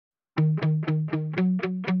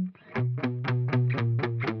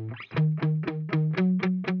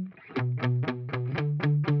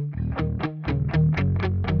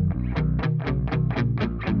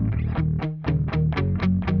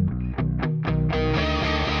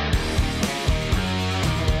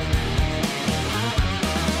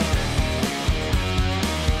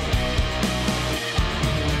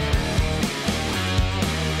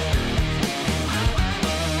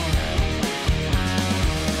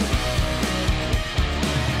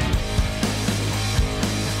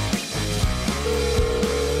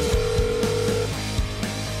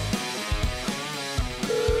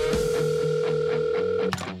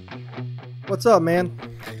What's up, man?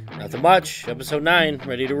 Nothing much. Episode 9,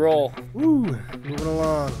 ready to roll. Woo, moving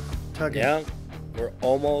along. Tugging. Yeah, we're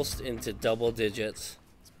almost into double digits.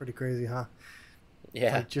 It's pretty crazy, huh?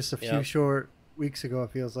 Yeah. Like just a few short weeks ago,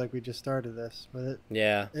 it feels like we just started this, but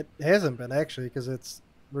it hasn't been actually because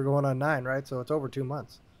we're going on 9, right? So it's over 2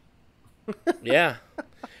 months. Yeah.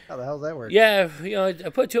 How the hell does that work? Yeah, I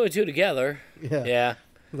put 2 and 2 together. Yeah.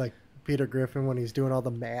 Like Peter Griffin when he's doing all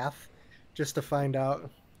the math just to find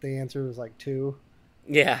out the answer was like 2.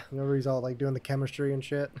 Yeah. Remember he's all like doing the chemistry and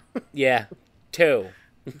shit. Yeah. 2.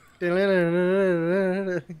 He's in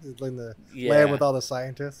the lab with all the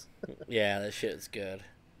scientists. Yeah, that shit's good.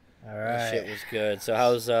 All right. That shit was good. So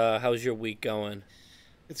how's your week going?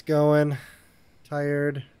 It's going.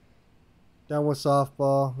 Tired. Done with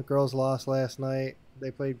softball. The girls lost last night. They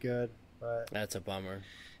played good, but That's a bummer.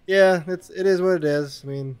 yeah, it is what it is. I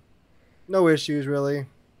mean, no issues really.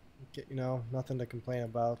 Nothing to complain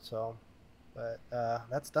about. So, but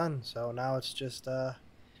that's done. So now it's just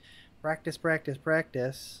practice.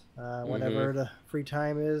 Whenever the free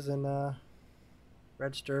time is, and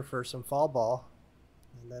register for some fall ball,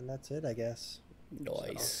 and then that's it, I guess.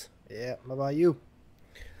 Nice. So, yeah. What about you?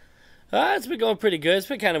 It's been going pretty good. It's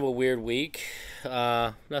been kind of a weird week.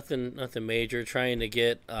 Nothing major. Trying to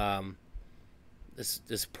get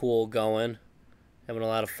this pool going. Having a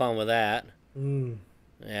lot of fun with that.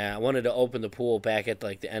 Yeah, I wanted to open the pool back at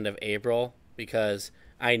like the end of April because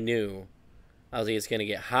I was like, it's gonna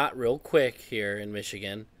get hot real quick here in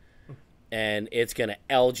Michigan, and it's gonna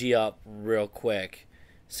algae up real quick.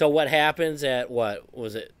 So what happens at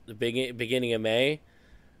the beginning of May?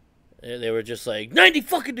 They were just like 90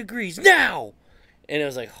 fucking degrees now, and it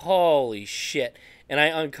was like holy shit. And I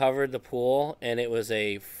uncovered the pool, and it was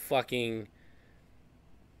a fucking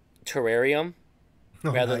terrarium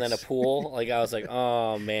rather than a pool. Like I was like,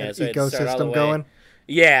 oh man, so ecosystem going.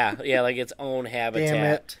 Yeah, like its own habitat. Damn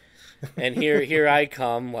it. And here I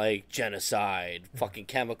come, like genocide, fucking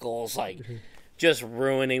chemicals, like just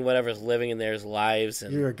ruining whatever's living in there's lives.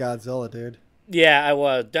 And you're a Godzilla, dude. yeah, I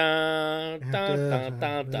was. Dun, dun, dun,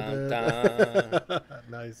 dun, dun, dun.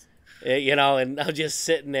 Nice. And I'm just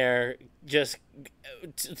sitting there, just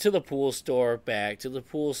to the pool store back.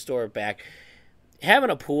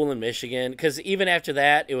 Having a pool in Michigan, because even after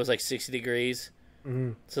that, it was like 60 degrees.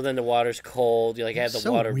 Mm-hmm. So then the water's cold. You had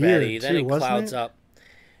the water ready. Then it clouds up.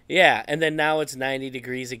 Yeah, and then now it's 90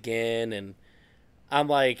 degrees again. And I'm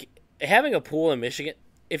like, having a pool in Michigan,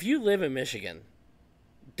 if you live in Michigan,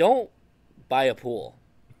 don't buy a pool.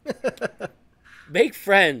 Make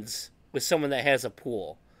friends with someone that has a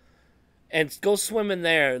pool. And go swim in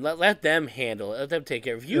there. Let them handle it. Let them take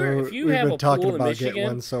care of you. If you have a pool in Michigan, getting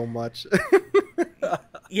one so much.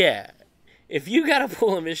 Yeah, if you got a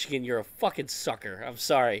pool in Michigan, you're a fucking sucker. I'm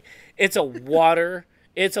sorry. It's a water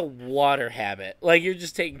habit. Like you're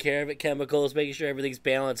just taking care of it, chemicals, making sure everything's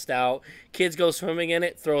balanced out. Kids go swimming in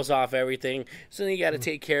it, throws off everything. So then you got to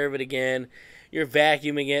take care of it again. You're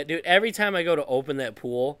vacuuming it, dude. Every time I go to open that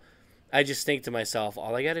pool, I just think to myself,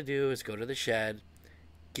 all I got to do is go to the shed,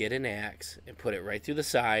 get an axe, and put it right through the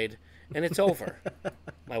side, and it's over.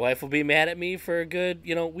 My wife will be mad at me for a good,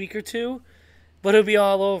 week or two, but it'll be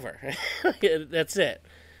all over. That's it.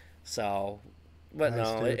 So, but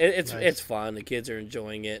nice, no, it's fun. The kids are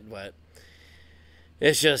enjoying it, but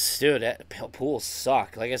it's just, dude, pools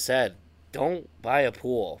suck. Like I said, don't buy a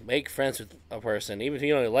pool. Make friends with a person, even if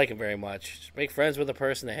you don't like them very much. Just make friends with a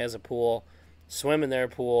person that has a pool, swim in their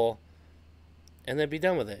pool, and then be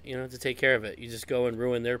done with it. You don't have to take care of it. You just go and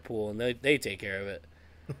ruin their pool, and they take care of it.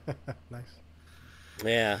 Nice.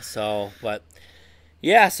 Yeah, so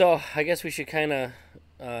I guess we should kind of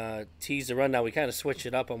tease the rundown. We kind of switched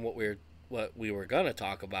it up on what we were going to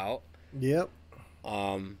talk about. Yep.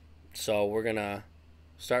 So we're going to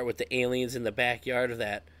start with the aliens in the backyard of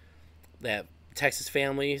that Texas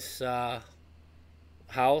family's house.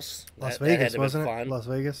 Las That Vegas, had to wasn't been fun. it? Las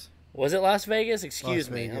Vegas? Was it Las Vegas? Excuse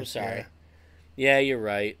me. Vegas, I'm sorry. yeah. Yeah, you're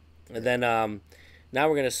right. And then now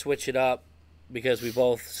we're going to switch it up because we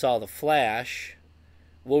both saw The Flash.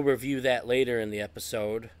 We'll review that later in the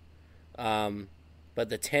episode. But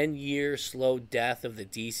the 10-year slow death of the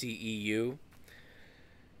DCEU.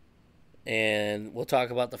 And we'll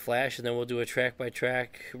talk about The Flash, and then we'll do a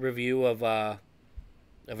track-by-track review of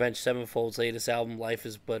Avenged Sevenfold's latest album, Life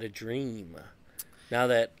is But a Dream. Now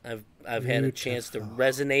that I've had a chance to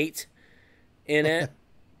resonate in it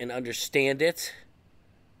and understand it,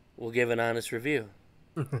 we'll give an honest review.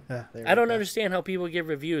 I don't understand how people give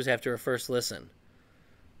reviews after a first listen.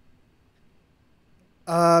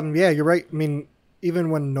 Yeah, you're right. I mean, even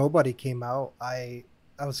when Nobody came out, I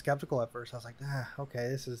was skeptical at first. I was like, okay,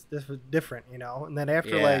 this was different, And then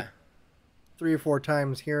after like 3 or 4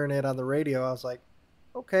 times hearing it on the radio, I was like,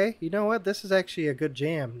 okay, you know what? This is actually a good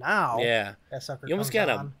jam. Now Yeah. that sucker You almost comes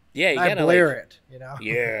gotta, on, yeah, and you I gotta like, blare it, you know?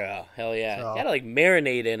 yeah, hell yeah. You So, gotta like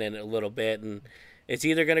marinate in it a little bit, and it's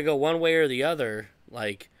either gonna go one way or the other.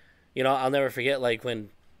 Like, I'll never forget like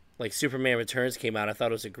when like Superman Returns came out. I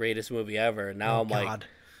thought it was the greatest movie ever. And now oh, I'm like, God.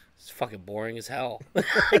 it's fucking boring as hell.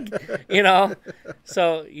 you know?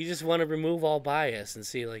 So you just want to remove all bias and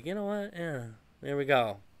see, like, you know what? Yeah, there we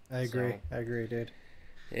go. I agree. So, I agree, dude.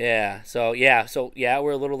 yeah. So yeah,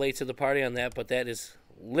 we're a little late to the party on that, but that is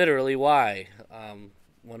literally why.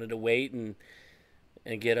 Wanted to wait and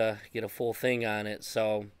get a full thing on it.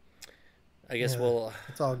 So I guess we'll.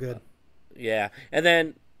 It's all good. Yeah, and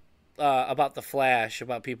then about the Flash,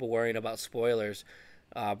 about people worrying about spoilers.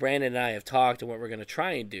 Brandon and I have talked, and what we're going to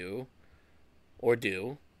try and do,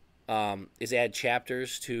 is add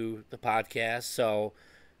chapters to the podcast, so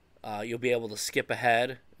you'll be able to skip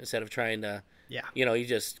ahead instead of trying to. Yeah. You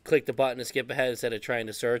just click the button to skip ahead instead of trying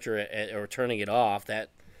to search or turning it off.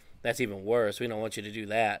 That's even worse. We don't want you to do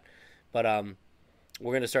that. But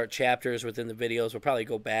we're going to start chapters within the videos. We'll probably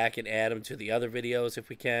go back and add them to the other videos if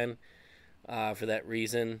we can, for that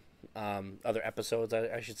reason. Other episodes,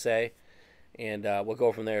 I should say. And we'll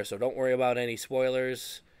go from there. So don't worry about any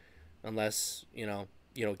spoilers unless, you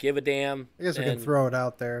don't give a damn. I guess we can throw it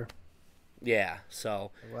out there. Yeah,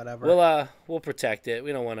 so whatever. We'll protect it.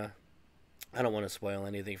 I don't want to spoil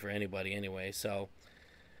anything for anybody anyway. So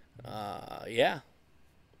yeah.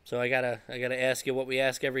 So I gotta ask you what we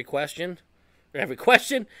ask every question. Every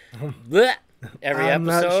question? Blech. Every I'm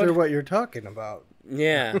episode. not sure what you're talking about.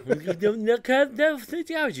 Yeah.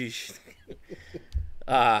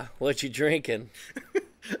 What you drinking?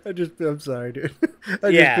 I'm sorry, dude.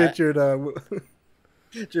 I just pictured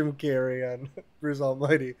Jim Carrey on Bruce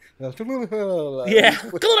Almighty. Yeah. He's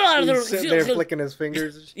sitting there flicking his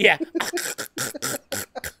fingers. Yeah.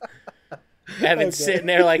 Evan's sitting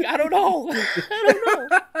there like, I don't know.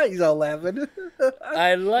 He's all laughing.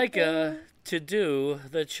 I like to do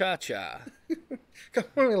the cha-cha.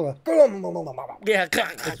 Yeah.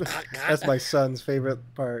 That's my son's favorite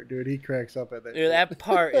part, dude. He cracks up at that. Dude, that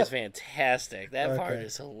part is fantastic. That part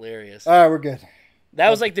is hilarious. All right, we're good. That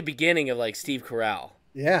was like the beginning of like Steve Carell.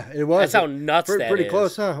 Yeah, it was. That's how nuts that pretty is.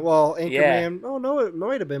 Close, huh? Well, Anchorman. Yeah. Oh no, it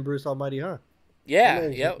might have been Bruce Almighty, huh? Yeah,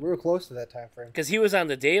 yep. We were close to that time frame. Because he was on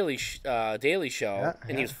the Daily Show,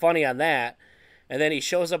 and he was funny on that. And then he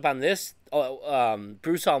shows up on this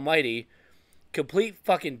Bruce Almighty, complete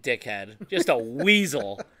fucking dickhead, just a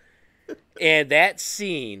weasel. And that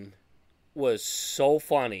scene was so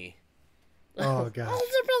funny. Oh god! I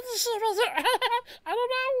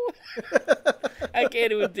don't know. I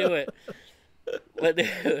can't even do it. But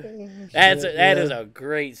that is a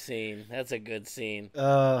great scene. That's a good scene.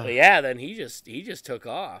 But yeah, then he just took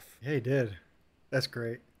off. Yeah, he did. That's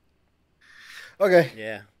great. Okay.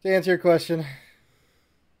 Yeah. To answer your question,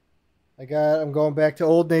 I'm going back to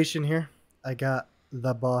Old Nation here. I got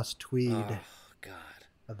the Boss Tweed. Oh God.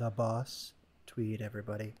 The Boss Tweed,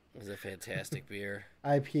 everybody. It was a fantastic beer.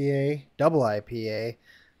 IPA, double IPA.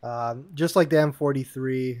 Just like the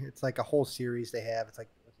M43, it's like a whole series they have. It's like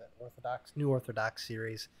New Orthodox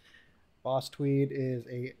series. Boss Tweed is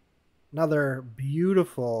another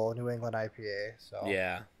beautiful New England IPA. So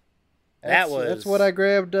yeah, that's what I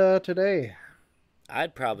grabbed today.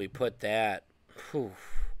 I'd probably put that.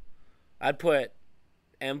 I'd put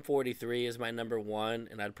M43 as my number one,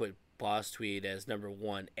 and I'd put Boss Tweed as number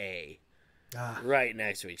 1A, right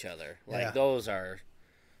next to each other. Like those are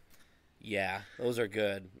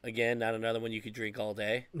good. Again, not another one you could drink all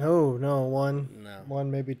day. No,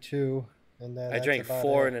 one, maybe two, and then I drank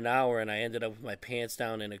 4 in an hour, and I ended up with my pants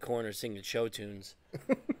down in a corner singing show tunes.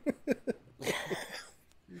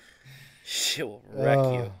 Shit will wreck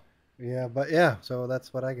you. Yeah, but yeah, so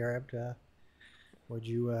that's what I grabbed. What'd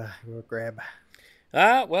you grab?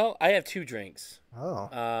 Well, I have 2 drinks.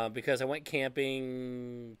 Oh. Because I went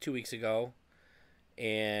camping 2 weeks ago,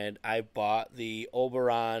 and I bought the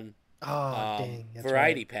Oberon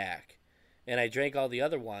variety pack, and I drank all the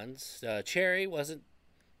other ones. Cherry was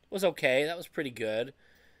okay. That was pretty good.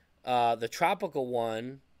 The tropical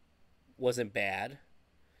one wasn't bad.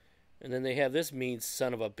 And then they have this mean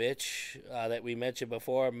son of a bitch that we mentioned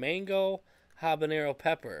before, mango habanero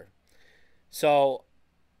pepper. So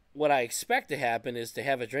what I expect to happen is to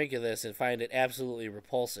have a drink of this and find it absolutely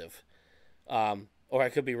repulsive. Or I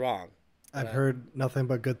could be wrong. I've heard nothing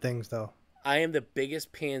but good things, though. I am the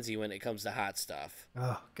biggest pansy when it comes to hot stuff.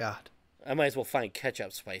 Oh, God. I might as well find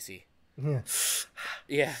ketchup spicy. Yeah.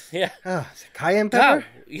 Yeah. Cayenne pepper? God,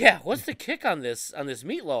 yeah, what's the kick on this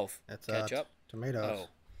meatloaf? That's ketchup. Tomatoes.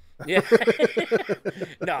 Oh. Yeah.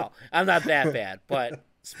 No, I'm not that bad, but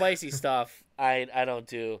spicy stuff I don't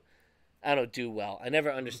do well. I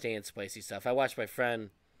never understand spicy stuff. I watched my friend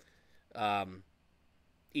um,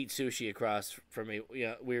 eat sushi across from me. You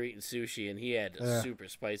know, we were eating sushi and he had Yeah, super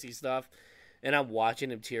spicy stuff, and I'm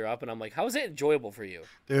watching him tear up, and I'm like, "How is that enjoyable for you?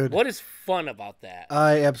 dude, What is fun about that?"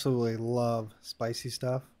 I absolutely love spicy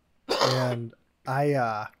stuff, and I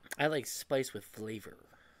I like spice with flavor.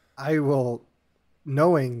 I will,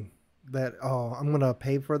 knowing that, oh, I'm gonna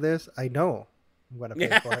pay for this. I know I'm gonna pay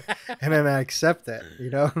Yeah, for it, and then I accept it.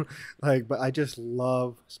 Like, but I just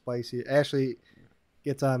love spicy. Ashley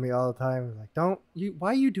gets on me all the time. Like, don't you? Why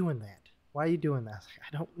are you doing that? Why are you doing that? I was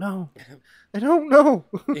like, I don't know. I don't know.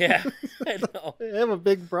 yeah, I know. I have a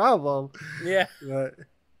big problem. Yeah. But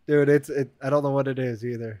dude, it. I don't know what it is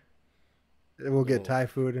either. We'll get Oh, Thai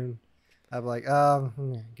food, and I'm like, I'm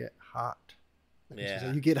gonna get hot. And she's like,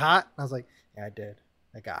 yeah, you get hot? And I was like, yeah, I did.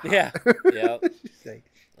 I got hot. yeah, yeah. She's like,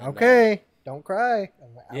 I know. okay, don't cry.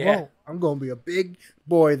 I'm like, I Yeah, won't. I'm gonna be a big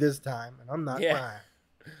boy this time, and I'm not yeah.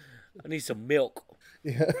 crying. I need some milk.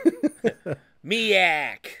 Yeah.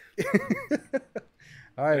 Miak.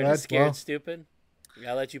 All right, Are you lad. scared, Well, stupid?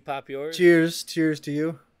 I'll let you pop yours. cheers. Cheers to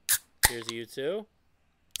you. Cheers to you too.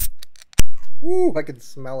 Woo! I can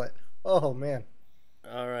smell it. Oh man.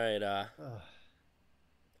 All right. Ugh.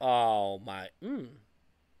 Oh my.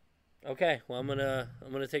 Okay. Well, I'm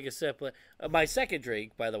gonna take a sip. My second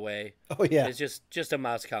drink, by the way, Oh yeah. is just a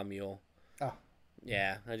Moscow Mule. Oh.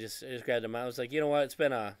 Yeah. I just grabbed them. I was like, you know what? It's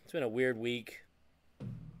been a weird week. I'm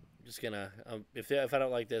just gonna if I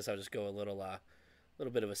don't like this, I'll just go a little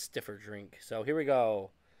bit of a stiffer drink. So here we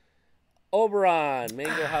go. Oberon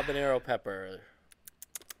mango habanero pepper.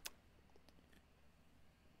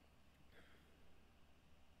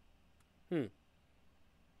 Hmm.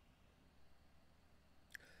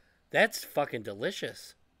 That's fucking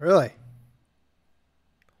delicious. Really?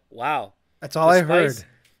 Wow. That's all The I spice heard.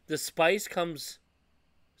 the spice comes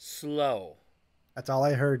slow. That's all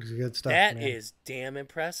I heard. Good stuff, That man. is damn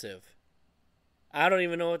impressive. I don't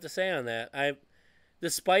even know what to say on that. The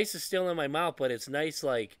spice is still in my mouth, but it's nice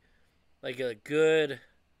like a good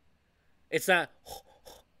it's not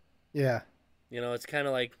Yeah. it's kind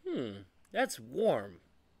of like, that's warm.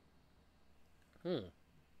 Hmm.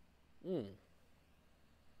 Hmm.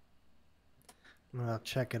 I'm gonna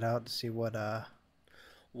check it out to see what.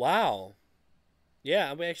 Wow.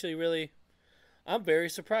 Yeah, I'm very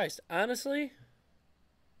surprised. Honestly,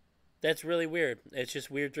 that's really weird. It's just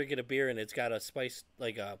weird drinking a beer and it's got a spice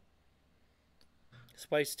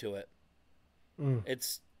to it. Mm.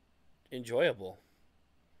 It's enjoyable.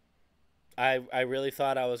 I really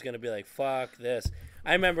thought I was gonna be like, fuck this.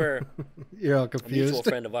 I remember You're all a mutual confused.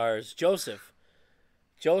 friend of ours, Joseph.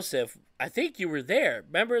 Joseph, I think you were there.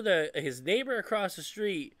 Remember his neighbor across the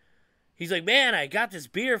street? He's like, man, I got this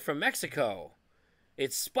beer from Mexico.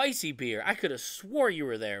 It's spicy beer. I could have swore you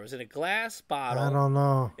were there. It was in a glass I bottle. don't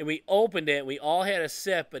know. And we opened it and we all had a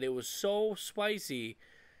sip, but it was so spicy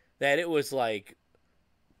that it was like,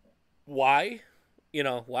 why?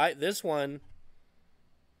 Why? This one,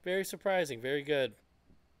 very surprising, very good.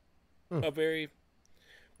 Hmm.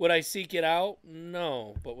 Would I seek it out?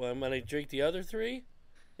 No. But when I drink the other three,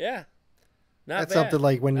 yeah, not That's bad. something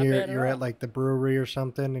like when Not you're bad at you're all. at like the brewery or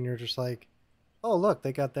something, and you're just like, oh look,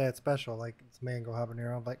 they got that special, like it's mango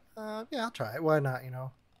habanero. I'm like, yeah, I'll try it. Why not?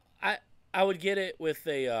 I I would get it with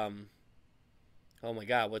a oh my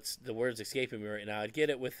god, what's the words escaping me right now? I'd get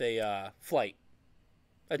it with a flight.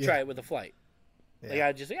 I'd try Yeah. it with a flight. Like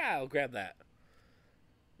Yeah. I'll grab that.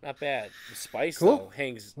 Not bad. The spice Cool. though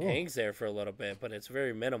hangs Cool. hangs there for a little bit, but it's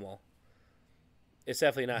very minimal. It's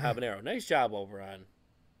definitely not Yeah. habanero. Nice job, Oberon.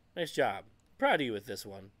 Nice job. Proud of you with this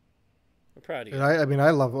one. I'm proud of And you. I mean, I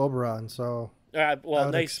love Oberon, so I Well,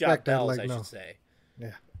 would nice job, expect that. Bells, Like, I no. should say.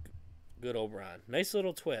 Yeah. Good Oberon. Nice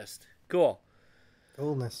little twist. Cool.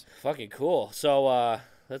 Coolness. Fucking cool. So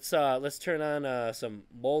let's turn on some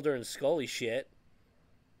Mulder and Scully shit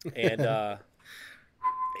and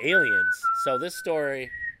aliens. So this story,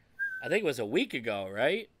 I think it was a week ago,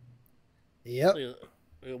 right? Yep.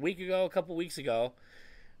 A week ago, a couple weeks ago,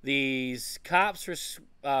 these cops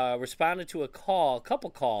responded to a couple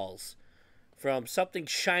calls from something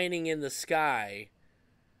shining in the sky,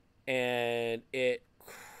 and it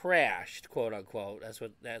crashed, quote unquote.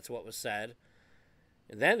 That's what was said.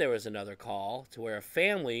 And then there was another call to where a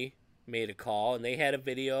family made a call, and they had a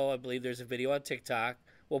video. I believe there's a video on TikTok.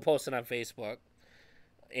 We'll post it on Facebook.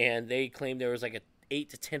 And they claimed there was like a 8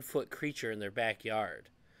 to 10 foot creature in their backyard.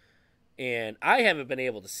 And I haven't been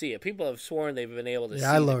able to see it. People have sworn they've been able to see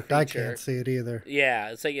Yeah, I the looked. I creature. can't see it either. Yeah,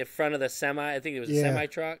 it's like in front of the semi. I think it was a Yeah. semi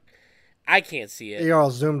truck. I can't see it. You're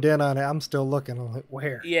all zoomed in on it. I'm still looking. I'm like,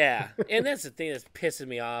 where? Yeah, and that's the thing that's pissing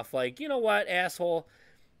me off. Like, you know what, asshole?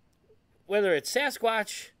 Whether it's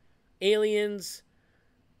Sasquatch, aliens,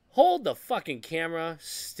 hold the fucking camera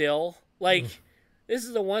still. Like, this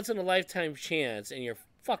is a once in a lifetime chance, and you're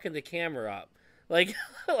fucking the camera up. Like,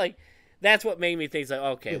 like that's what made me think like,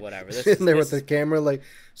 okay, whatever. Sitting there with the camera, like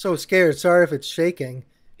so scared. Sorry if it's shaking,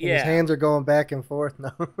 and his yeah, hands are going back and forth.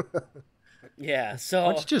 No, why yeah.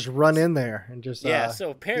 don't you just run in there and just Yeah, so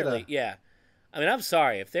get apparently, a yeah. I mean, I'm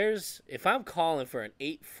sorry if I'm calling for an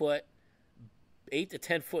 8 to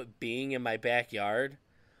 10 foot being in my backyard,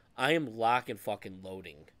 I am lock and fucking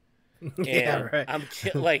loading, yeah, and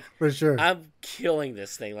right, like for sure. I'm killing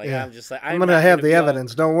this thing. Like Yeah, I'm just like I'm I'm gonna not have gonna the be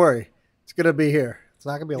evidence. Don't worry, it's gonna be here. It's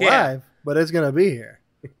not gonna be Yeah, live, but it's gonna be here.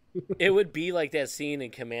 it would be like that scene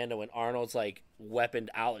in Commando when Arnold's like weaponed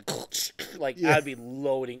out, like Yeah. I'd be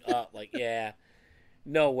loading up. Like yeah,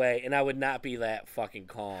 no way, and I would not be that fucking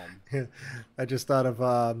calm. I just thought of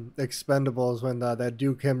Expendables when that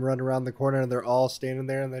Duke came running around the corner and they're all standing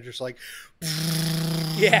there and they're just like,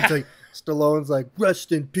 Yeah, it's like Stallone's like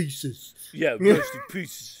rest in pieces. yeah, rest in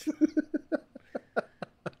pieces.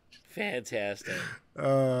 Fantastic.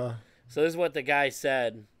 Uh, So this is what the guy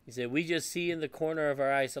said. He said, "We just see in the corner of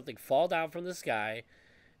our eye something fall down from the sky,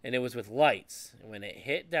 and it was with lights. And when it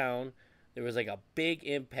hit down, there was like a big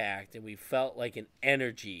impact, and we felt like an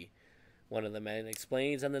energy." One of the men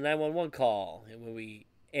explains on the 911 call,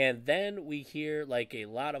 and then we hear like a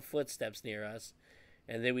lot of footsteps near us,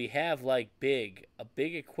 and then we have like a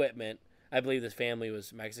big equipment. I believe this family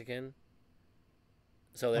was Mexican,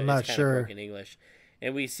 so I'm it's not kind of sure. broken English.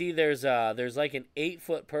 And we see there's like an 8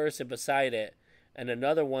 foot person beside it, and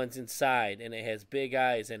another one's inside, and it has big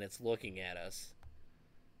eyes, and it's looking at us,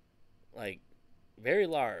 like very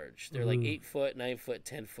large. They're like 8 foot, 9 foot,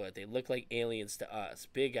 10 foot. They look like aliens to us.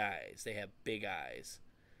 Big eyes. They have big eyes.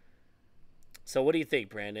 So what do you think,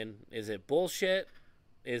 Brandon? Is it bullshit?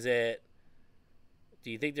 Is it? Do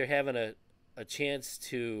you think they're having a chance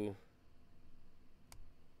to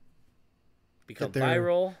become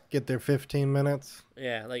viral? Get their 15 minutes.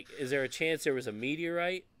 Yeah, like is there a chance there was a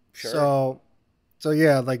meteorite? Sure. So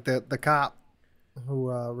yeah, like the cop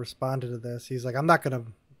who responded to this, he's like, I'm not gonna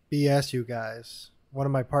BS you guys. One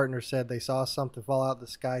of my partners said they saw something fall out of the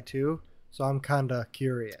sky too, so I'm kind of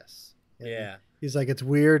curious. And Yeah. he's like, it's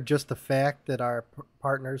weird just the fact that our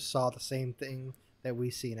partners saw the same thing that we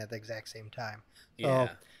seen at the exact same time. So,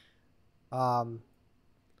 Yeah.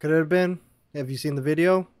 could it have been? Have you seen the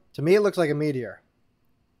video? To me, it looks like a meteor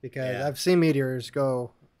because Yeah. I've seen meteors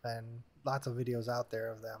go and lots of videos out there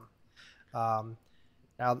of them.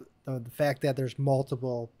 Now, the fact that there's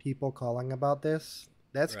multiple people calling about this,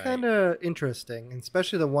 that's Right. kind of interesting, and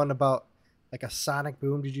especially the one about like a sonic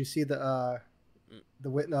boom. Did you see the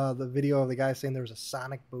video of the guy saying there was a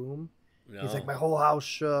sonic boom? No. He's like, my whole house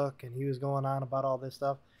shook, and he was going on about all this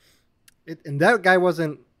stuff. And that guy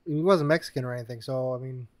wasn't Mexican or anything, so I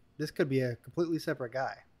mean, this could be a completely separate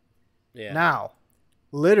guy. Yeah. Now,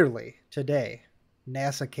 literally today,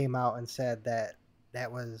 NASA came out and said that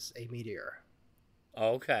that was a meteor.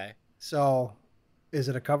 Okay. So, is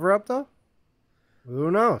it a cover up though?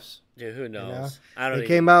 Who knows? Dude, who knows? You know? I don't They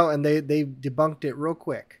even, came out and they debunked it real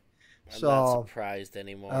quick. I'm not surprised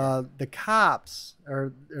anymore. The cops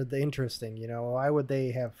are the interesting. You know, why would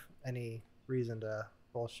they have any reason to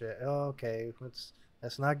bullshit? Oh, okay, let's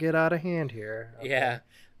not get out of hand here. Okay. Yeah.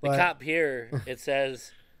 The But- cop here, it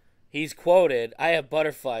says, he's quoted, "I have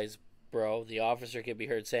butterflies, bro." The officer can be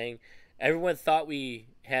heard saying, "Everyone thought we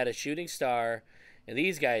had a shooting star, and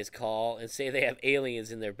these guys call and say they have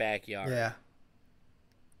aliens in their backyard." Yeah.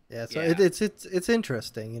 Yeah, so Yeah. It's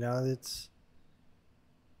interesting, you know.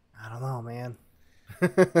 I don't know, man.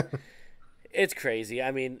 It's crazy.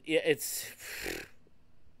 I mean, it's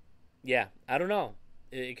yeah. I don't know.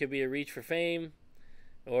 It could be a reach for fame,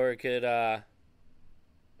 or it could.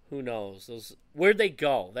 Who knows? Where'd they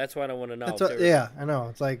go? That's what I want to know. Yeah, I know.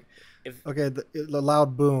 It's like, If- okay, the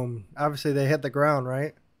loud boom. Obviously, they hit the ground,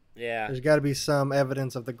 right? Yeah. There's got to be some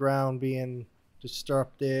evidence of the ground being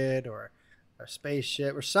disrupted or a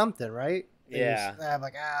spaceship or something, right? Yeah. I'm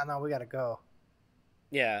like, no, we got to go.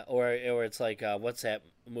 Yeah, or it's like what's that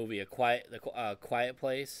movie? A Quiet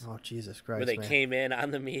Place, Oh, Jesus Christ, where they man. came in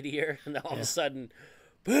on the meteor and all of Yeah. a sudden,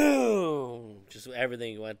 boom! Just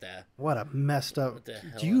everything went there. What a messed up. What the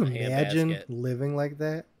hell Do you in a imagine handbasket? living like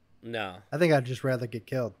that? No, I think I'd just rather get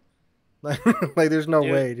killed. Like, there's no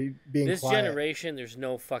Dude, way being this quiet. generation, there's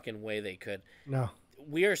no fucking way they could. No.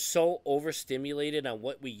 We are so overstimulated on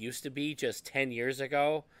what we used to be just 10 years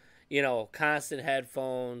ago. You know, constant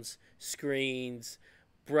headphones, screens,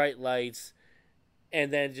 bright lights.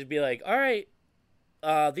 and then just be like, all right,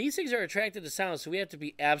 these things are attracted to sound, so we have to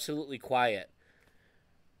be absolutely quiet.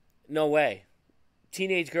 No way.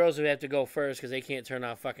 Teenage girls would have to go first because they can't turn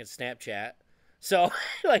off fucking Snapchat. So,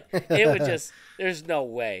 like, it would just, there's no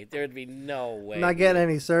way. There would be no way. I'm not getting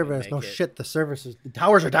any service. No shit, the services, the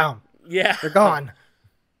towers are down. Yeah. They're gone.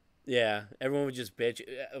 Yeah. Everyone would just bitch.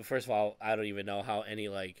 First of all, I don't even know how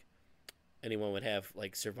anyone would have,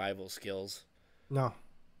 like, survival skills. No.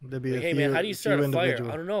 There'd be like, hey, man, how do you start a fire?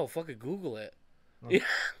 I don't know. Fucking Google it. Oh,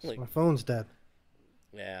 like, my phone's dead.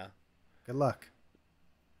 Yeah. Good luck.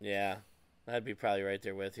 Yeah. I'd be probably right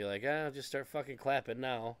there with you. Like, I'll just start fucking clapping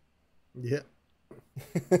now. Yeah.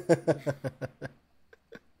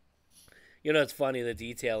 You know, it's funny, the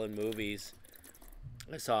detail in movies.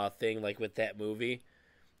 I saw a thing, like, with that movie.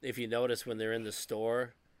 If you notice, when they're in the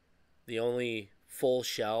store, the only full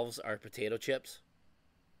shelves are potato chips.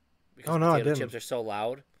 Because potato chips are so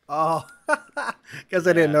loud. Oh, because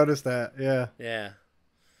I didn't notice that. Yeah. Yeah.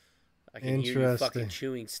 I can hear you fucking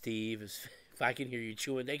chewing, Steve. If I can hear you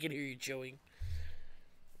chewing, they can hear you chewing.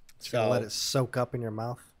 Just gonna let it soak up in your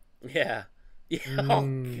mouth. Yeah. Oh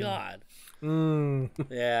God.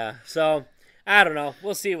 Yeah. So I don't know.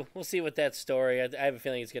 We'll see. We'll see with that story. I have a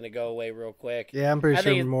feeling it's gonna go away real quick. Yeah, I'm pretty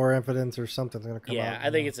sure more evidence or something's gonna come out. Yeah, I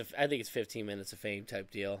think it's 15 minutes of fame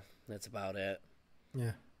type deal. That's about it.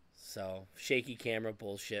 Yeah. So shaky camera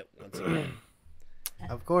bullshit once again.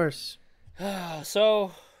 Of course.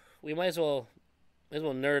 So we might as well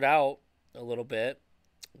nerd out a little bit.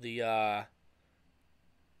 The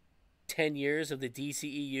 10 years of the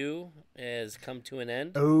DCEU has come to an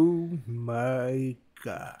end. Oh my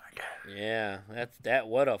God. Yeah, that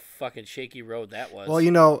what a fucking shaky road that was. Well,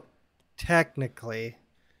 you know, technically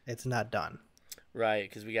it's not done. Right,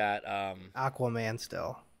 because we got Aquaman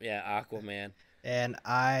still. Yeah, Aquaman. And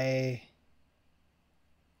I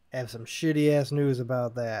have some shitty ass news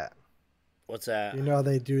about that. What's that? You know,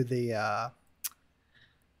 they do they'll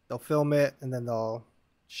film it and then they'll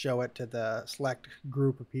show it to the select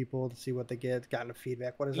group of people to see what they get, gotten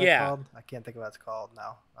feedback. What is that called? I can't think of what it's called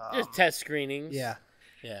now. Just test screenings. Yeah.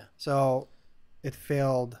 Yeah. So it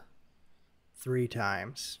failed 3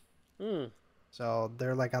 times. Hmm. So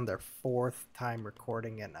they're like on their 4th time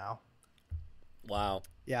recording it now. Wow.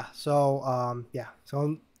 Yeah. So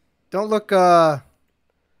So don't look for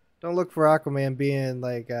Aquaman being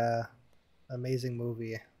like a amazing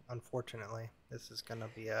movie. Unfortunately, this is gonna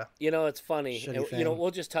be a. You know, it's funny. You know,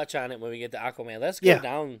 we'll just touch on it when we get to Aquaman. Let's go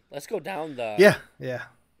down the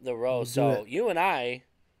the road. We'll so you and I,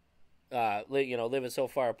 living so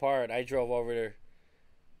far apart, I drove over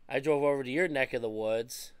to your neck of the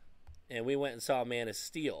woods, and we went and saw Man of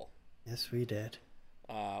Steel. Yes, we did.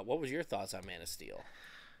 What was your thoughts on Man of Steel?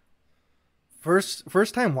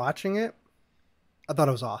 First time watching it, I thought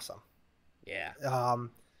it was awesome. Yeah.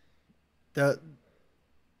 The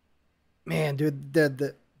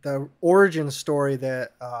origin story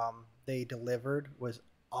that they delivered was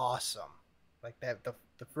awesome. Like that the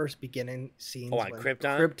first beginning scenes. On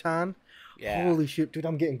Krypton. Krypton. Yeah. Holy shit, dude!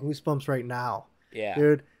 I'm getting goosebumps right now. Yeah.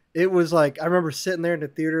 Dude, it was like I remember sitting there in the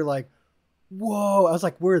theater, like, whoa! I was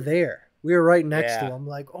like, we're there. We were right next to him. I'm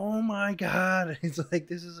like, oh my God! It's like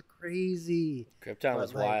this is crazy. Krypton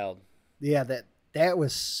was wild. Yeah, that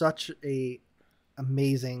was such a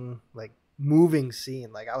amazing, like, moving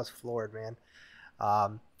scene. Like I was floored, man.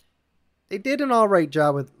 They did an all right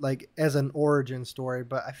job with like as an origin story,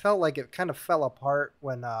 but I felt like it kind of fell apart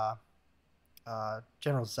when General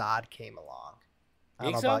Zod came along. I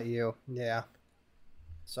don't know about you. Yeah.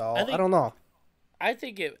 So I don't know. I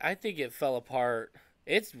think it fell apart.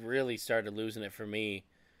 It's really started losing it for me.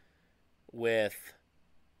 I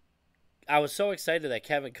was so excited that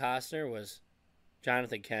Kevin Costner was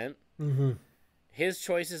Jonathan Kent. Mm-hmm. His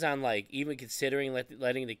choices on like even considering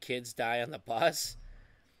letting the kids die on the bus.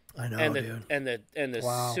 I know, dude. And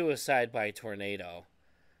the suicide by tornado.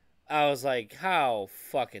 I was like, how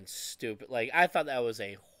fucking stupid. Like, I thought that was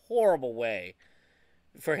a horrible way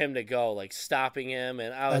for him to go, like stopping him,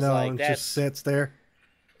 and I was like, that just sits there.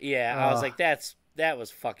 Yeah, I was like, that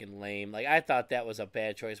was fucking lame. Like, I thought that was a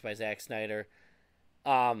bad choice by Zack Snyder.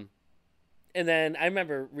 And then I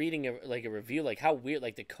remember reading a review, like how weird,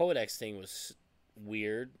 like the Codex thing was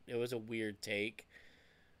weird. It was a weird take,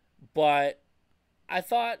 but I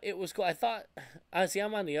thought it was cool. I thought, honestly,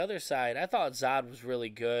 I'm on the other side. I thought Zod was really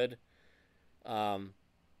good. I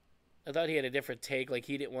thought he had a different take. Like,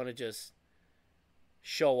 he didn't want to just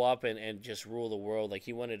show up and just rule the world. Like,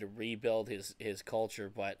 he wanted to rebuild his culture,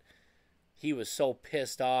 but he was so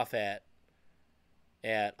pissed off at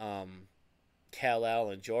Kal-El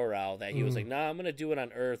and Jor-El that he was like, nah, I'm going to do it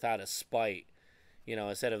on Earth out of spite,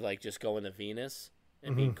 instead of, like, just going to Venus.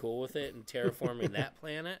 and being cool with it and terraforming that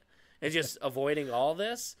planet and just avoiding all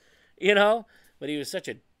this, you know? But he was such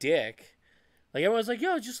a dick. Like, everyone's like,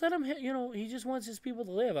 yo, just let him hit, you know, he just wants his people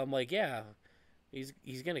to live. I'm like, yeah, he's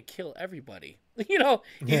going to kill everybody. You know,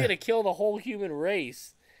 he's going to kill the whole human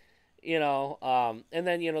race, you know? And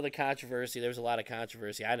then, you know, the controversy, there was a lot of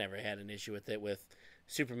controversy. I never had an issue with it, with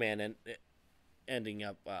Superman ending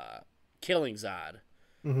up killing Zod,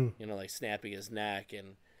 you know, like snapping his neck.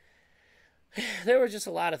 And there were just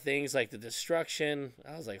a lot of things, like the destruction.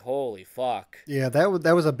 I was like, holy fuck. Yeah, that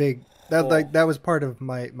was a big, that was part of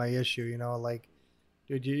my issue, you know, like,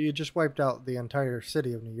 dude, you just wiped out the entire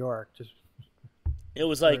city of New York. It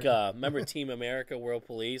was like, remember Team America World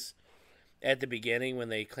Police at the beginning when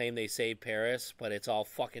they claim they saved Paris, but it's all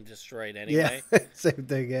fucking destroyed anyway? Yeah, same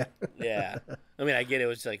thing, yeah. Yeah. I mean, I get it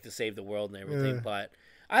was like to save the world and everything, but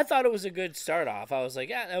I thought it was a good start off. I was like,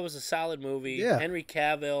 yeah, that was a solid movie. Yeah. Henry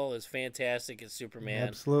Cavill is fantastic as Superman.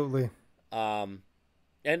 Absolutely. And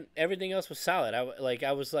everything else was solid. I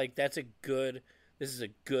was like, this is a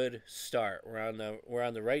good start. We're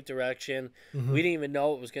on the right direction. We didn't even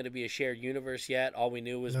know it was going to be a shared universe yet. All we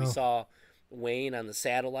knew was we saw Wayne on the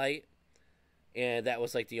satellite, and that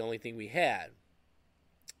was like the only thing we had.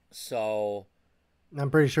 So I'm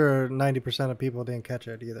pretty sure 90% of people didn't catch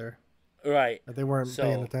it either. Right. They weren't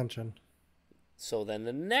paying attention. So then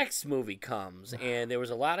the next movie comes, and there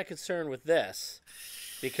was a lot of concern with this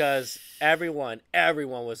because everyone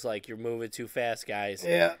was like, you're moving too fast, guys.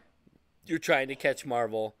 Yeah. You're trying to catch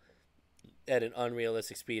Marvel at an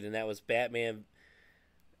unrealistic speed, and that was Batman.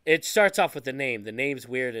 It starts off with the name. The name's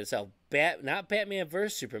weird as hell. Not Batman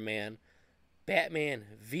vs. Superman. Batman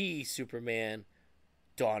v Superman,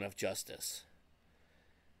 Dawn of Justice.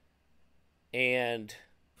 And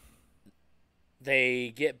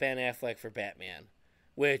they get Ben Affleck for Batman,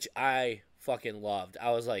 which I fucking loved.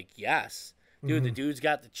 I was like, yes. Dude, the dude's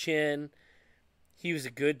got the chin. He was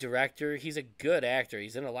a good director. He's a good actor.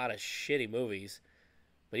 He's in a lot of shitty movies.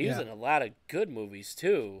 But he was in a lot of good movies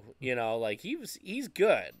too. You know, like he's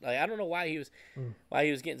good. Like, I don't know why he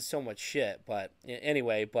was getting so much shit, but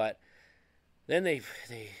anyway, but then they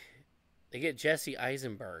get Jesse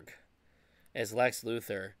Eisenberg as Lex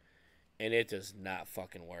Luthor, and it does not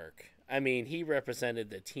fucking work. I mean, he represented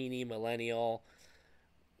the teeny millennial.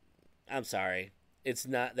 I'm sorry.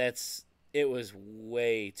 It was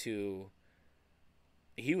way too.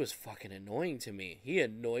 He was fucking annoying to me. He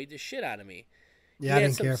annoyed the shit out of me. Yeah, I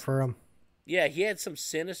didn't care for him. Yeah, he had some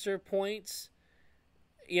sinister points,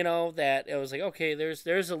 you know, that it was like, okay,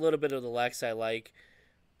 there's a little bit of the Lex I like,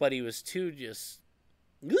 but he was too just,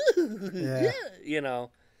 you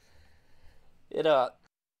know.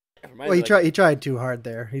 Well, he tried too hard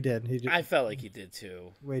there. He did. I felt like he did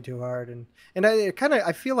too. Way too hard, and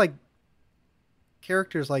I feel like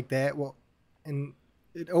characters like that. Well, and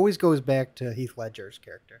it always goes back to Heath Ledger's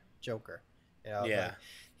character, Joker. You know, yeah. Like,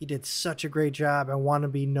 he did such a great job. I want to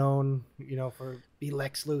be known, you know, be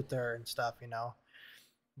Lex Luthor and stuff, you know.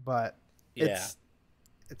 But it's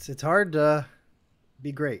hard to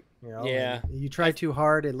be great, you know. Yeah. You try too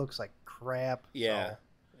hard, it looks like crap. Yeah. So.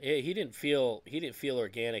 He didn't feel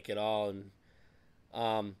organic at all,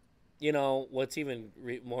 and you know what's even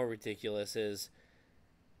more ridiculous is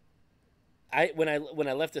when I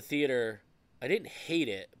left the theater, I didn't hate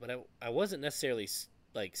it, but I wasn't necessarily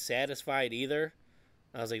like satisfied either.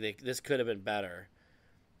 I was like, this could have been better.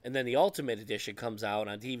 And then the Ultimate Edition comes out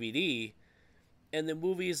on DVD, and the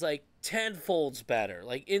movie is like tenfolds better,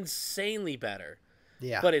 like insanely better.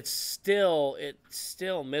 Yeah. But it still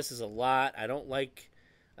misses a lot. I don't like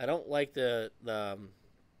the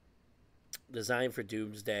design for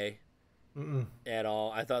Doomsday at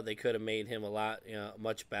all. I thought they could have made him a lot,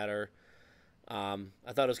 much better. I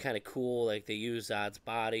thought it was kind of cool, like they used Zod's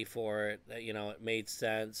body for it. You know, it made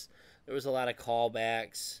sense. There was a lot of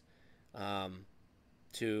callbacks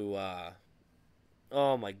to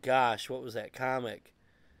oh my gosh, what was that comic?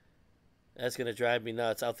 That's gonna drive me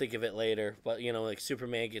nuts. I'll think of it later. But you know, like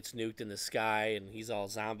Superman gets nuked in the sky and he's all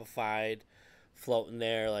zombified, floating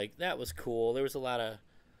there. Like, that was cool. There was a lot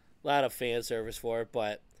of fan service for it,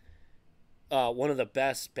 but one of the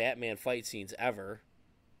best Batman fight scenes ever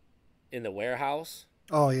in the warehouse.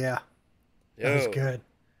 Oh yeah, Dude, that was good.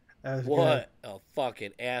 That was what good. A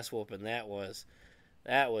fucking ass whooping that was.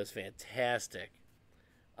 That was fantastic.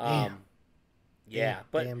 Damn. Yeah,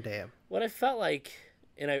 but damn. what I felt like,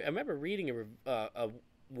 and I remember reading a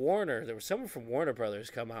Warner. There was someone from Warner Brothers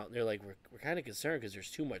come out, and they're like, we're kind of concerned because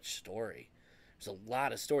there's too much story. There's a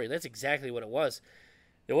lot of story. That's exactly what it was.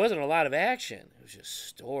 There wasn't a lot of action. It was just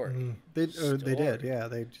story. They did, yeah.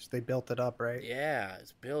 They built it up, right? Yeah,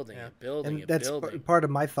 it's building. And that's part of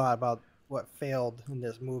my thought about what failed in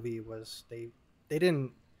this movie was they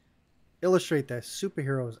didn't illustrate the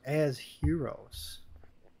superheroes as heroes.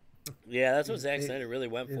 Yeah, that's what Zack They, Snyder really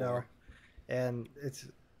went you know, for. and it's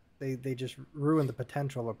they just ruined the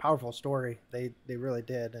potential of a powerful story. They really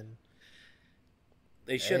did, and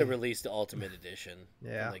They should have hey, released the Ultimate Edition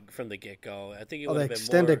yeah. from the get go. I think it Oh, would the have been more.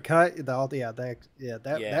 extended cut, that Yeah,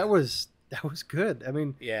 that was good. I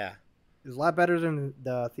mean, yeah. it was a lot better than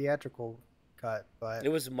the theatrical cut, It but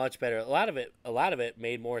was much better. A lot of it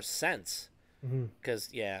made more sense. mhm. Cause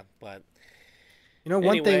yeah, but You know,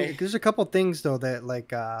 one thing. anyway, There's a couple things though that like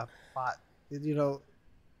plot. You know,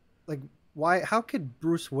 like why? How could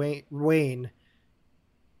Wayne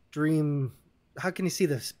dream? How can he see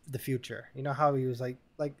the future? You know how he was like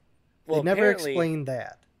well, they never apparently explained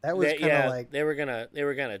that. That was that kind of yeah, like they were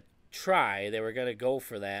gonna try. They were gonna go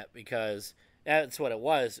for that because that's what it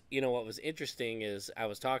was. You know what was interesting is I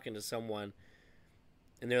was talking to someone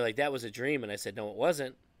and they're like, "That was a dream," and I said, "No, it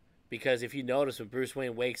wasn't," because if you notice when Bruce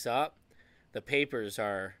Wayne wakes up, the papers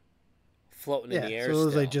are floating in yeah. the air So it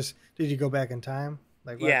was like still. just did you go back in time?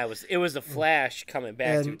 Like what? Yeah, it was the Flash coming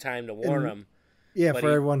back through And time to warn and him, yeah, but for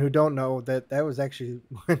he everyone who don't know, that was actually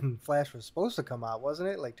when Flash was supposed to come out, wasn't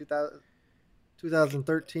it? Like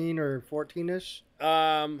 2013 or 14ish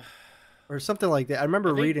um or something like that. I I remember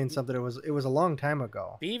think reading something. It was a long time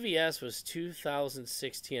ago. BVS was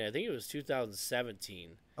 2016. I think it was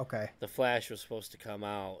 2017. Okay, The Flash was supposed to come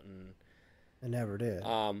out, and it never did.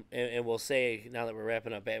 and we'll say now that we're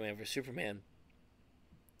wrapping up Batman vs Superman,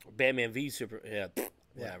 Batman v Super, yeah, Yeah,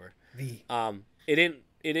 whatever. V.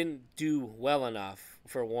 It didn't do well enough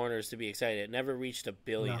for Warner's to be excited. It never reached a No,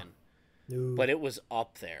 billion, no. but it was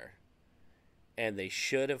up there, and they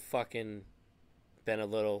should have fucking been a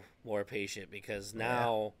little more patient because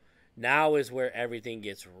Yeah, now is where everything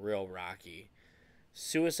gets real rocky.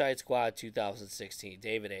 Suicide Squad 2016,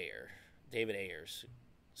 David Ayers,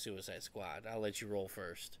 Suicide Squad. I'll let you roll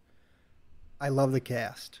first. I love the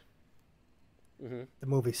cast. Mm-hmm. The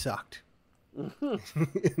movie sucked.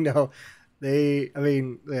 No, they. I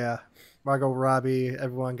mean, yeah, Margot Robbie.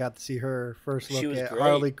 Everyone got to see her first She look was at great.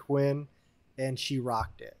 Harley Quinn, and she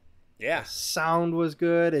rocked it. The Yeah, sound was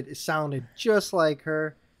good. It sounded just like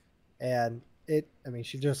her, and it. I mean,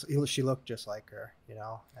 she looked just like her, you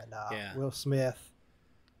know. And yeah. Will Smith,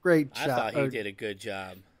 great I shot, thought he or did a good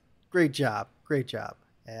job. great job,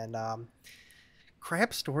 and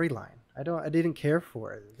crap storyline. I didn't care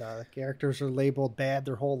for it. The characters are labeled bad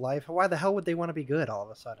their whole life. Why the hell would they want to be good all of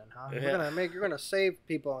a sudden, huh? Yeah, You're gonna save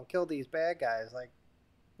people and kill these bad guys. Like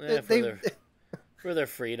yeah they for their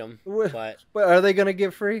freedom, but but are they gonna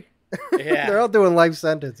get free? They're yeah, all doing life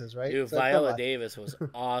sentences, right? dude, So come Viola on. Davis was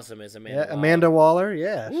awesome as Amanda Yeah, Waller. Amanda Waller.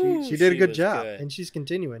 Yeah, Woo, she did a she good was job, good. and she's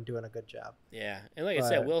continuing doing a good job. Yeah, and like I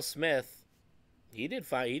said, But Will Smith, he did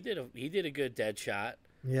fine. He did a good dead shot.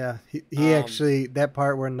 yeah, he Um, actually that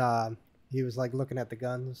part when he was like looking at the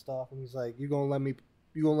guns and stuff, and he's like, you gonna let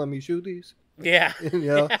me shoot these?" yeah, You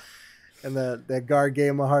know, yeah, and that guard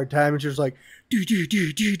gave him a hard time, and she was like, do do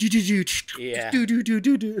do do do do do yeah. do do do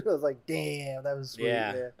do do. I was like, damn, that was sweet.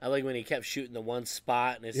 Yeah, Yeah, I like when he kept shooting the one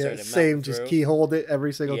spot and it yeah, started melting same. Just through. keyhold it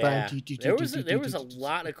every single time. Yeah, there was a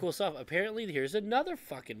lot of cool stuff. Apparently, here's another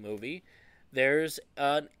fucking movie. There's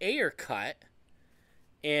an Ayer cut,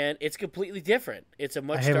 and it's completely different. It's a I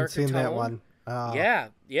much haven't darker seen that tone. one. Yeah, I'm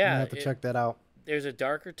gonna yeah. have to check that out. There's a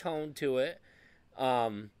darker tone to it.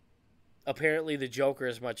 Um, apparently, the Joker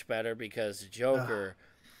is much better because the Joker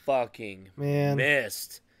fucking Man,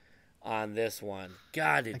 missed on this one.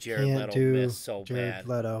 God, I did Jared can't Leto do miss so Jared bad?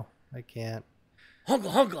 Leto. I can't.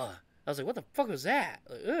 Hunga hunga. I was like, what the fuck was that?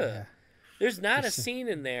 Like, ugh. Yeah, There's not a just scene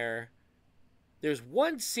in there. There's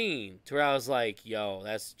one scene to where I was like, yo,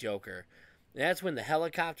 that's Joker. And that's when the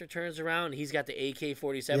helicopter turns around and he's got the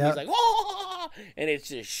AK-47. yeah, He's like, oh, and it's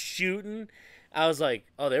just shooting. I was like,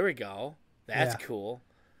 oh, there we go. That's yeah. cool.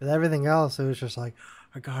 With everything else, it was just like,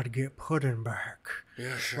 I gotta get pudding back.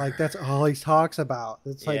 Yeah, sure. Like that's all he talks about.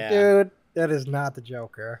 It's like, Yeah. dude, that is not the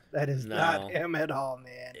Joker. That is No. not him at all,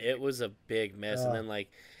 man. It was a big miss. And then,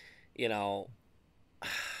 like, you know,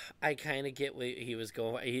 I kind of get what he was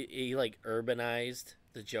going. He like urbanized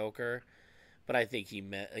the Joker, but I think he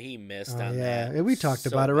missed on yeah, that. and we talked so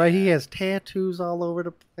about it, right? He bad. has tattoos all over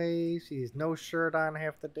the place. He's no shirt on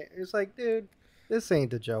half the day. It's like, dude, this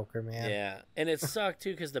ain't the Joker, man. Yeah, and it sucked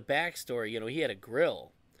too because the backstory. You know, he had a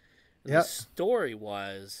grill. And Yep. the story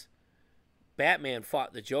was Batman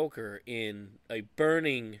fought the Joker in a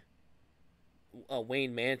burning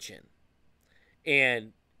Wayne mansion,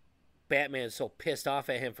 and Batman's so pissed off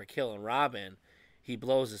at him for killing Robin, he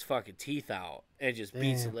blows his fucking teeth out and just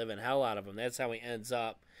beats the Damn. living hell out of him. That's how he ends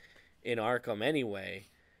up in Arkham anyway.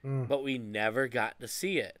 Mm. but we never got to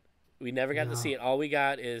see it. We never got to see No. it. All we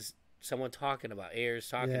got is someone talking about Ayers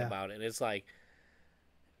talking Yeah. about it. And it's like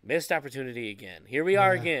missed opportunity again. Here we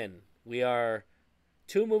are Yeah. again. We are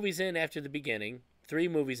 2 movies in after the beginning, 3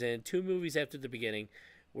 movies in, 2 movies after the beginning.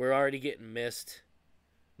 We're already getting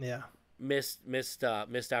Yeah. missed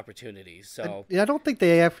opportunities. So I don't think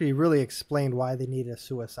they actually really explained why they needed a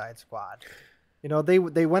Suicide Squad. You know, they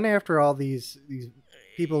went after all these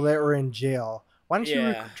people that were in jail. Why don't you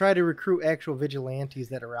yeah, try to recruit actual vigilantes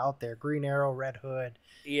that are out there? Green Arrow, Red Hood,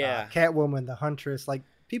 yeah, Catwoman, the Huntress, like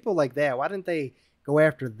people like that. Why didn't they go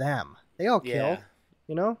after them? They all yeah, killed.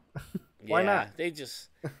 You know, why yeah. not? They just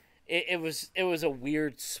it was a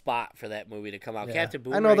weird spot for that movie to come out. Yeah, Captain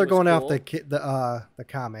I know Boomerang they're was going off cool. the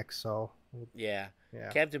comics, so Yeah, yeah,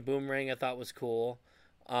 Captain Boomerang I thought was cool.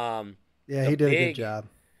 yeah, The he did a good big job.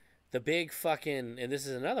 the big fucking, and this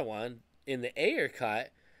is another one in the Ayer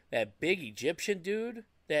cut, that big Egyptian dude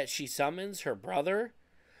that she summons, her brother,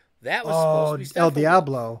 that was supposed to Oh, be El Steppenwolf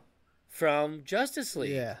Diablo. from Justice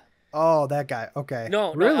League. Yeah. Oh, that guy. Okay. No,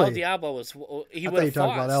 El Really? Diablo was, he I would thought you have talked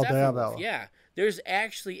fought about El Steppenwolf. Diablo. Yeah, there's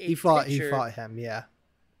actually a He picture. fought him. Yeah.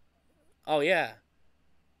 Oh yeah,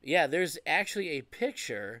 yeah. There's actually a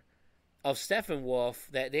picture of Steppenwolf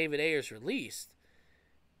that David Ayers released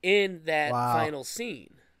in that Wow. final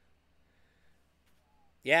scene.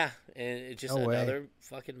 Yeah, and it's just No way. another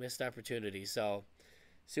fucking missed opportunity. So,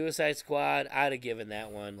 Suicide Squad, I'd have given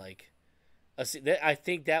that one like I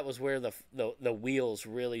think that was where the wheels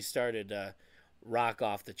really started to rock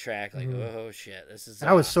off the track. Like, Mhm. oh shit, this is. And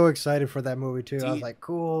I was so excited for that movie too. I was D- like,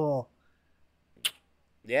 cool.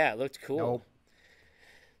 yeah, it looked cool. Nope.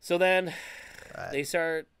 So then But they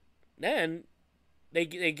start. Then they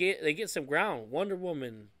get some ground. Wonder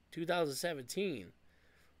Woman 2017.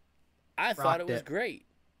 I thought it rocked was it. great.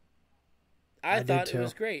 I I did thought it too.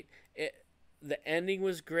 was great. The ending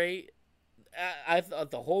was great. I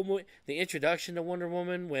thought the whole movie, the introduction to Wonder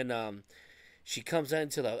Woman when she comes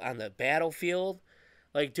into on the battlefield,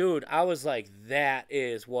 like dude, I was like, that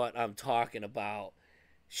is what I'm talking about.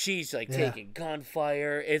 She's like Yeah. taking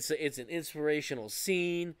gunfire. It's an inspirational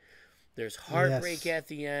scene. There's heartbreak Yes. at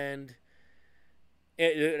the end.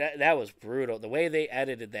 That was brutal. The way they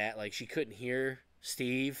edited that, like she couldn't hear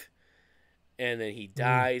Steve, and then he Mm.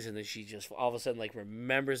 dies, and then she just all of a sudden like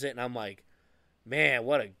remembers it, and I'm like, man,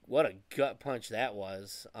 what a gut punch that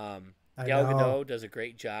was. I Gal know. Gadot does a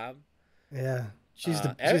great job. Yeah. She's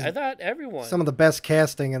I thought everyone, some of the best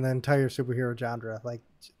casting in the entire superhero genre. Like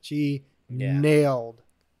she yeah, nailed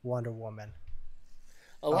Wonder Woman.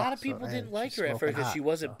 a Oh, lot of so people and didn't like she's her at first smoking because she hot.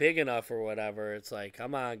 wasn't So big enough or whatever. It's like,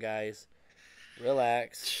 come on, guys,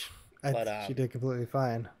 relax. But she did completely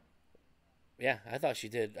fine. yeah, I thought she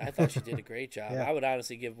did. I thought she did a great job. Yeah. I would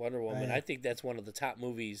honestly give Wonder Woman. I, I think that's one of the top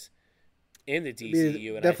movies in the be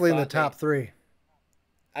DCU, and definitely in the top three.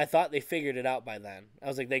 I thought they figured it out by then. I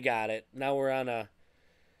was like, they got it. Now we're on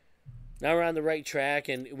the right track,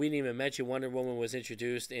 and we didn't even mention Wonder Woman was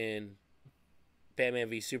introduced in Batman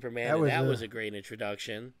v Superman, That and was that was a great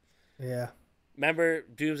introduction. Yeah. Remember,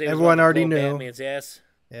 Doomsday was Everyone about to already blow knew. Batman's ass.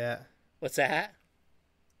 Yeah. What's that?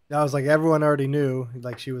 I was like, everyone already knew,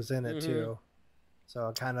 like she was in it Mm-hmm. too.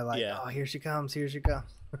 So kind of like, Yeah, oh, here she comes, here she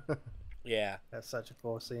comes. yeah. That's such a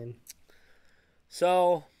cool scene.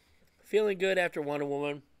 So, feeling good after Wonder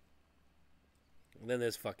Woman. And then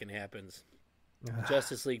this fucking happens.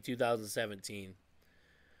 Justice League 2017.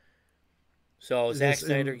 So Is Zack this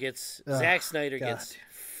Snyder in- gets Oh, Zack Snyder God. gets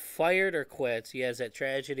fired or quits. He has that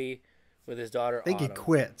tragedy with his daughter I think he Autumn.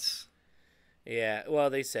 quits. Yeah, well,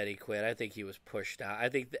 they said he quit. I think he was pushed out. I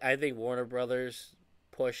think Warner Brothers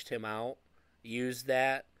pushed him out, used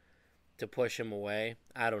that to push him away.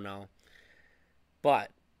 I don't know.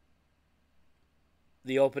 But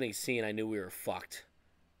the opening scene, I knew we were fucked.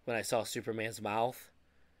 When I saw Superman's mouth,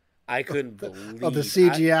 I couldn't believe. Oh, the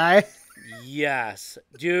CGI. Yes,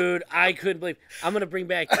 dude, I couldn't believe. I'm gonna bring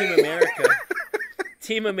back Team America.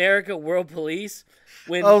 Team America World Police.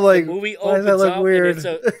 When Oh, like, the movie why does that opens look up weird?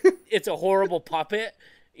 and it's a horrible puppet,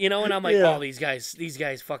 and I'm like, Yeah. oh, these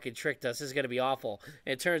guys fucking tricked us. This is gonna be awful.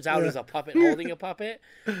 And it turns out it Yeah. was a puppet holding a puppet.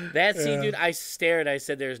 That scene, Yeah. dude, I stared. I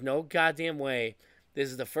said, "There's no goddamn way. This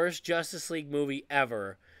is the first Justice League movie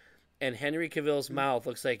ever, and Henry Cavill's mouth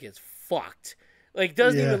looks like it's fucked. Like,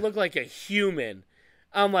 doesn't Yeah. even look like a human."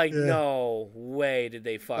 I'm like, Yeah. no way did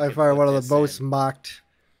they fucking. By far put one of this the most in. mocked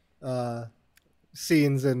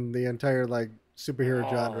scenes in the entire like superhero Oh,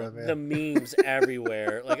 genre, man. the memes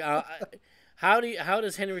everywhere. Like, how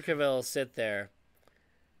does Henry Cavill sit there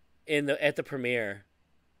at the premiere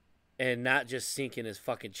and not just sink in his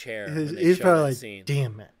fucking chair? When they He's show probably that like, scene?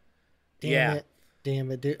 damn it. Damn Yeah. it.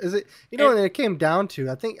 Damn it, dude. Is it? You know, And and it came down to.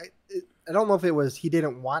 I don't know if it was he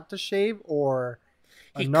didn't want to shave or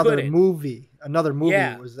he couldn't. Another movie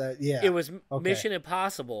Yeah, was that. it Yeah. was Okay. Mission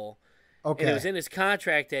Impossible, and it was Okay. in his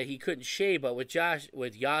contract that he couldn't shave. But with Joss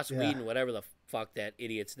Yeah. Whedon, whatever the fuck that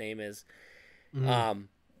idiot's name is, Mm. um,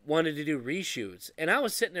 wanted to do reshoots, and I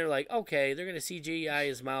was sitting there like, okay, they're gonna CGI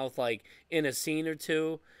his mouth like in a scene or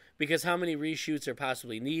two, because how many reshoots are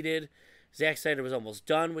possibly needed? Zack Snyder was almost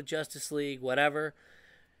done with Justice League, whatever.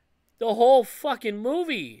 The whole fucking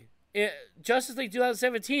movie, Justice League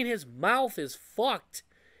 2017, his mouth is fucked,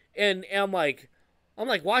 and I'm like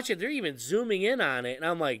watching. They're even zooming in on it, and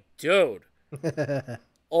I'm like, dude,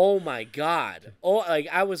 oh my god, oh, like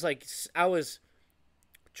I was like,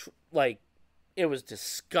 it was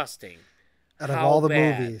disgusting. Out of How all the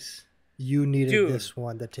bad, movies, you needed dude? this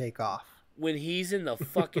one to take off. When he's in the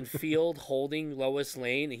fucking field holding Lois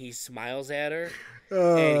Lane and he smiles at her,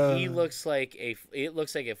 and he Uh, looks like it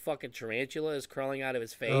looks like a fucking tarantula is crawling out of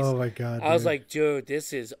his face. oh my god, I was dude. like, dude,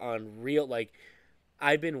 this is unreal. Like,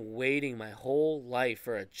 I've been waiting my whole life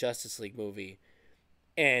for a Justice League movie,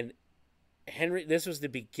 and this was the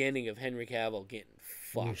beginning of Henry Cavill getting You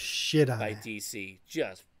fucked shit on by it. DC,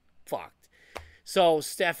 just fucked. So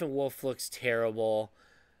Steppenwolf looks terrible.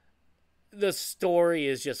 The story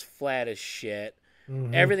is just flat as shit.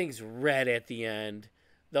 Mm-hmm. Everything's red at the end.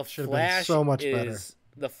 Should have been so much better.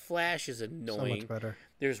 The Flash is So much annoying. better.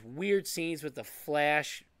 There's weird scenes with the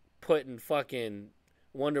Flash putting fucking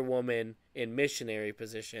Wonder Woman in missionary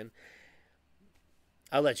position.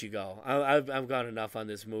 I'll let you go. I've gone enough on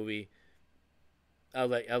this movie. I'll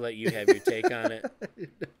let you have your take on it.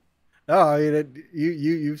 No, I mean,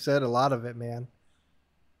 you've said a lot of it, man.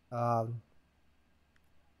 Um,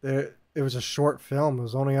 it was a short film. It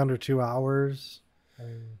was only under 2 hours. I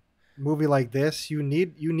mean, movie like this, you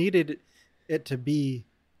needed it to be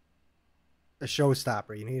a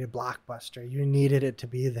showstopper. You needed a blockbuster. You needed it to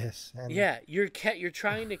be this. And Yeah, you're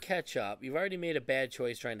trying to catch up. You've already made a bad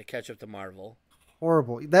choice trying to catch up to Marvel.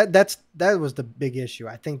 horrible. That was the big issue.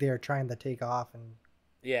 I think they are trying to take off and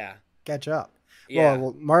Yeah, catch up. yeah.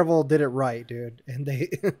 Well, Marvel did it right, dude, and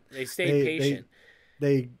They stayed patient.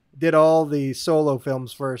 they did all the solo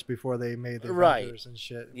films first before they made the Right. Avengers and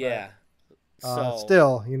shit. Yeah. But, So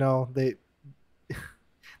still, they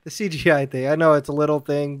the CGI thing. I know it's a little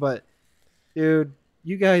thing, but dude,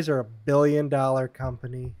 you guys are $1 billion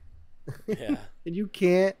company, yeah. and you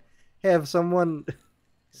can't have someone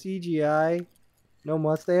CGI, no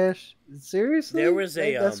mustache. Seriously, There was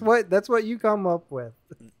a that's what you come up with.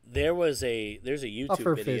 there's a YouTube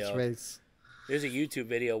Puffer video. face. There's a YouTube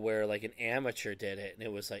video where like an amateur did it, and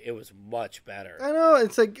it was much better. I know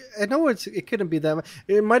it's like it couldn't be that much.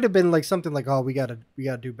 It might have been like something like, oh, we gotta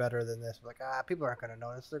do better than this. Like, people aren't gonna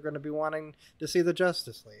notice. They're gonna be wanting to see the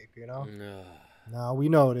Justice League. No. No, we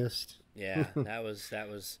noticed. Yeah, that was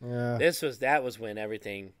Yeah. that was when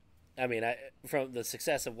everything. I mean, from the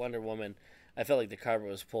success of Wonder Woman, I felt like the carpet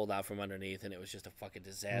was pulled out from underneath, and it was just a fucking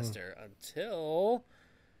disaster until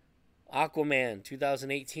Aquaman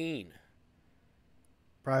 2018.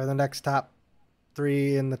 Probably the next top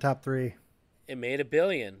 3 in the top 3. It made $1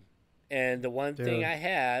 billion, and the one thing Dude. I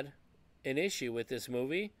had an issue with this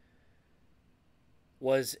movie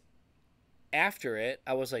was after it,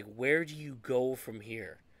 I was like, where do you go from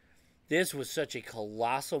here? This was such a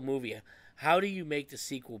colossal movie. How do you make the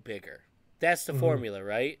sequel bigger? That's the formula,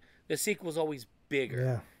 right? The sequel's always bigger.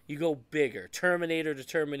 Yeah. You go bigger. Terminator to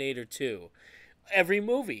Terminator 2. Every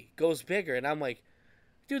movie goes bigger. And I'm like,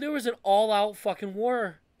 dude, there was an all-out fucking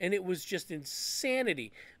war, and it was just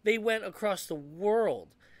insanity. They went across the world.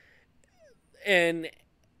 And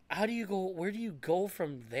where do you go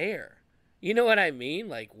from there? You know what I mean?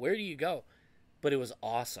 Like, where do you go? But it was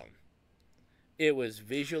awesome. It was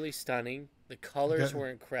visually stunning. The colors were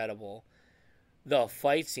incredible. The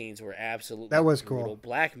fight scenes were absolutely That was brutal. cool.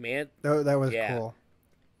 That was cool.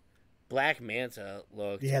 Black Manta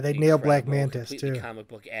looked Yeah, they nailed Black incredible, Mantis completely too. comic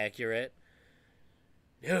book accurate.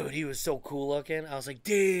 Dude, he was so cool looking. I was like,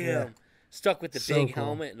 damn. Yeah. Stuck with the So big cool.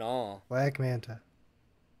 helmet and all. Black Manta.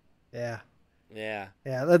 Yeah. Yeah.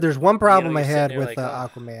 Yeah. There's one problem I you're had sitting with there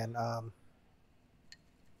like, Aquaman.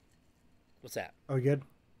 What's that? Oh, good.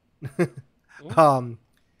 Mm.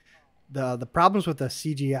 The problems with the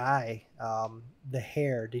CGI, the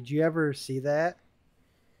hair. Did you ever see that?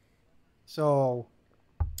 So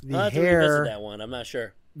the I'll have to revisit hair that one. I'm not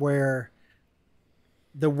sure. where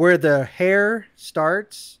the hair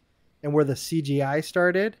starts and where the CGI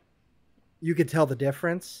started, you could tell the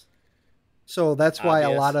difference. So that's why a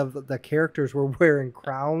Obvious. lot of the characters were wearing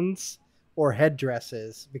crowns or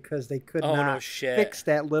headdresses because they could Oh, no not shit. fix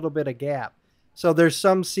that little bit of gap. So there's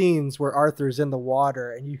some scenes where Arthur's in the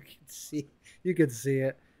water and you can see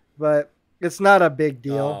it, but it's not a big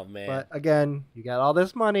deal. Oh man. But again, you got all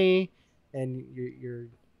this money, and you're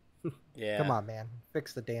come Yeah. on, man,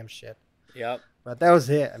 fix the damn shit. Yep. But that was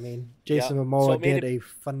it. I mean, Jason Yep. So Momoa it made did it. a Yeah.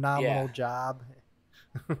 phenomenal job.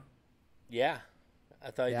 Yeah.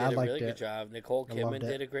 I thought he Yeah, I did a really liked good it. job. Nicole I loved Kidman it.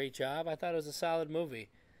 did a great job. I thought it was a solid movie.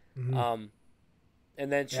 Hmm. Um,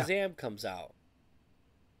 and then Yeah, Shazam comes out.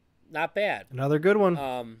 Not bad. another good one.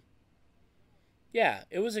 Um, yeah,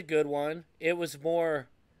 it was a good one. It was more,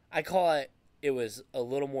 I call it, it was a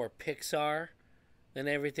little more Pixar than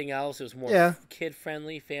everything else. It was more Yeah, kid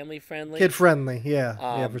friendly, family kid friendly. friendly. Yeah,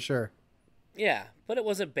 yeah, for Um, sure. yeah, but it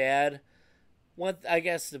wasn't bad. One, I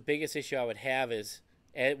guess the biggest issue I would have is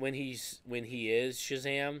when he is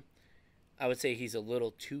Shazam, I would say he's a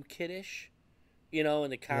little too kiddish. You know,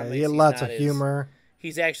 in the Yeah, he comics, had he's lots not of as humor. Hmm.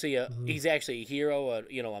 he's actually a hero,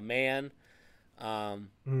 a man. Mm.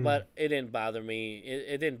 But it didn't bother me.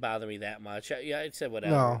 It didn't bother me that much. Yeah, I said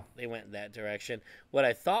whatever. No. They went in that direction. What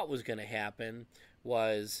I thought was going to happen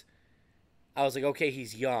was I was like, okay,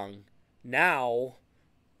 he's young. Now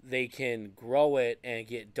they can grow it and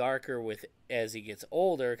get darker with as he gets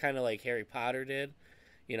older, kind of like Harry Potter did.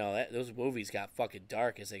 You know, those movies got fucking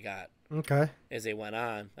dark Okay. as they went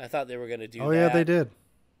on. I thought they were going to do Oh yeah, they that. did.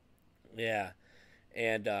 Yeah.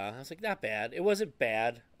 And I was like, not bad. It wasn't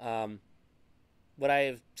bad. Would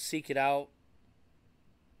I seek it out?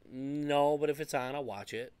 No, but if it's on, I'll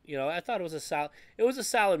watch it. You know, I thought it was a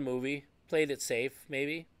solid movie. Played it safe,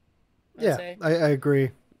 maybe I'd Yeah, say. I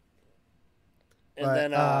agree. And But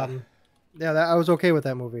then yeah, I was okay with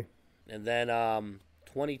that movie.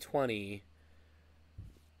 2020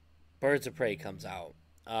 Birds of Prey comes out.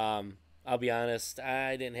 I'll be honest,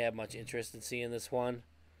 I didn't have much interest in seeing this one.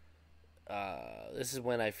 This is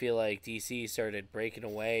when I feel like DC started breaking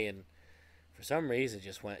away, and for some reason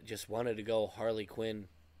just wanted to go Harley Quinn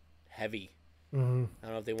heavy. Hmm. I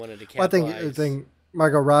don't know if they wanted to Well, I capitalize. think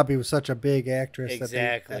Margot Robbie was such a big actress that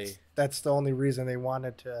Exactly. that's the only reason they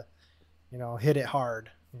wanted to, hit it hard.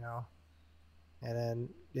 And then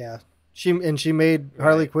yeah, she made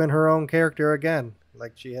Harley Right. Quinn her own character again,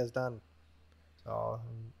 like she has done. So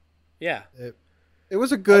Yeah. it it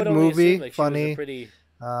was a I would good only assume movie, that she was a funny, pretty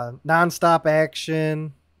nonstop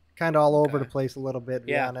action, kind of all over the okay. place a little bit, to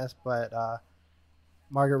be Yeah. honest. But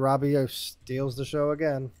Margaret Robbie steals the show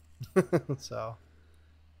again. So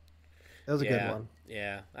it was a good Yeah. one.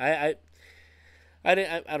 Yeah. I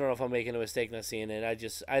didn't. I don't know if I'm making a mistake not seeing it. I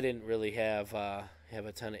didn't really have a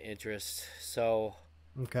ton of interest. So,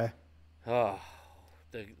 Okay. oh,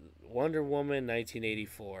 the Wonder Woman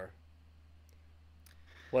 1984.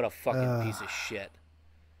 What a fucking Uh, piece of shit.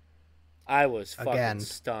 I was fucking Again,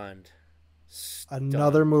 stunned.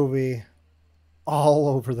 another Stunned. movie all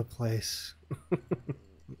over the place.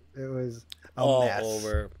 It was a All mess.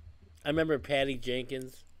 over. I remember Patty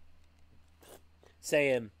Jenkins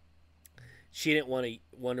saying she didn't want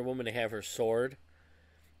Wonder Woman to have her sword,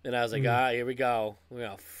 and I was like, Mm, here we go. We're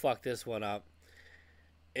gonna fuck this one up.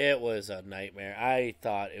 It was a nightmare. I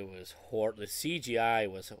thought it was horrible. The CGI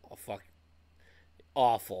was a fuck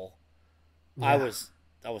awful. I yeah. was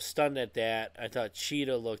I was stunned at that. I thought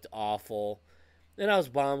Cheetah looked awful. Then I was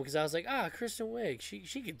bummed because I was like, Kristen Wiig,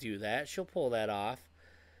 she could do that. She'll pull that off.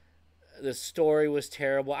 The story was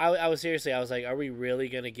terrible. I was seriously, I was like, are we really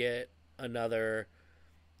gonna get another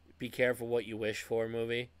Be Careful What You Wish For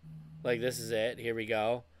movie? Like this is it. Here we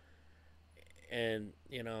go. And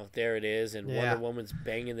there it is. And Wonder Yeah. Woman's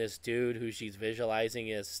banging this dude who she's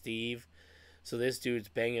visualizing as Steve. So this dude's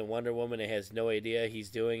banging Wonder Woman and has no idea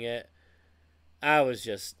he's doing it. I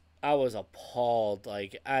was appalled.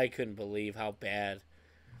 Like I couldn't believe how bad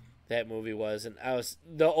that movie was, and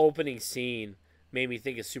the opening scene made me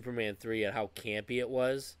think of Superman 3 and how campy it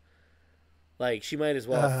was. Like she might as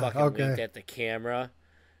well have fucking winked Okay. at the camera.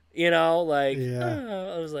 You know, like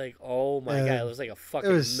Yeah. I was like, oh my god, it And was like a it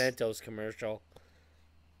fucking was Mentos commercial.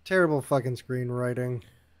 terrible fucking screenwriting.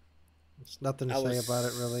 There's nothing to I say was about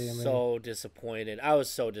it, really. I mean, so disappointed. I was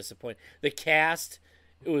so disappointed. The cast,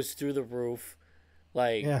 it was through the roof.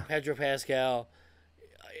 Like yeah. Pedro Pascal,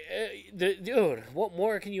 dude. What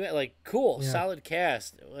more can you like? Cool, Yeah. solid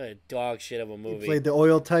cast. What a dog shit of a He movie. played the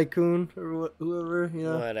oil tycoon or whoever.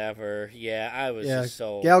 Whatever. Yeah, I was Yeah. just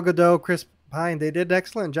so. Gal Gadot, Chris Pine, they did an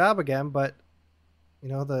excellent job again, but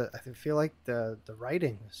I feel like the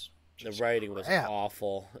writing was The just writing was crap.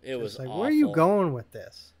 awful. It Just was like, where are you awful. going with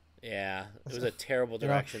this? Yeah, it was So, a terrible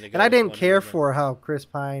direction to and go I with didn't Wonder care Woman. for how Chris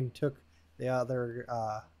Pine took the other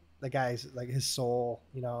the guy's like his soul,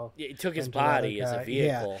 Yeah, he took his into the other body as a guy.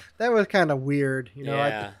 Yeah, vehicle. that was kind of weird.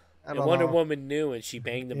 Yeah, I And don't Wonder know. Woman knew, and she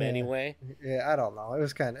banged him Yeah, anyway. yeah. I don't know. It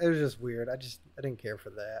was just weird. I didn't care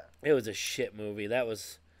for that. It was a shit movie. I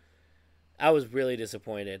was really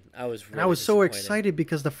disappointed. I was And I really was so disappointed. excited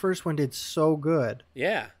because the first one did so good,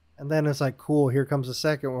 Yeah, and then it's like, cool. Here comes the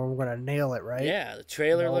second one. We're gonna nail it, right? yeah. The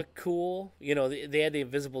trailer Nope. looked cool. You know, they had the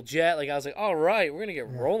invisible jet. Like I was like, all right, we're gonna get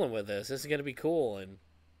Yeah. rolling with this. This is gonna be cool. And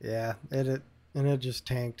Yeah. It just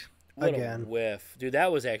tanked what a again. whiff, dude.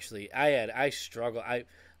 That was actually I struggled. I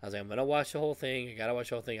was like, I'm gonna watch the whole thing. I gotta watch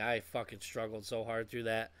the whole thing. I fucking struggled so hard through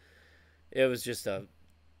that. It was just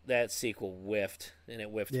that sequel whiffed, and it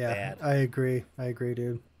whiffed Yeah, bad. I agree. I agree,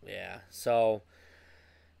 dude. Yeah. So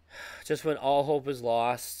just when all hope is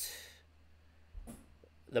lost,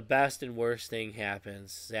 the best and worst thing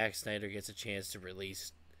happens. Zack Snyder gets a chance to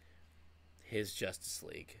release his Justice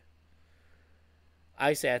League.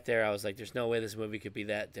 I sat there. I was like, "There's no way this movie could be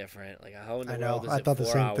that different." Like, how in the I world know. is I it thought the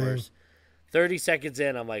 4 same thing. hours? 30 seconds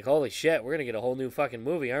in, I'm like, "Holy shit, we're gonna get a whole new fucking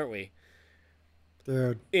movie, aren't we?"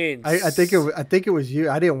 Dude, In I think it was you.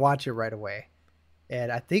 I didn't watch it right away,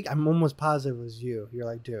 and I'm almost positive it was you. You're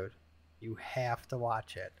like, dude, you have to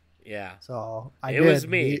watch it. yeah, So I it did. was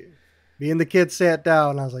me. Me and the kids sat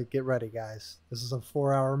down. I was like, get ready, guys. This is a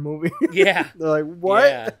 4 hour movie. Yeah, They're like, what?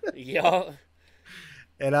 yeah, yeah.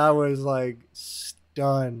 And I was like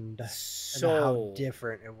stunned at how So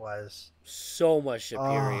different it was. so much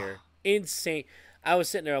superior, Oh, insane. I was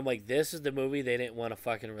sitting there. I'm like, this is the movie they didn't want to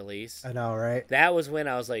fucking release. I know, right? That was when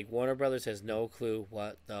I was like, Warner Brothers has no clue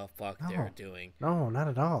what the fuck they're No, doing no, not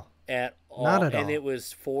at all. at Not all. at And all. it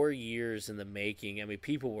was 4 years in the making. I mean,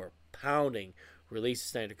 people were pounding, release the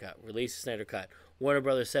Snyder Cut, release the Snyder Cut. Warner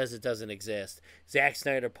Brothers says it doesn't exist. Zack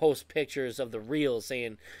Snyder posts pictures of the reels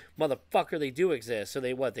saying, motherfucker, they do exist. So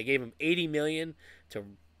they what? They gave him $80 million to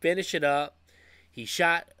finish it up. He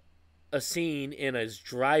shot a scene in his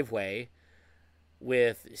driveway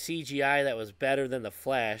with CGI that was better than the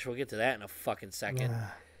Flash. We'll get to that in a fucking second.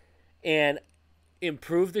 And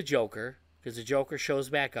improved the Joker because the Joker shows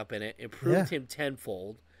back up in it. Improved him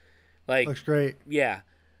tenfold. Like, Looks great. yeah.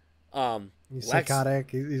 He's Lex,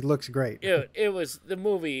 psychotic. He looks great. it was the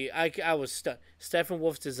movie. I was stuck. Stephen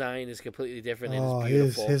Wolf's design is completely different and Oh, it's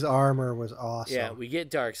beautiful. his armor was awesome. Yeah, we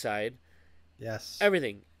get Darkseid. Yes.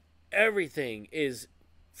 Everything is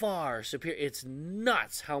far superior. It's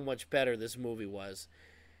nuts how much better this movie was.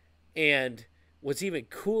 And what's even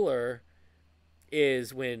cooler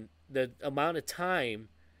is when the amount of time,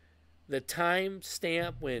 the time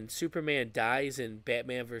stamp when Superman dies in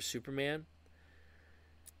Batman vs Superman,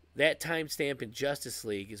 that time stamp in Justice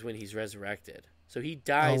League is when he's resurrected. So he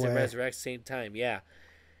dies and resurrects same time. Yeah.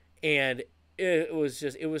 And it was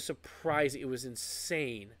surprising. It was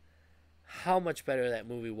insane how much better that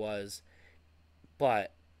movie was.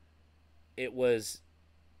 But it was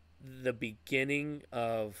the beginning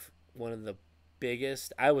of one of the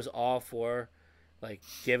biggest. I was all for, like,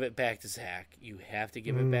 give it back to Zach. You have to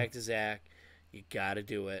give it back to Zach. You got to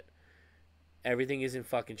do it. Everything is in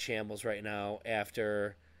fucking shambles right now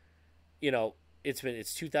after,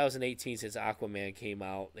 it's 2018 since Aquaman came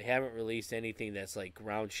out. They haven't released anything that's like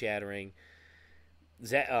ground shattering.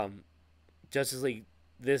 Justice League,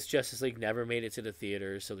 this Justice League never made it to the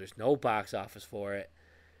theaters, so there's no box office for it.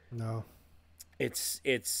 No.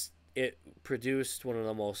 It produced one of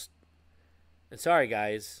the most, and sorry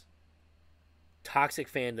guys,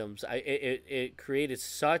 toxic fandoms. It created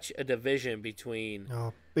such a division between.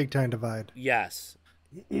 No. Big time divide. Yes.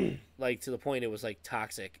 Like, to the point it was like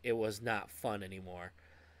toxic. It was not fun anymore.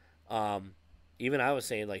 Even I was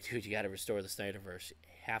saying, like, dude, you got to restore the Snyderverse. You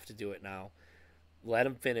have to do it now. Let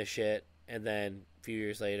them finish it, and then a few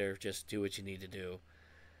years later, just do what you need to do.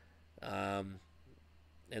 And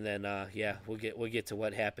then we'll get to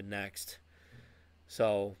what happened next.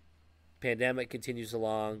 So, pandemic continues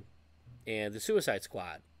along, and the Suicide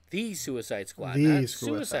Squad, the Suicide Squad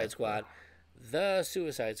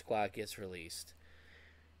gets released,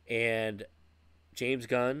 and James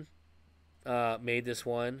Gunn made this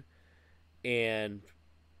one, and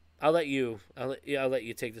I'll let you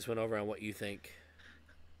take this one over on what you think.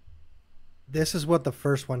 This is what the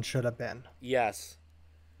first one should have been. Yes,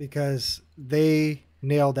 because they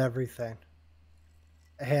nailed everything.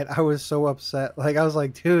 And I was so upset. Like, I was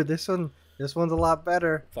like, dude, this one's a lot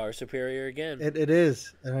better. Far superior again. It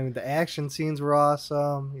is. And I mean, the action scenes were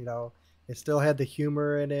awesome. It still had the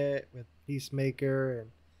humor in it with Peacemaker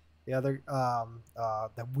and the other,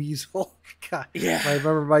 the Weasel. God, Yeah. I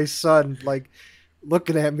remember my son like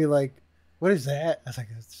looking at me like, "What is that?" I was like,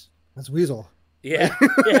 "That's Weasel." Yeah,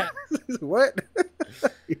 yeah. What?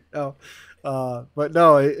 But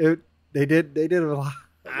no, they did a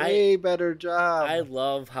A I way better I job.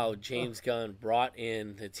 love how James Gunn brought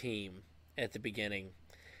in the team at the beginning,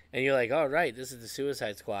 and you're like, all right, this is the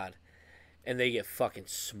Suicide Squad, and they get fucking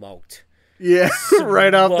smoked. Yeah,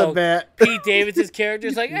 right off the Smoked. bat. Pete Davidson's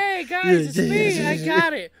character's like, hey guys, it's me, I Yeah.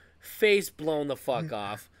 got it. Face blown the fuck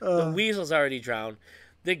off. The Uh, weasel's already drowned.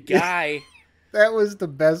 The guy, that was the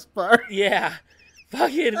best part. yeah,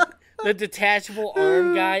 fucking the detachable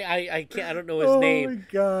arm guy. I can't. I don't know his Oh name. my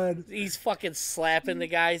god. He's fucking slapping the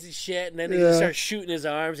guys and shit, and then he just Yeah. starts shooting his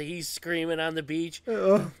arms, and he's screaming on the beach.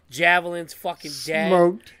 Oh, Javelin's fucking dead.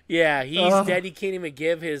 smoked. Yeah, he's Oh. dead. He can't even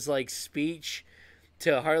give his like speech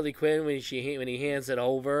to Harley Quinn when he hands it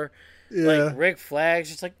over. Yeah. Like Rick Flag's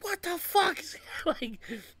just like, what the fuck? Like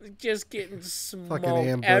just getting smoked. Fucking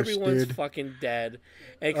ambush, Everyone's dude. fucking dead.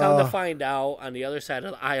 And come to find out, on the other side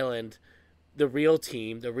of the island, the real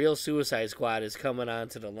team, the real Suicide Squad, is coming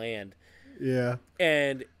onto the land. Yeah.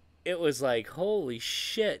 And it was like, holy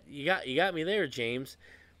shit, you got me there, James.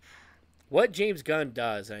 What James Gunn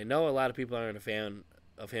does, and I know a lot of people aren't a fan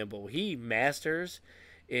of him, but what he masters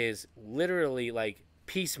is literally like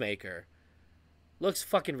Peacemaker. Looks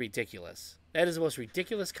fucking ridiculous. That is the most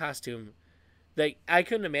ridiculous costume. Like I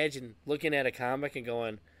couldn't imagine looking at a comic and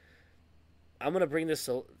going, I'm gonna bring this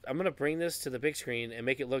to the big screen and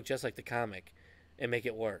make it look just like the comic, and make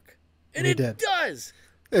it work. And He it did. does.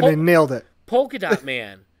 And they nailed it. Polka Dot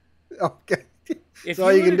Man. Okay. If That's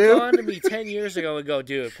all you you can would have do? gone to me 10 years ago and go,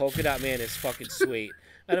 dude, Polka Dot Man is fucking sweet,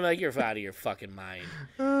 and I'm like, you're out of your fucking mind.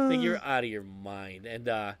 Like, you're out of your mind. And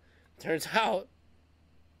turns out,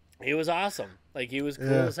 he was awesome. Like, he was cool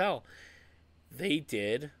as hell. They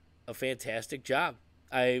did a fantastic job.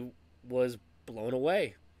 I was blown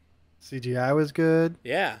away. CGI was good.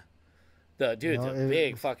 Yeah. The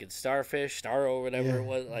big was- fuking starfish, Starro, whatever it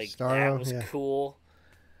was, like, that Starro, was yeah. cool.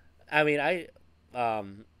 I mean,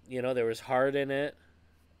 there was heart in it.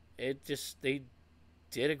 They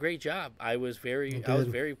did a great job. I was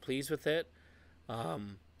very pleased with it.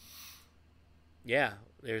 Yeah,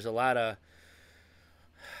 there's a lot of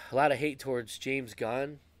hate towards James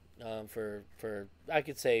Gunn, for I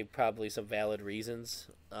could say probably some valid reasons.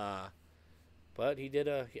 But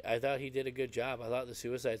I thought he did a good job. I thought the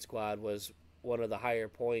Suicide Squad was one of the higher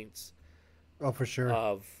points Oh, for sure.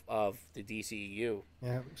 of the DCEU.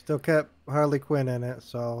 Yeah, still kept Harley Quinn in it,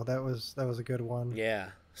 so that was a good one.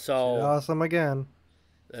 Yeah. She's So, awesome again.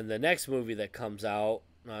 and the next movie that comes out,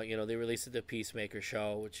 they released it the Peacemaker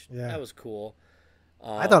show, which that was cool.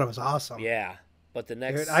 I thought it was awesome. Yeah. But the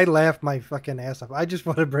next, Dude, I laughed my fucking ass off. I just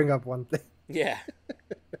want to bring up one thing. yeah,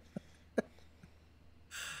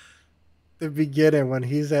 The beginning when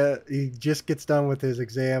he just gets done with his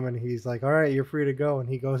exam and he's like, all right, you're free to go. And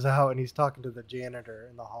he goes out and he's talking to the janitor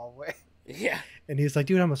in the hallway. yeah, And he's like,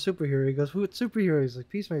 dude, I'm a superhero. He goes, what superhero? He's like,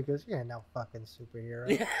 Peacemaker. He goes, yeah, no fucking superhero.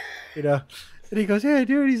 yeah, You know? And he goes, yeah,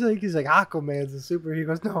 dude. He's like, Aquaman's a superhero. He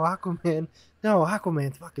goes, no,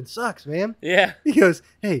 Aquaman fucking sucks, man. yeah. He goes,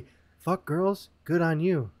 hey, fuck girls, good on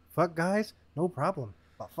you. Fuck guys, no problem.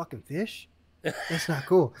 But fucking fish? That's not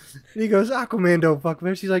cool. And he goes, Aquaman don't fuck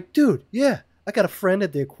fish. He's like, dude, yeah, I got a friend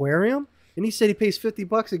at the aquarium, and he said he pays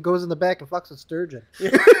 $50 and goes in the back and fucks a sturgeon.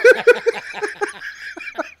 Dude,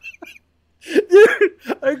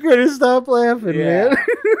 I couldn't stop laughing, Yeah. man.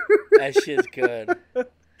 That shit's good.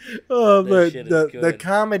 Oh, That but shit is the good.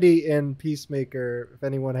 comedy in Peacemaker, if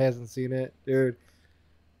anyone hasn't seen it, dude,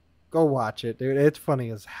 go watch it, dude. It's funny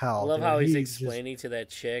as hell. I love dude. how he's just- explaining to that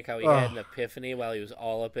chick how he had an epiphany while he was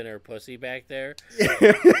all up in her pussy back there.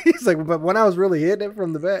 He's like, but when I was really hitting it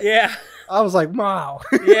from the back, Yeah, I was like, wow.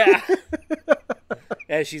 yeah.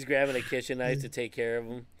 As she's grabbing a kitchen knife to take care of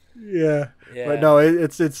him. Yeah. Yeah. But no,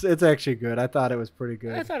 it's actually good. I thought it was pretty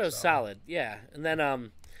good. I thought it was solid. Yeah, and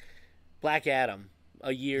then Black Adam,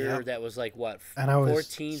 a year Yep. that was like what, And I was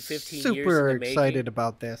 14, 15 super years in the excited making?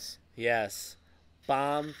 about this. Yes,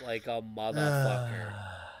 bombed like a motherfucker.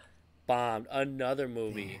 Bombed. Another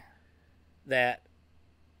movie that.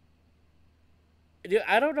 Dude,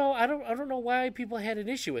 I don't know. I don't know why people had an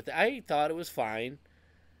issue with it. I thought it was fine.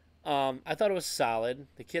 I thought it was solid.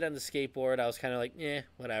 The kid on the skateboard, I was kind of like,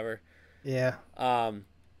 whatever. Yeah.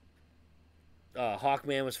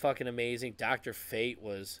 Hawkman was fucking amazing. Dr. Fate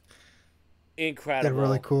was Did a incredible.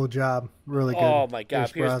 really cool job. Really good. Oh my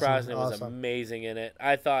god, Pierce Brosnan was awesome. amazing in it.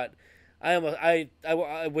 I thought,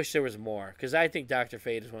 I wish there was more, because I think Dr.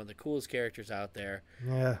 Fate is one of the coolest characters out there.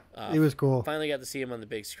 Yeah. He was cool. Finally got to see him on the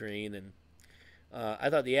big screen, and I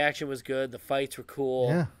thought the action was good. The fights were cool.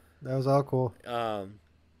 Yeah. That was all cool.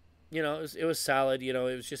 It was solid. It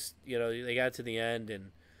was just, they got to the end,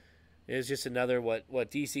 and it was just another what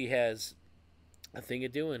DC has a thing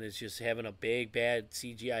of doing, is just having a big bad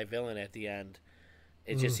CGI villain at the end,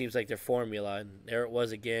 It just seems like their formula, and there it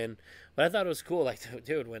was again. But I thought it was cool. Like,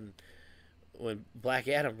 dude, when Black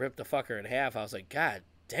Adam ripped the fucker in half, I was like, God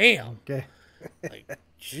damn. Okay. Like,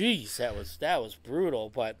 jeez, that was brutal.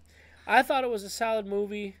 But I thought it was a solid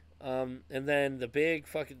movie. And then the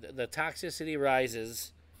toxicity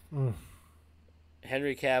rises. Mm.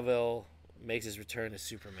 Henry Cavill makes his return as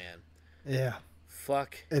Superman. Yeah.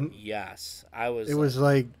 Fuck And yes. I was. it was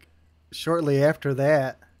like shortly after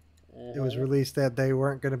that, mm-hmm. it was released that they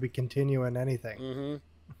weren't going to be continuing anything. Mm-hmm.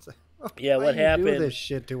 It's like, oh, Yeah, what happened? Do this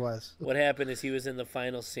shit to us. What happened is he was in the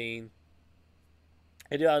final scene.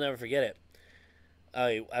 I'll never forget it.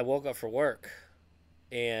 I woke up for work,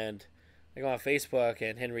 and I go on Facebook,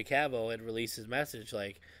 and Henry Cavill had released his message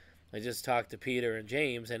like, I just talked to Peter and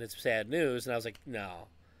James, and it's sad news. And I was like, no.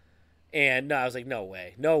 And no, I was like, no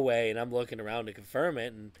way. And I'm looking around to confirm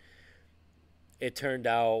it, and it turned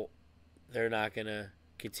out they're not going to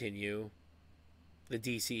continue the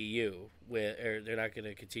DCEU or they're not going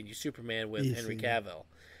to continue Superman with DCEU. Henry Cavill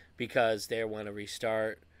because they want to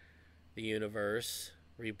restart the universe,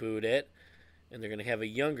 reboot it, and they're going to have a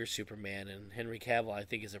younger Superman. And Henry Cavill, I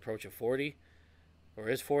think, is approaching 40 or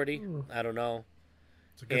is 40. I don't know.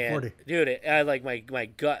 It's a good 40. Dude, I like my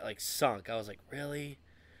gut like sunk. I was like, really?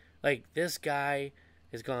 Like, this guy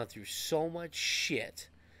has gone through so much shit.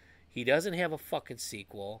 He doesn't have a fucking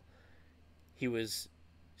sequel. He was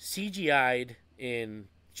CGI'd in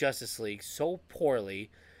Justice League so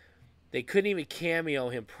poorly. They couldn't even cameo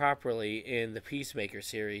him properly in the Peacemaker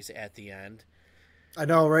series at the end. I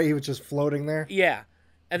know, right? He was just floating there. Yeah.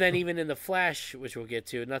 And then even in the Flash, which we'll get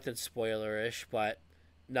to, nothing spoiler-ish, but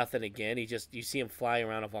nothing again. You see him flying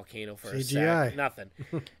around a volcano for CGI. a sec. Nothing.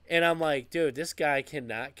 And I'm like, dude, this guy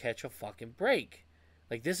cannot catch a fucking break.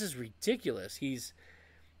 Like, this is ridiculous.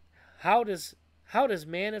 How does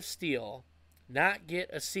Man of Steel not get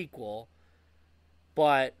a sequel,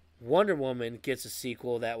 but Wonder Woman gets a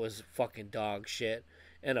sequel that was fucking dog shit,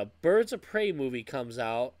 and a Birds of Prey movie comes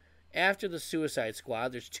out after the Suicide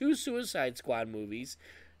Squad. There's 2 Suicide Squad movies.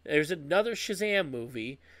 There's another Shazam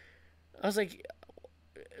movie. I was like,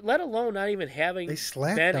 let alone not even having Ben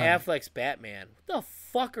Affleck's Batman. What the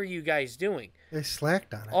fuck are you guys doing? They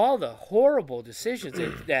slacked on it. All the horrible decisions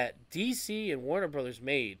that DC and Warner Brothers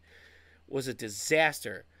made was a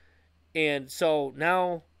disaster. And so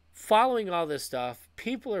now, following all this stuff,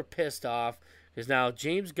 people are pissed off because now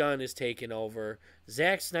James Gunn is taking over.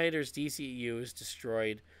 Zack Snyder's DCEU is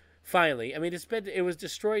destroyed. Finally, I mean, it was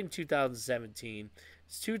destroyed in 2017.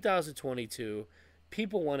 It's 2022.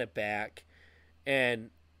 People want it back, and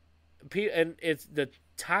it's the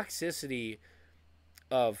toxicity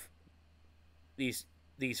of these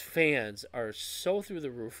fans are so through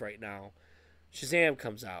the roof right now. Shazam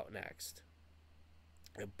comes out next.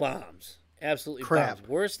 It bombs. Absolutely Crap. bombs.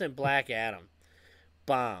 Worse than Black Adam.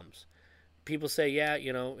 Bombs. People say, yeah,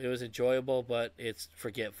 it was enjoyable, but it's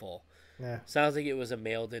forgetful. Yeah. Sounds like it was a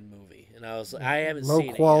mailed-in movie, and I haven't low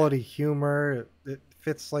seen it quality yet. humor. It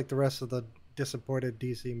fits like the rest of the disappointed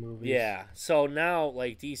DC movies. Yeah. So now,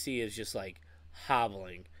 like, DC is just like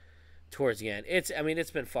hobbling towards the end. It's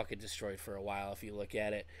been fucking destroyed for a while if you look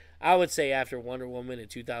at it. I would say after Wonder Woman in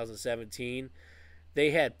 2017,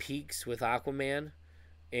 they had peaks with Aquaman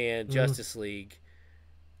and Justice League.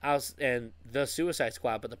 And the Suicide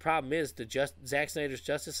Squad, but the problem is Zack Snyder's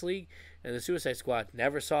Justice League and the Suicide Squad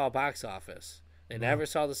never saw a box office. They never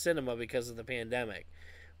saw the cinema because of the pandemic.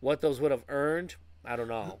 What those would have earned, I don't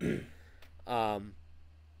know.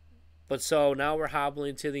 But so now we're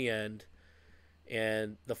hobbling to the end,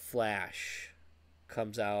 and The Flash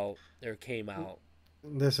came out.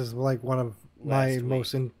 This is like one of my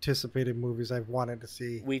most anticipated movies I've wanted to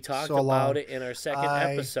see. We talked about long. It in our second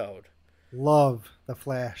episode. Love The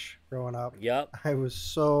Flash growing up. Yep. I was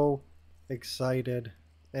so excited.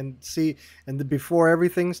 Before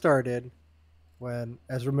everything started, when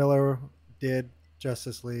Ezra Miller did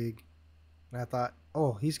Justice League, and I thought,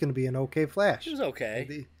 oh, he's going to be an okay Flash. It was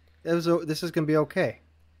okay. This is going to be okay.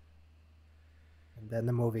 And then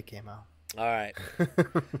the movie came out. All right,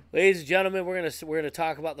 ladies and gentlemen, we're gonna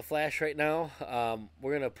talk about The Flash right now.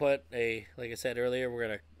 We're gonna put like I said earlier,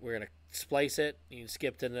 we're gonna splice it. You can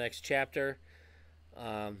skip to the next chapter,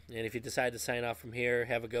 and if you decide to sign off from here,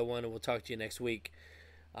 have a good one, and we'll talk to you next week.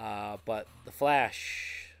 But The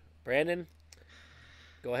Flash, Brandon,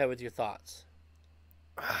 go ahead with your thoughts.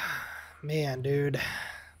 Man, dude,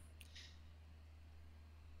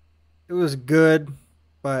 it was good,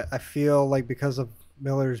 but I feel like because of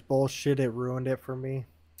Miller's bullshit, it ruined it for me.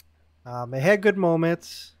 It had good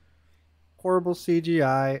moments. Horrible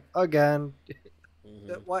CGI again.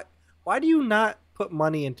 Why do you not put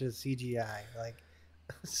money into CGI? Like,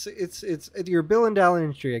 it's your billion dollar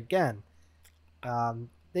industry again.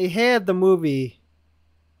 They had the movie.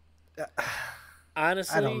 I don't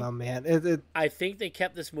Honestly, know, man. I think they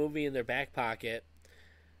kept this movie in their back pocket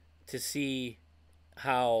to see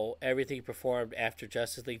how everything performed after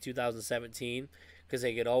Justice League 2017 because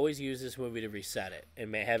they could always use this movie to reset it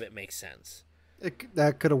and have it make sense.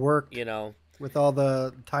 That could have worked You know, with all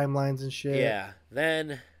the timelines and shit. yeah.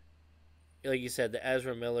 Then, like you said, the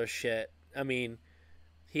Ezra Miller shit. I mean,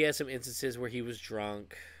 he had some instances where he was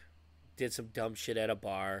drunk, did some dumb shit at a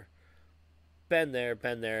bar. Been there,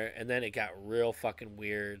 and then it got real fucking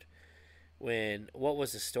weird. When what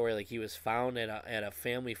was the story? Like he was found at a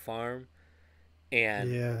family farm, and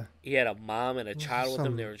Yeah, he had a mom and a this is child with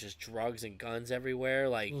him. There some were just drugs and guns everywhere.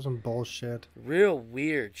 Like some bullshit. real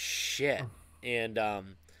weird shit. And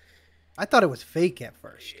I thought it was fake at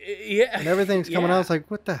first. yeah, When everything's coming out, yeah, it's like,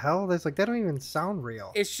 what the hell? That's like that don't even sound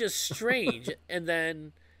real. it's just strange. And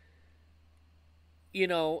then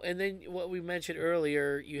and then what we mentioned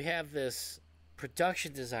earlier, you have this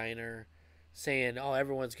production designer saying, "Oh,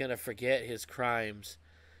 everyone's gonna forget his crimes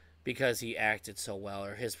because he acted so well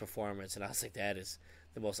or his performance," and I was like, "That is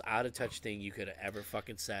the most out of touch thing you could have ever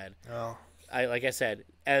fucking said." Oh, Like I said,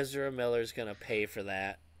 Ezra Miller's gonna pay for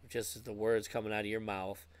that, just as the words coming out of your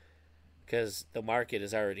mouth, because the market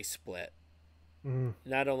is already split. mm,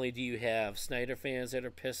 Not only do you have Snyder fans that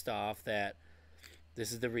are pissed off that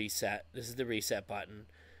this is the reset button,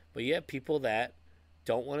 but you have people that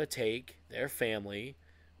don't want to take their family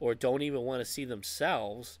or don't even want to see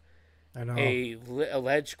themselves I know. a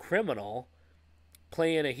alleged criminal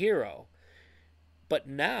playing a hero. But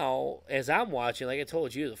now, as I'm watching, like I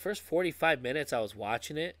told you, the first 45 minutes I was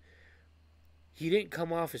watching it, he didn't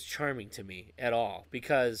come off as charming to me at all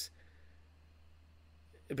because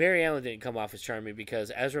Barry Allen didn't come off as charming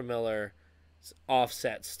because Ezra Miller's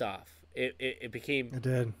offset stuff. It became It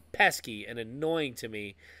did. pesky and annoying to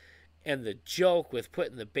me. And the joke with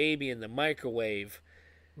putting the baby in the microwave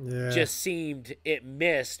Yeah, just seemed it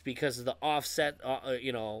missed because of the offset,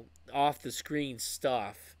 off the screen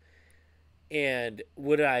stuff. And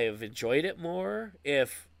would I have enjoyed it more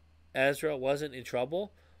if Ezra wasn't in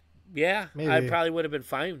trouble? Yeah, I maybe. probably would have been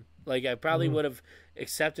fine. Like I probably Mm, would have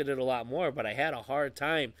accepted it a lot more, but I had a hard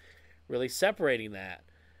time really separating that.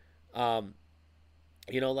 Um,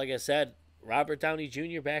 like I said, Robert Downey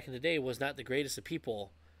Jr. back in the day was not the greatest of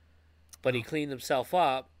people, but he oh, cleaned himself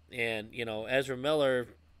up, and Ezra Miller,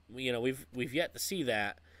 we've yet to see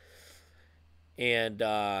that, and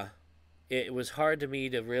it was hard to me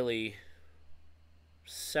to really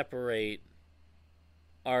separate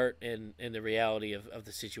art and the reality of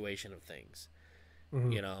the situation of things,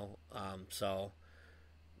 mm. so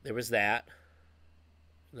there was that.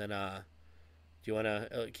 Then do you want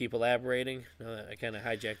to keep elaborating? I kind of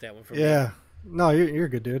hijacked that one from you. Yeah. No, you're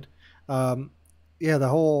good, dude. Um, yeah, the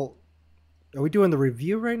whole. Are we doing the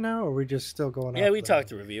review right now, or are we just still going Yeah, off we the talked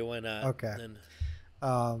to movie? review. Why not? Okay. And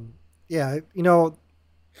Yeah,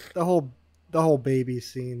 the whole baby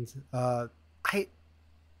scenes. I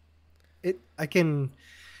I can.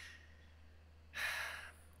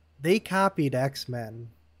 They copied X-Men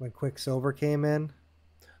when Quicksilver came in.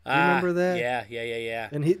 Do you remember that? yeah, yeah, yeah, yeah,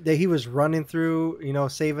 And he was running through,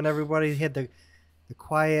 saving everybody. He had the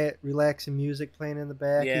quiet, relaxing music playing in the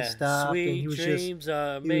back. He yeah. stopped and Sweet dreams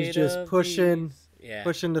are he was made just of these. Yeah,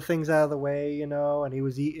 pushing the things out of the way, and he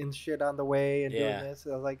was eating shit on the way and doing yeah. this.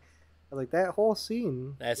 I was like that whole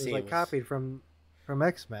scene That was scene like was. copied from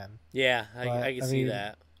X Men. Yeah, But I can I see mean,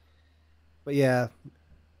 that. but yeah,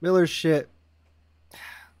 Miller's shit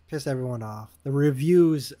pissed everyone off. The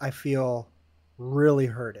reviews I feel really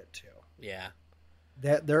hurt it too. Yeah,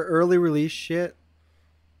 That their early release shit,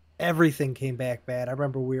 everything came back bad. I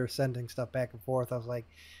remember we were sending stuff back and forth. I was like,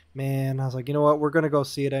 you know what? We're gonna go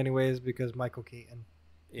see it anyways because Michael Keaton.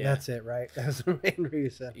 And yeah, that's it, right? That's the main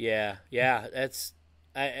reason. yeah, yeah.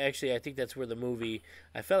 I think that's where the movie.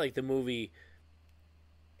 I felt like the movie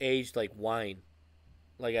aged like wine.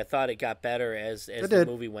 Like I thought it got better as It the did.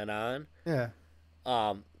 movie went on. Yeah.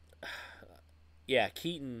 Um, yeah,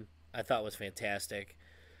 Keaton I thought was fantastic.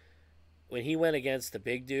 When he went against the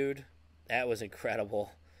big dude, that was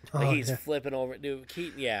incredible. Like Oh he's yeah. flipping over, dude.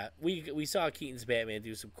 Keaton, yeah, we saw Keaton's Batman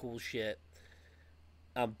do some cool shit.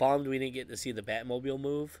 I'm bummed we didn't get to see the Batmobile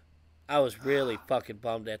move. I was really fucking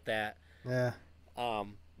bummed at that. Yeah.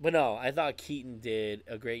 But no, I thought Keaton did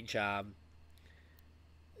a great job.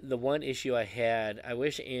 The one issue I had, I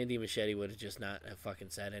wish Andy Machete would have just not have fucking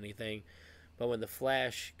said anything. But when the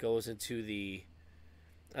Flash goes into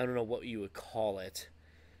I don't know what you would call it,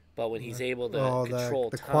 but when he's able to Oh, control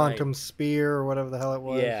the time, quantum spear or whatever the hell it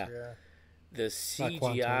was. yeah, Yeah. The Not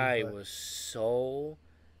quantum, CGI but was so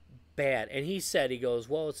bad. And he said, he goes,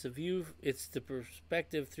 well, it's the view, it's the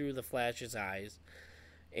perspective through the Flash's eyes,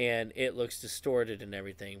 and it looks distorted and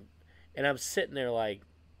everything. And I'm sitting there like,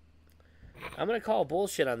 I'm going to call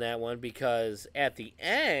bullshit on that one, because at the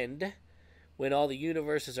end, when all the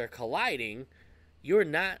universes are colliding, you're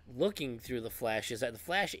not looking through the Flash's. The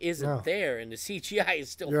Flash isn't no, there, and the CGI is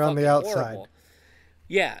still you're on fucking the outside. horrible.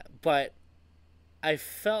 Yeah, but I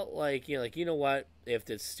felt like, you know what? If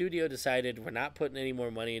the studio decided we're not putting any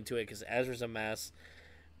more money into it because Ezra's a mess,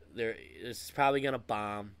 it's probably gonna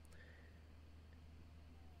bomb.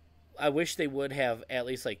 I wish they would have at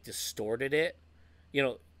least like distorted it. You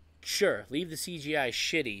know, sure, leave the CGI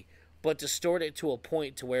shitty, but distort it to a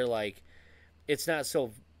point to where like it's not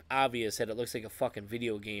so obvious that it looks like a fucking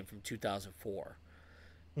video game from 2004.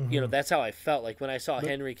 You know, Mm-hmm. that's how I felt like when I saw But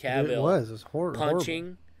Henry it Cavill was. It's horrible.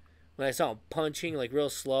 punching. When I saw him punching like real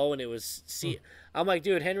slow, and it was I'm like,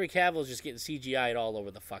 dude, Henry Cavill's just getting CGI'd all over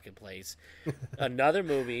the fucking place. Another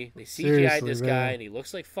movie, they CGI'd Seriously, this guy, man. and he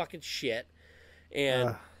looks like fucking shit. And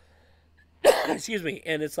Uh, excuse me,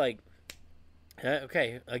 and it's like,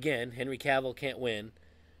 okay, again, Henry Cavill can't win.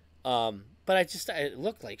 But it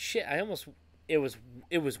looked like shit. It was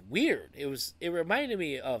it was weird. It reminded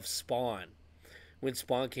me of Spawn, when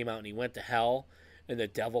Spawn came out and he went to hell, and the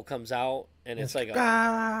devil comes out, and it's it's like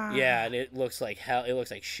yeah, and it looks like hell. It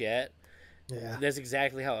looks like shit. yeah. That's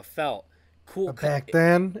exactly how it felt. Cool. Back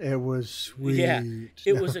then, it was Yeah, sweet.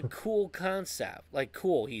 it was a cool concept. Like,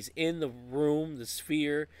 cool. He's in the room, the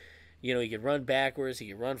sphere. You know, he can run backwards, he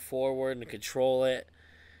can run forward and control it.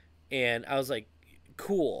 And I was like,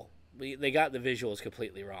 cool. They got the visuals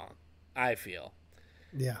completely wrong, I feel.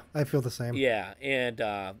 Yeah, I feel the same. Yeah, and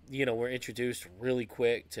we're introduced really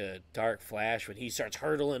quick to Dark Flash when he starts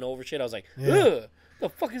hurtling over shit. I was like, Yeah, ugh, the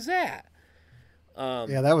fuck is that?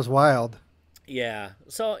 yeah, that was wild. Yeah.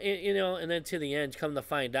 So, and then to the end, come to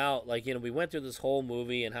find out, like, we went through this whole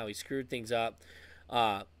movie and how he screwed things up.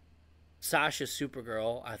 Sasha's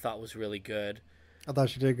Supergirl, I thought, was really good. I thought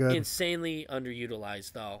she did good. Insanely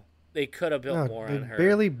underutilized, though. They could have built No, more they on her.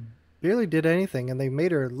 barely did anything, and they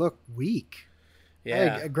made her look weak.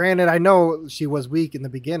 Yeah. Granted, I know she was weak in the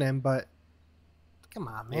beginning, but come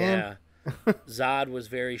on, man. Yeah. Zod was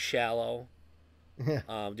very shallow.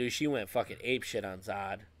 Yeah. Dude, she went fucking ape shit on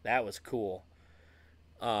Zod. That was cool.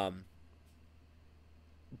 Um,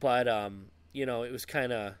 but it was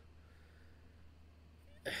kind of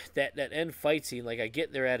that end fight scene. Like, I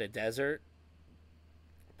get they're at a desert,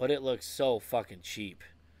 but it looks so fucking cheap.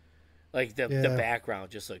 Like the Yeah.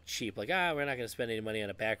 background just looked cheap. Like, we're not gonna spend any money on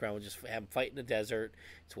a background. We'll just have them fight in the desert.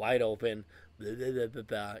 It's wide open. Blah, blah, blah,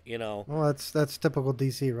 blah, blah, Well, that's typical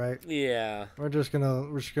DC, right? Yeah. We're just gonna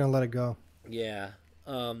let it go. Yeah.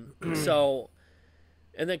 So,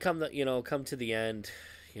 and then come to the end.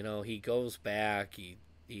 He goes back.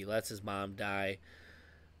 He lets his mom die,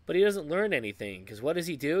 but he doesn't learn anything, because what does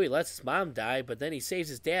he do? He lets his mom die, but then he saves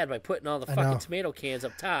his dad by putting all the I fucking know. tomato cans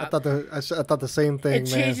up I top. thought I thought the same thing,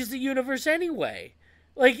 It man. changes the universe anyway.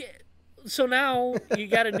 Like, so now you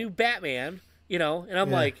got a new Batman, and I'm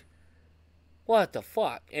Yeah. like, what the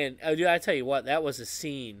fuck? And dude, I tell you what, that was a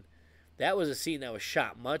scene. That was a scene that was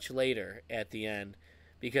shot much later at the end,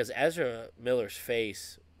 because Ezra Miller's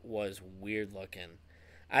face was weird looking.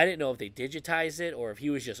 I didn't know if they digitized it or if he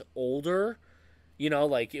was just older.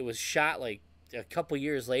 Like, it was shot like a couple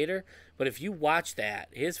years later. But if you watch that,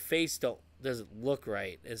 his face doesn't look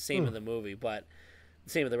right. It's the same in the movie, but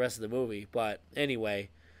same with the rest of the movie. But anyway,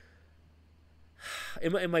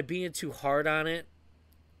 am I being too hard on it?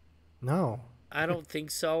 No. I don't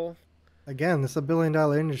think so. Again, this is a $1 billion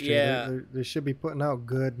industry. Yeah. They should be putting out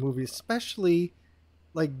good movies, especially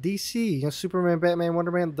like DC. Superman, Batman,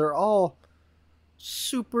 Wonder Man. They're all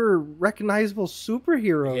super recognizable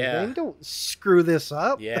superheroes. Yeah. Man, don't screw this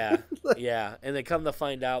up. Yeah, yeah. And they come to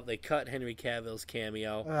find out they cut Henry Cavill's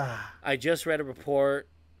cameo. Ah, I just read a report,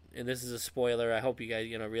 and this is a spoiler. I hope you guys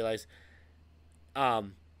realize.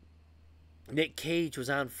 Nick Cage was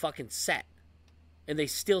on fucking set, and they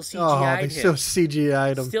still CGI'd they him. still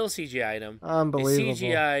CGI'd him. Still CGI'd him. Unbelievable.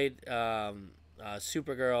 They CGI'd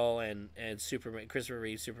Supergirl and Superman, Christopher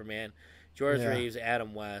Reeve, Superman, George Yeah. Reeves,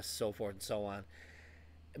 Adam West, so forth and so on.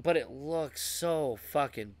 But it looks so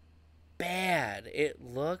fucking bad. It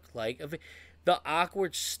looked like the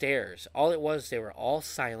awkward stares. All it was, they were all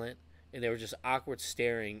silent, and they were just awkward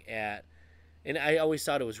staring at. And I always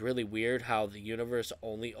thought it was really weird how the universe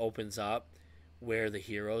only opens up where the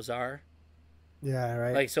heroes are. Yeah,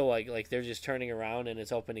 right. Like, so like they're just turning around and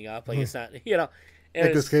it's opening up. Like, it's not, And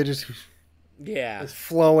Nicolas Cage is Yeah. His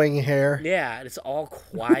flowing hair. Yeah, and it's all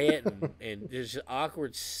quiet and there's just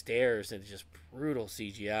awkward stares and just brutal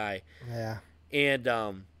CGI. Yeah. And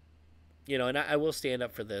and I will stand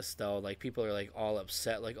up for this though. Like people are like all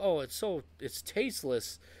upset, like, oh, it's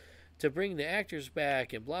tasteless to bring the actors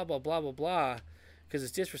back and blah blah blah blah blah because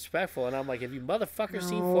it's disrespectful. And I'm like, have you motherfuckers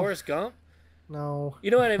seen No. Forrest Gump? No.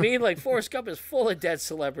 You know what I mean? Like Forrest Gump is full of dead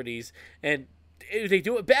celebrities, and they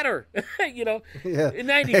do it better. Yeah. In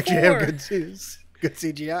They actually have '94. good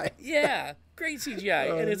CGI. Yeah, great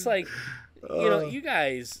CGI, and it's like, you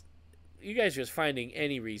guys are just finding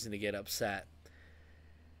any reason to get upset.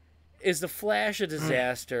 Is the Flash a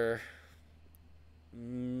disaster?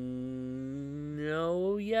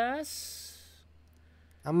 No, yes.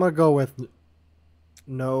 I'm gonna go with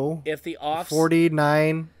no. If the off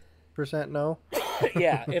 49% no.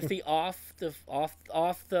 yeah, if the off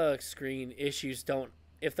the screen issues don't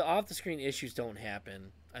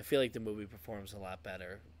happen, I feel like the movie performs a lot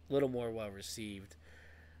better, a little more well received.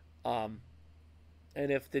 And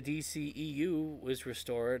if the DCEU was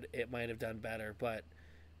restored, it might have done better, but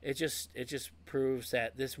it just proves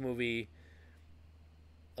that this movie,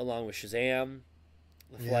 along with Shazam,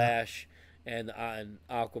 The Flash, and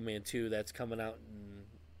Aquaman 2 that's coming out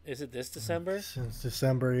is it this December? Since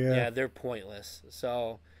December, yeah. Yeah, they're pointless.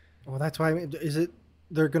 So, well, that's why. I mean, is it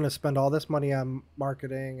they're going to spend all this money on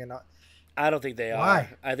marketing and? I don't think they Why?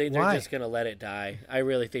 are. I think they're just going to let it die. I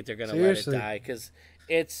really think they're going to let it die because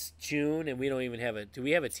it's June and we don't even have do we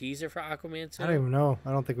have a teaser for Aquaman 2? I don't even know.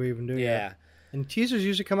 I don't think we even do. Yeah. Yet. And teasers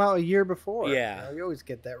usually come out a year before. Yeah. You always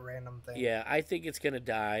get that random thing. Yeah, I think it's going to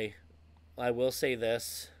die. I will say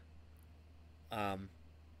this.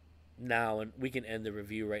 Now, and we can end the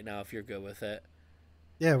review right now if you're good with it.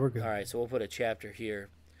 Yeah, we're good. All right, so we'll put a chapter here.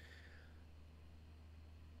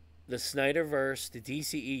 The Snyderverse, the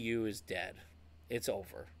DCEU is dead. It's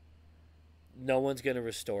over. No one's going to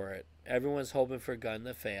restore it. Everyone's hoping for Gunn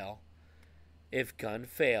to fail. If Gunn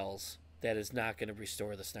fails, that is not going to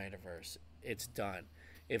restore the Snyderverse. It's done.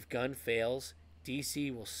 If Gunn fails,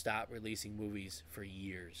 DC will stop releasing movies for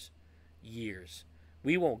years. Years.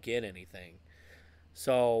 We won't get anything.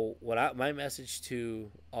 So my message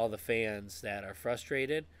to all the fans that are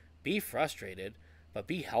frustrated, be frustrated, but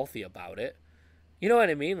be healthy about it. You know what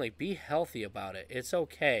I mean? Like, be healthy about it. It's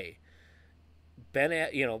okay. Ben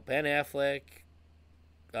Affleck,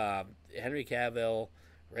 Henry Cavill,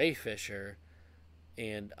 Ray Fisher,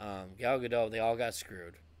 and Gal Gadot, they all got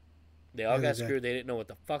screwed. They all got screwed. They didn't know what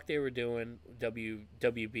the fuck they were doing.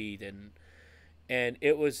 WB didn't. And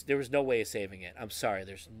there was no way of saving it. I'm sorry.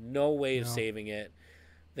 There's no way of saving it.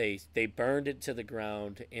 They burned it to the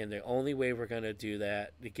ground, and the only way we're going to do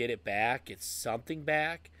that, to get it back, get something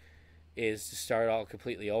back, is to start all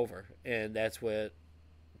completely over. And that's what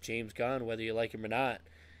James Gunn, whether you like him or not,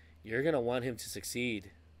 you're going to want him to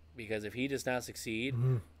succeed. Because if he does not succeed,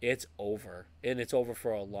 it's over. And it's over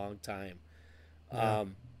for a long time. Yeah.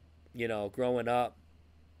 Growing up,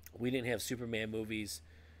 we didn't have Superman movies.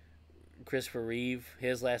 Christopher Reeve,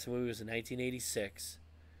 his last movie was in 1986.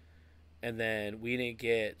 And then we didn't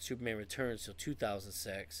get Superman Returns till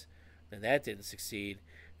 2006. And that didn't succeed.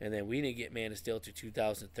 And then we didn't get Man of Steel till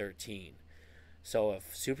 2013. So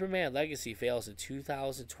if Superman Legacy fails in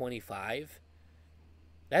 2025,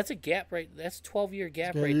 that's a gap that's a 12-year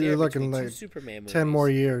gap right there between two Superman movies. 10 more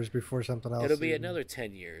years before something else. It'll be another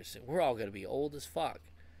 10 years. We're all going to be old as fuck.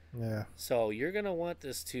 Yeah. So you're going to want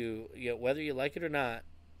this to, whether you like it or not,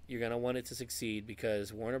 you're going to want it to succeed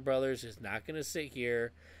because Warner Brothers is not going to sit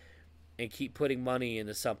here and keep putting money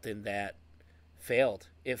into something that failed.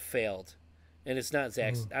 It failed. And it's not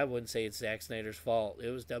Zack. I wouldn't say it's Zack Snyder's fault. It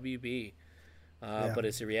was WB. But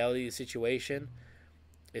it's a reality of the situation.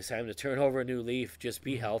 It's time to turn over a new leaf. Just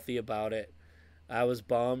be healthy about it. I was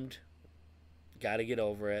bummed. Got to get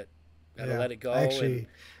over it. Got to let it go. I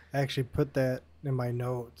actually put that in my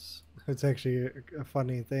notes. It's actually a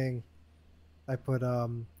funny thing. I put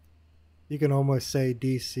you can almost say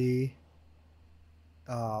DC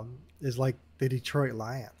is like the Detroit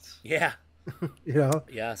Lions. Yeah.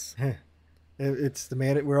 Yes. It's the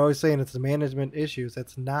man. We're always saying it's the management issues.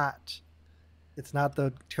 It's not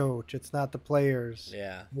the coach. It's not the players.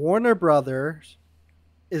 Yeah. Warner Brothers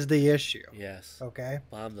is the issue. Yes. Okay.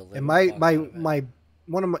 Bomb the and my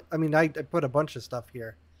one of my. I mean, I put a bunch of stuff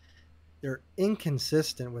here. They're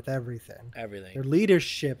inconsistent with everything. Their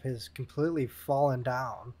leadership has completely fallen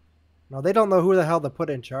down. No, they don't know who the hell to put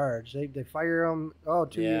in charge. They fire them. Oh,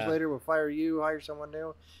 2 years later, we'll fire you, hire someone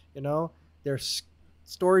new. Their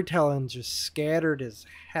storytelling's just scattered as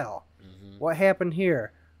hell. Mm-hmm. What happened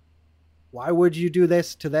here? Why would you do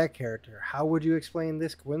this to that character? How would you explain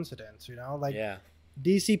this coincidence?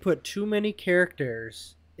 DC put too many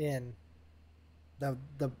characters in the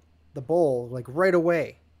the the bowl like right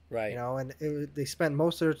away, Right. and they spent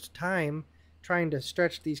most of their time trying to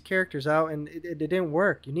stretch these characters out, and it didn't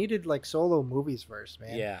work. You needed like solo movies first,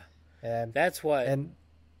 man, Yeah. and That's what, and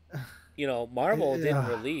Marvel didn't uh,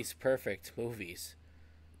 release perfect movies.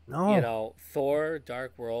 no, Thor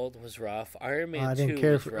Dark World was rough. Iron Man I didn't 2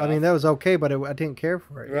 care was for. I mean, rough. that was okay, but I didn't care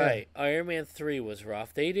for it. Yeah, Right. Iron Man 3 was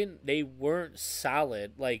rough. They weren't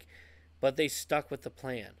solid but they stuck with the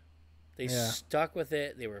plan. They yeah, stuck with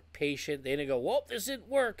it. They were patient. They didn't go, "Whoa, this didn't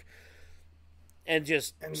work." And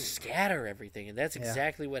just and scatter everything. And that's yeah.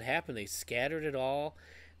 exactly what happened. They scattered it all.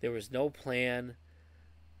 There was no plan.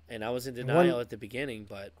 And I was in And denial at the beginning,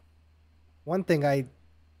 but one thing I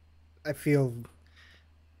feel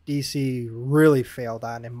DC really failed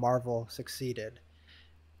on and Marvel succeeded.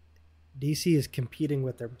 DC is competing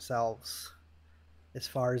with themselves as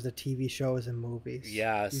far as the TV shows and movies. You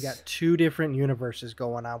got yes. two different universes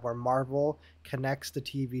going on where Marvel connects the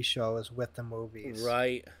TV shows with the movies.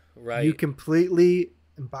 Right. You Right. completely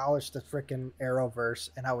abolished the freaking Arrowverse,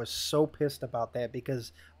 and I was so pissed about that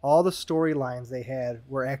because all the storylines they had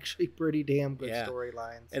were actually pretty damn good Yeah.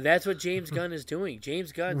 storylines. And that's what James Gunn is doing.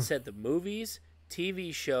 James Gunn said the movies,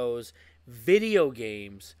 TV shows, video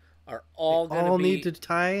games are They all going to all need to be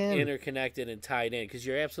tie in. interconnected and tied in because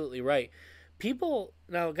you're absolutely right. People,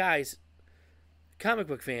 now, guys, comic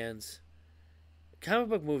book fans, comic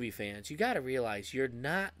book movie fans, you got to realize you're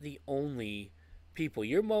not the only people.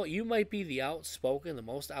 You might be the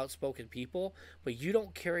most outspoken people, but you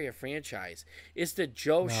don't carry a franchise. It's the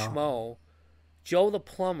Joe No. Schmo, Joe the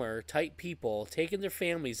plumber type people taking their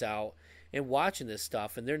families out and watching this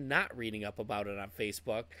stuff, and they're not reading up about it on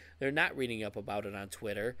Facebook. They're not reading up about it on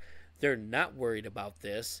Twitter. They're not worried about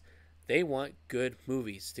this. They want good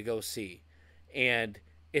movies to go see. And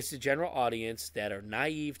it's the general audience that are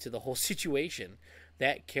naive to the whole situation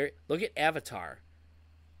that care. Look at Avatar.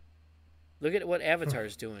 Look at what Avatar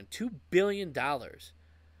is doing. $2 billion.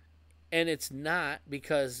 And it's not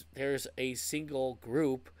because there's a single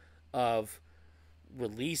group of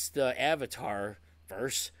release the Avatar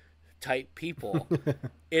verse type people.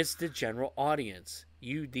 It's the general audience.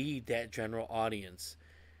 You need that general audience.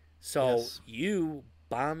 So Yes. you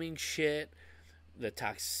bombing shit, the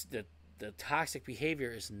toxic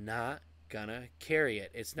behavior is not gonna carry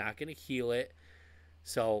it. It's not gonna heal it.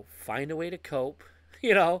 So find a way to cope.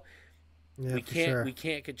 You know, Yeah, we for can't sure. we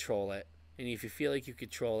can't control it. And if you feel like you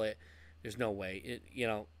control it, there's no way.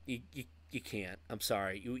 You can't. I'm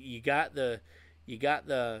sorry. You got the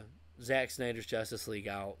Zack Snyder's Justice League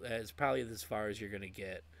out. It's probably as far as you're gonna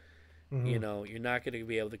get. Hmm. You're not gonna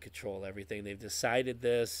be able to control everything. They've decided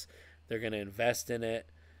this. They're gonna invest in it,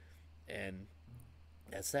 and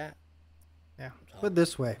that's that. Yeah. So, Put it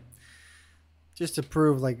this way, just to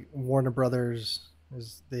prove like Warner Brothers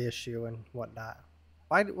is the issue and whatnot.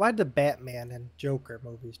 Why did the Batman and Joker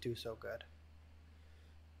movies do so good?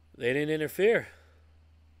 they didn't interfere.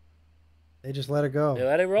 They just let it They go.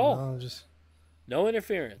 let it roll. Just No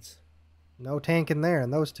interference. no tank in there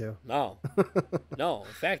in those two. No, no.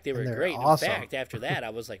 In fact, they And were they're great. In awesome. fact, after that, I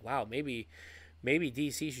was like, wow, maybe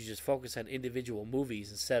DC should just focus on individual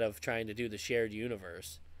movies instead of trying to do the shared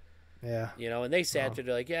universe. Yeah. And they sat there,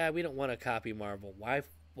 they're like, yeah, we don't want to copy Marvel. Why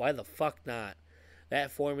the fuck not? That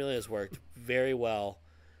formula has worked very well.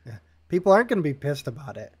 Yeah. People aren't going to be pissed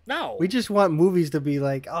about it. No. We just want movies to be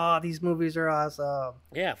like, oh, these movies are awesome.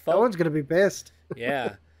 Yeah, No folks. one's going to be pissed.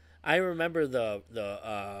 Yeah. I remember the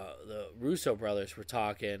Russo brothers were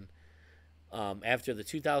talking after the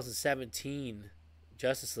 2017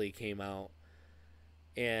 Justice League came out,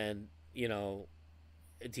 and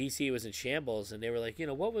DC was in shambles, and they were like,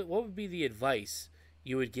 what would be the advice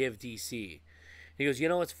you would give DC? He goes,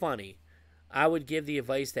 it's funny. I would give the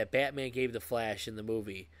advice that Batman gave the Flash in the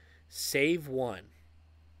movie: save one,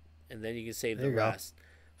 and then you can save There the you go. rest.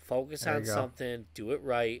 Focus There on you go. something, do it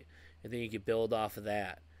right, and then you can build off of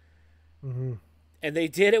that. Hmm. And they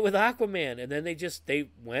did it with Aquaman, and then they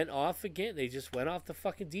went off again. They just went off the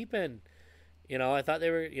fucking deep end. I thought they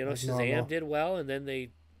were, Like Shazam normal. did well, and then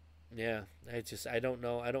yeah. I don't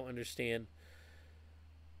know. I don't understand.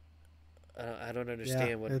 I don't Yeah,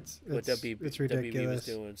 understand what it's WB was ridiculous.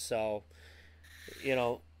 doing. So,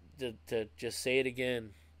 to just say it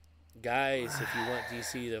again, guys, if you want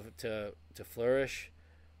DC to flourish,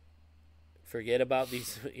 forget about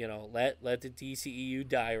these. Let the DCEU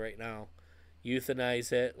die right now.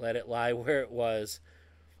 Euthanize it. Let it lie where it was.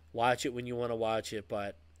 Watch it when you want to watch it,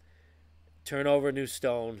 but turn over a new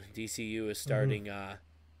stone. DCU is starting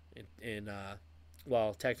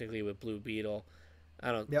well, technically with Blue Beetle.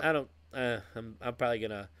 I don't. Yep. I don't. I'm probably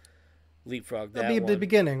gonna leapfrog That'll that be the one.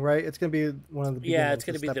 beginning, right? It's gonna be one of the Yeah, it's beginnings,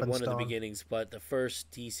 going the to be the stepping one of the stone. beginnings, but the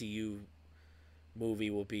first DCU movie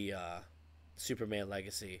will be Superman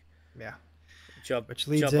Legacy. Yeah, Jump which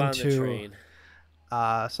leads jump on the into train.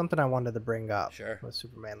 something I wanted to bring up Sure. with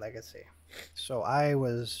Superman Legacy. So I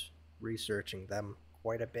was researching them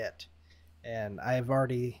quite a bit, and I've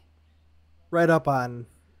already read up on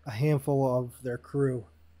a handful of their crew.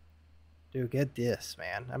 Dude, get this,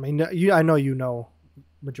 man. I mean, I know you know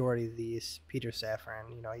majority of these. Peter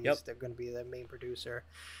Safran, Yep. they're going to be the main producer.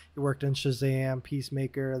 He worked on Shazam,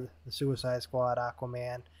 Peacemaker, the Suicide Squad,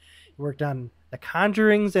 Aquaman. He worked on the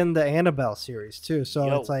Conjurings and the Annabelle series too. So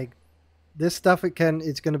it's Yo. like this stuff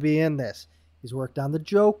it's going to be in this. He's worked on the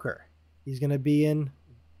Joker. He's going to be in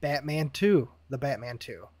Batman 2, the Batman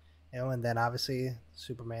 2. And then obviously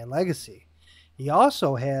Superman Legacy. He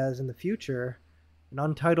also has in the future an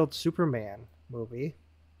untitled Superman movie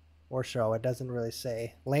or show. It doesn't really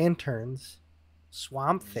say. Lanterns,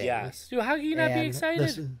 Swamp Thing, Yes. Dude, how can you not be and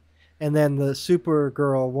excited? and then the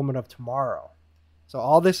Supergirl Woman of Tomorrow. So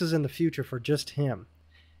all this is in the future for just him.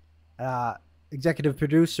 Uh, Executive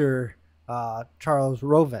producer Charles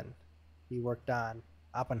Roven. He worked on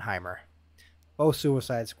Oppenheimer, both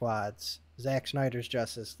Suicide Squads, Zack Snyder's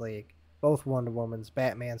Justice League, both Wonder Woman's,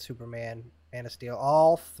 Batman, Superman, Man of Steel,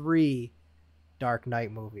 all three Dark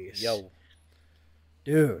Knight movies. Yo.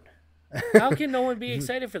 Dude. How can no one be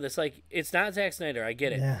excited for this? Like, it's not Zack Snyder. I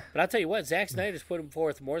get it. Yeah. But I'll tell you what, Zack Snyder's putting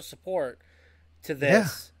forth more support to Yeah.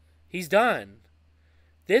 this. He's done.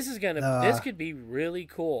 This could be really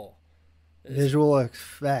cool. Visual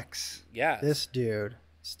effects. Yeah. This dude,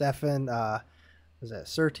 Stefan, was that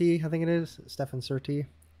Surti? I think it is. Stefan Surti.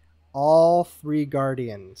 All three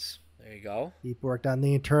Guardians. There you go. He worked on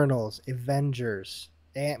the Eternals, Avengers,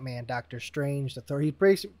 Ant-Man, Doctor Strange, the Thor. He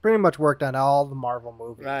pretty much worked on all the Marvel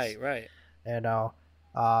movies. Right.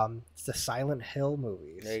 It's the Silent Hill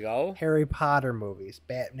movies. There you go. Harry Potter movies,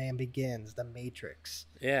 Batman Begins, The Matrix.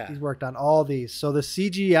 Yeah. He's worked on all these. So the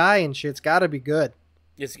CGI and shit's got to be good.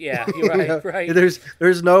 You're right, right.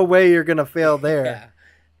 There's no way you're gonna fail there.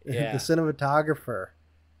 Yeah. The cinematographer,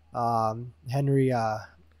 Henry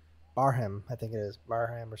Barham, I think it is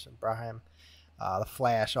Barham or some Braham. The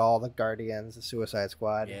Flash, all the Guardians, the Suicide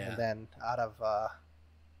Squad, and then out of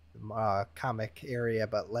the comic area,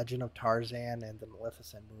 but Legend of Tarzan and the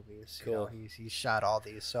Maleficent movies. Cool. He's shot all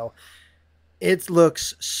these, so it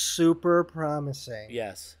looks super promising.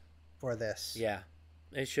 Yes. For this. Yeah.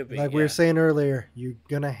 It should be. Like we were saying earlier, you're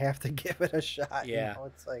gonna have to give it a shot. Yeah.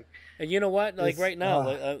 It's like, and you know what? Like right now,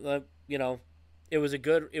 it was a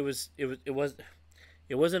good. It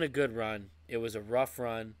wasn't a good run. It was a rough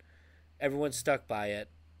run. Everyone stuck by it.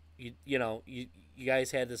 You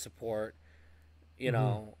guys had the support.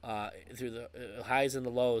 Through the highs and the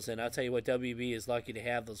lows. And I'll tell you what, WB is lucky to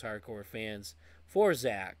have those hardcore fans for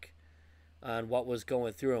Zach on what was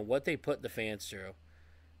going through and what they put the fans through.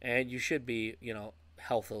 And you should be,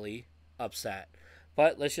 healthily upset.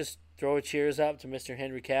 But let's just throw a cheers up to Mr.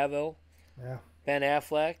 Henry Cavill, Ben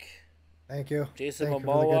Affleck. Thank you. Jason Thank Momoa,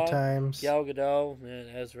 you for the good times. Gal Gadot,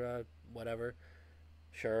 Ezra, whatever.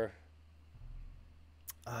 Sure.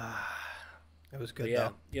 It was good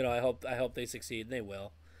though. I hope they succeed, and they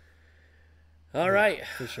will. All right.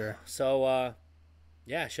 For sure. So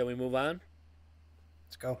shall we move on?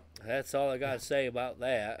 Let's go. That's all I got to say about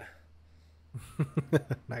that.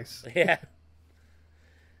 Nice. Yeah.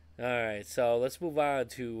 All right, so let's move on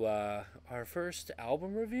to our first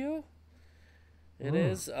album review. It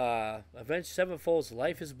is Avenged Sevenfold's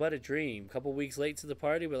 "Life Is But a Dream." A couple weeks late to the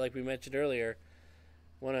party, but like we mentioned earlier,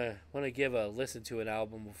 want to give a listen to an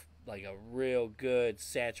album, like a real good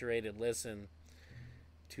saturated listen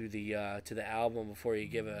to the album before you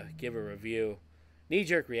give a review. Knee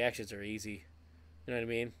jerk reactions are easy. You know what I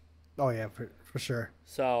mean? Oh yeah, for sure.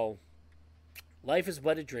 So, "Life Is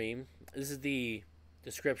But a Dream." This is the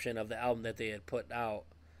description of the album that they had put out.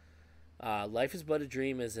 "Life Is But a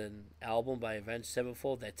Dream" is an album by Avenged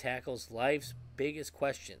Sevenfold that tackles life's biggest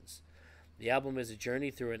questions. The album is a journey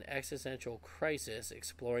through an existential crisis,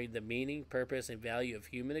 exploring the meaning, purpose, and value of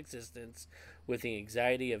human existence with the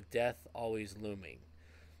anxiety of death always looming.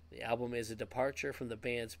 The album is a departure from the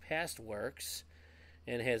band's past works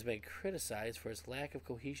and has been criticized for its lack of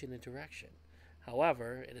cohesion and direction.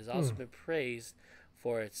 However, it has also been praised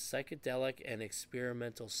for its psychedelic and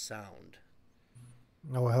experimental sound.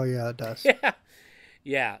 Oh, hell yeah, it does.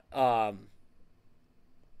 Yeah.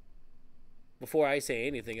 Before I say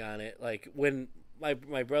anything on it, like when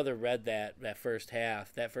my brother read that first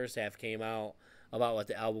half came out about what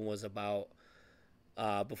the album was about,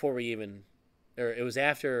 before we even, or it was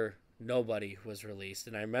after Nobody was released,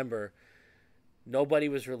 and I remember Nobody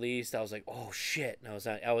was released. I was like, oh shit! And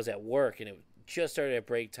I was at work, and it just started at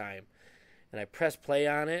break time, and I pressed play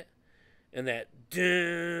on it, and that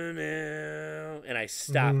and I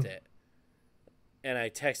stopped it, and I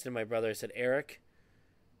texted my brother. I said, Eric,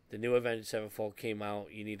 the new Avenged Sevenfold came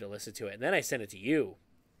out. You need to listen to it. And then I sent it to you.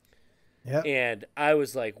 Yeah. And I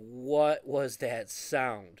was like, what was that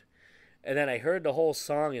sound? And then I heard the whole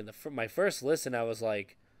song. And my first listen, I was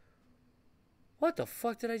like, what the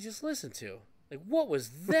fuck did I just listen to? Like, what was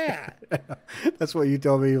that? That's what you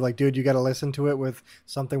told me. Like, dude, you got to listen to it with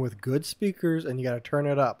something with good speakers, and you got to turn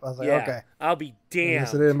it up. I was like, Yeah, okay. I'll be damned. I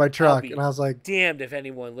listened to it in my truck, and I was like, damned if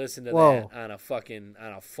anyone listened to whoa. that on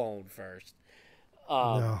a phone first.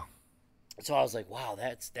 No. So I was like, wow,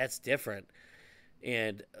 that's different.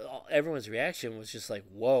 And everyone's reaction was just like,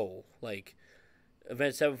 whoa. Like,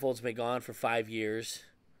 Avenged Sevenfold's been gone for 5 years.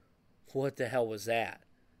 What the hell was that?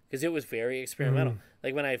 Because it was very experimental.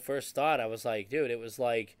 Like, when I first thought, I was like, dude, it was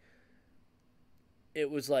like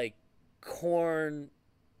Korn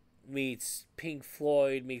meets Pink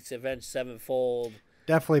Floyd meets Avenged Sevenfold.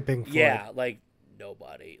 Definitely Pink Floyd. Yeah, like,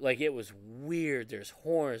 nobody. Like, it was weird. There's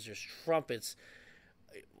horns, there's trumpets.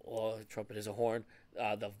 Well, a trumpet is a horn.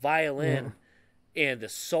 The violin and the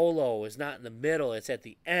solo is not in the middle. It's at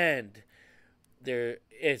the end.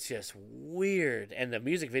 It's just weird. And the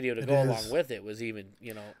music video to go along with it was even,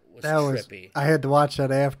 was trippy. I had to watch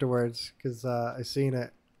that afterwards because I seen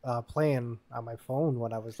it playing on my phone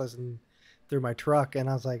when I was listening through my truck, and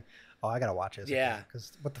I was like, oh, I gotta watch this. Yeah,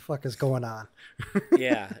 because what the fuck is going on?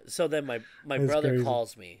 Yeah. So then my brother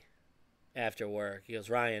calls me after work. He goes,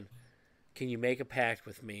 Ryan, can you make a pact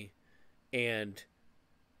with me and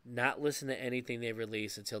not listen to anything they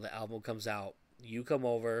release until the album comes out? You come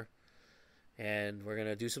over and we're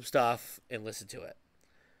gonna do some stuff and listen to it.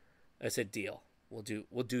 I said, deal. We'll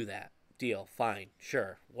do that. Deal. Fine.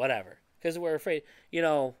 Sure. Whatever. Because we're afraid,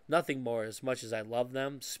 nothing more. As much as I love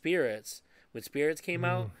them, when Spirits came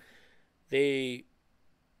out, they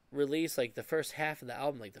released like the first half of the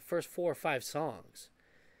album, like the first 4 or 5 songs,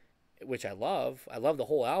 which I love. I love the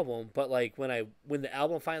whole album. But like when the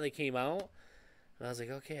album finally came out, and I was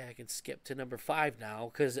like, okay, I can skip to number 5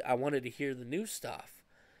 now because I wanted to hear the new stuff.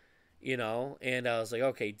 And I was like,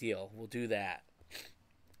 okay, deal. We'll do that.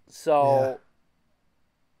 So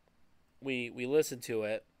we listened to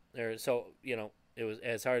it. It was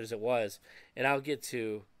as hard as it was. And I'll get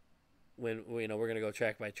to when we're going to go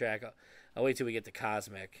track by track. I'll wait till we get to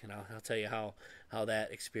Cosmic, and I'll tell you how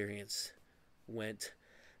that experience went.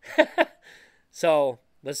 So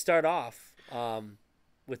let's start off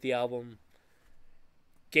with the album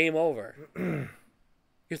Game Over.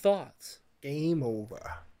 Your thoughts? Game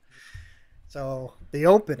Over. So the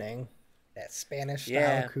opening, that Spanish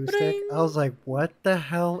style acoustic, Ba-ding! I was like, what the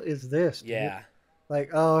hell is this, dude? Yeah. Like,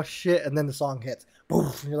 oh shit, and then the song hits.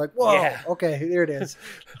 Boom. And you're like, whoa, okay, there it is.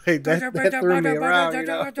 Like, that threw me around,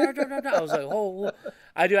 I was like, oh,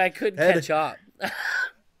 I couldn't catch up.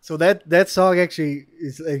 So that song actually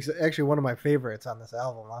is actually one of my favorites on this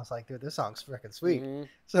album. I was like, dude, this song's freaking sweet.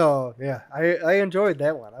 So yeah, I enjoyed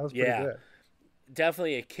that one. That was pretty good.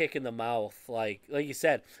 Definitely a kick in the mouth. Like you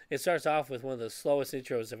said, it starts off with one of the slowest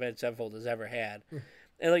intros Avenged Sevenfold has ever had.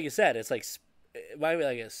 And like you said, it's like it might be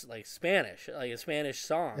like Spanish, like a Spanish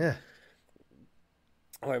song. Yeah.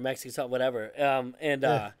 Or a Mexican song, whatever.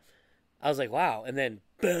 I was like, wow. And then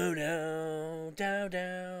boom down,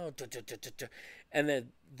 and then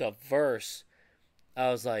the verse,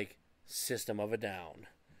 I was like, System of a Down.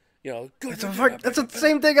 That's the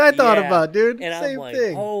same thing I thought about, dude. And same I'm like,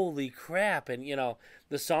 thing. holy crap. And,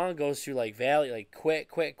 the song goes through, like, valley, like,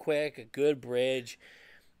 quick, a good bridge.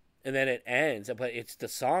 And then it ends. But the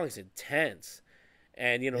song's intense.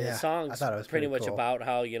 And, the song's pretty much cool. About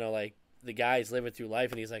how, like, the guy's living through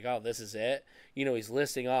life. And he's like, oh, this is it. He's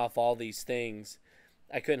listing off all these things.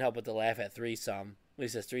 I couldn't help but to laugh at threesome. When he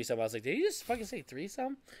says threesome, I was like, did he just fucking say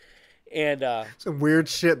threesome? And some weird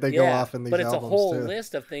shit they go off in these albums, but it's a whole too.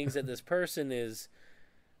 list of things that this person is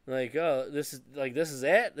like, oh, this is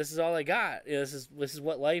it. This is all I got. This is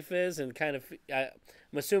what life is, and kind of. I'm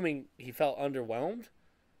assuming he felt underwhelmed,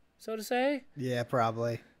 so to say. Yeah,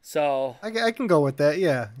 probably. So I can go with that.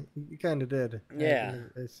 Yeah, you kind of did. Yeah.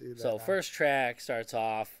 I see that so now. First track starts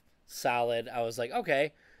off solid. I was like,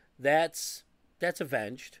 okay, that's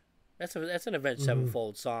Avenged. That's an Avenged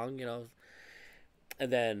Sevenfold song,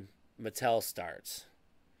 and then Mattel starts.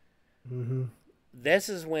 This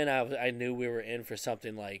is when I knew we were in for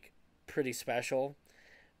something like pretty special,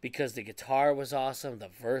 because the guitar was awesome, the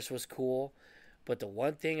verse was cool, but the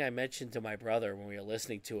one thing I mentioned to my brother when we were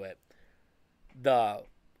listening to it, the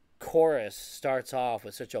chorus starts off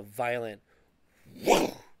with such a violent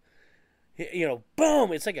You know,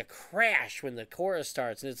 boom! It's like a crash when the chorus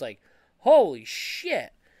starts, and it's like, holy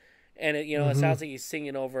shit! And it, you know, it Mm-hmm. sounds like he's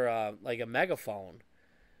singing over like a megaphone.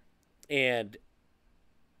 And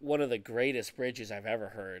one of the greatest bridges I've ever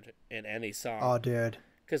heard in any Oh, song, dude,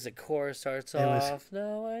 because the chorus starts it was off,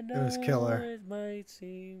 "Now I it was know killer. it might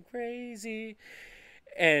seem crazy,"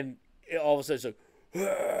 and all of a sudden it's like,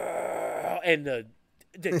 and the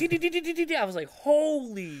I was like,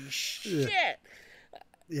 "Holy Yeah, shit!"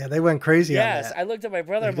 yeah, they went crazy on Yes, that. I looked at my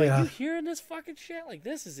brother. I'm like, Yeah. "You hearing this fucking shit? Like,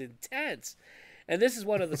 this is intense." And this is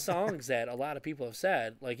one of the songs that a lot of people have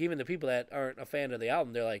said, like even the people that aren't a fan of the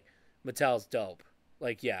album, they're like, "Mattel's dope."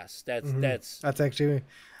 Like, yes, Mm-hmm. that's That's actually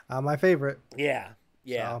my favorite. yeah,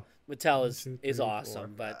 yeah. So Mattel one, two, is three, four,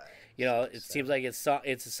 awesome, but five, you know, six, it seems seven. like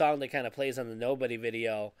it's a song that kind of plays on the Nobody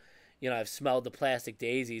video. You know, I've smelled the plastic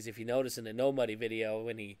daisies. If you notice in the Nobody video,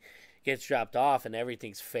 when he gets dropped off and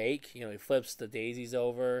everything's fake, you know, he flips the daisies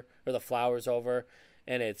over or the flowers over,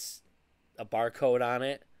 and it's a barcode on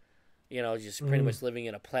it. You know, just pretty Mm-hmm. much living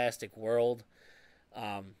in a plastic world.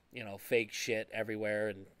 You know, fake shit everywhere,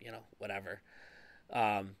 and you know, whatever.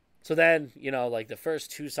 So then, you know, like the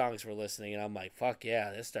first two songs we're listening, and I'm like, fuck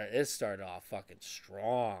yeah, this started off fucking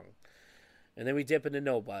strong. And then we dip into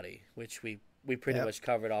Nobody, which we pretty Yep, much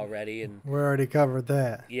covered already. And we already covered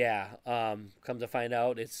that. yeah, come to find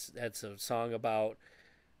out, that's a song about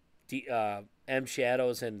M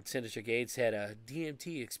Shadows and Sinister Gates had a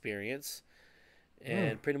DMT experience,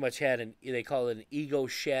 Mm, and pretty much had they call it an ego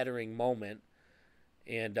shattering moment.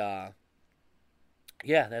 And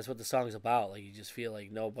yeah, that's what the song's about. Like you just feel like I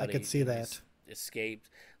could nobody, see you know, he's that. escaped.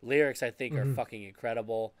 Lyrics I think are Mm-hmm. fucking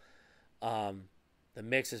incredible. Um, the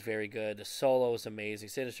mix is very good. The solo is amazing.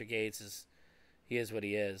 Sinister Gates he is what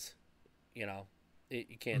he is. You know, you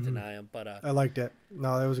can't Mm-hmm. deny him. But I liked it.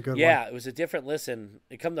 No, that was a good one. yeah, it was a different listen.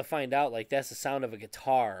 And come to find out, like that's the sound of a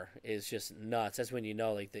guitar is just nuts. That's when you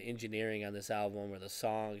know like the engineering on this album or the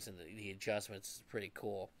songs and the adjustments is pretty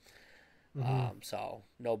cool. Mm-hmm. So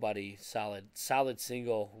nobody solid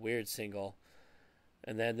single, weird single.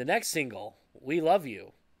 And then the next single, We Love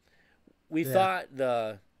You. We Yeah.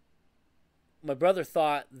 thought my brother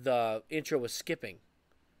thought the intro was skipping.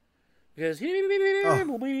 Because here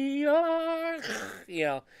Oh. we are, you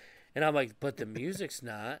know, and I'm like, but the music's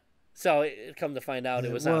not. So it come to find out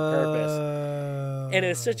it was on purpose. And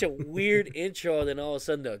it's such Whoa. a weird intro, then all of a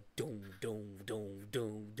sudden the doom, doom, doom,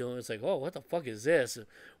 doom, doom. It's like, oh, what the fuck is this?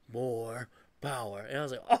 More power. And I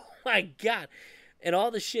was like, oh my God. And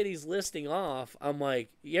all the shit he's listing off, I'm like,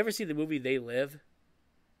 you ever see the movie They Live?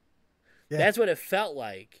 Yeah. That's what it felt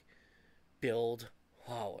like. Build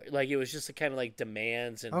power. Like it was just a kind of like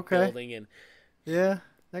demands and Okay. building and Yeah.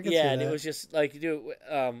 I can see yeah, and it that. was just like, dude,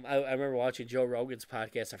 I remember watching Joe Rogan's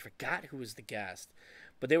podcast. I forgot who was the guest,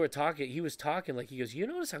 but they were talking. He was talking like he goes, "You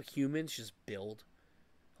notice how humans just build?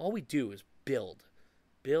 All we do is build,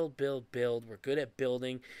 build, build, build. We're good at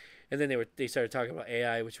building." And then they started talking about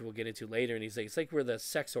AI, which we'll get into later. And he's like, "It's like we're the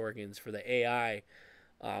sex organs for the AI,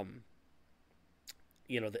 um,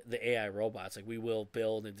 you know, the AI robots. Like we will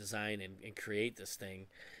build and design and create this thing."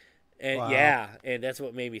 And Wow. yeah, and that's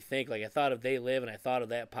what made me think. Like I thought of They Live, and I thought of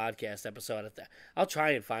that podcast episode. I'll try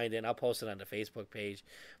and find it. And I'll post it on the Facebook page.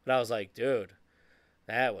 But I was like, dude,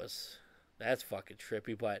 that's fucking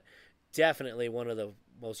trippy. But definitely one of the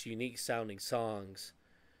most unique sounding songs,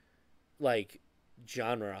 like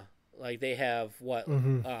genre. Like they have what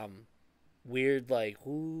Mm-hmm. weird like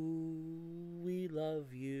 "Ooh, we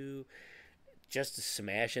love you" just to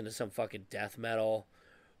smash into some fucking death metal.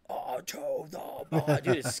 Oh, Joe, no,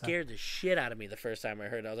 dude, it scared the shit out of me the first time I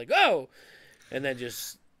heard it. I was like, oh, and then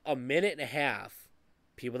just a minute and a half.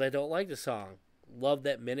 People that don't like the song love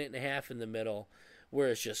that minute and a half in the middle, where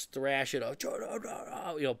it's just thrashing,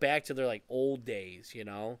 you know, back to their like old days, you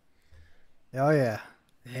know. Oh yeah.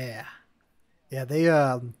 Yeah. Yeah. They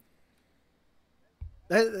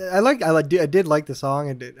I did like the song.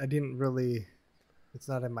 I didn't really. It's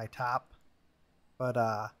not in my top, but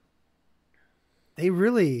they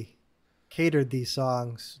really catered these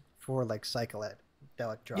songs for like psychedelic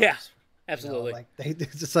Yeah, drugs. You know, absolutely. like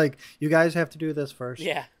it's just like you guys have to do this first,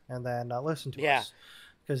 Yeah, and then listen to yeah, us,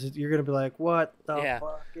 because you're gonna be like, "What the yeah.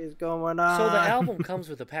 fuck is going So the on?" album comes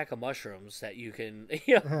with a pack of mushrooms that you can,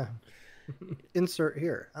 you know, Insert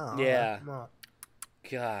here. Oh, yeah. come on.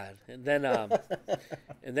 God, and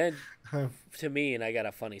then to me, and I got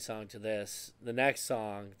a funny song to this. The next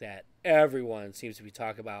song that everyone seems to be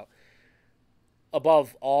talking about,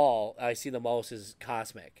 above all, I see the most is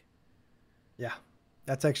Cosmic. Yeah,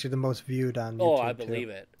 that's actually the most viewed on Oh, I YouTube too. believe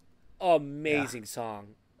it. Yeah, Amazing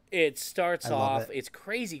song. It starts I love off, it. it's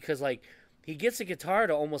crazy because, like, he gets the guitar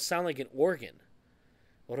to almost sound like an organ.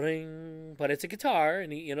 ring, but it's a guitar,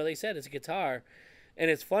 and they said it's a guitar, and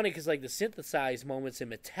it's funny because like the synthesized moments in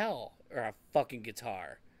Mattel are a fucking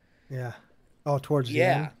guitar. Yeah. Oh, towards the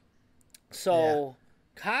Yeah. end. Yeah. So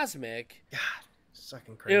Cosmic, God, it's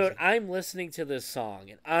fucking dude, crazy. I'm listening to this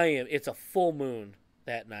song, and it's a full moon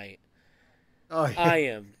that night. Oh I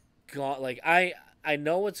yeah. am gone. Like I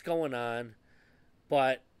know what's going on,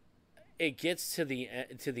 but it gets to the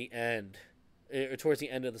end, or towards the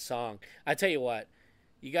end of the song. I tell you what,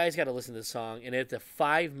 you guys got to listen to the song, and at the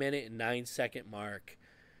 5 minute and 9 second mark,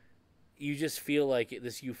 you just feel like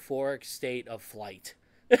this euphoric state of flight.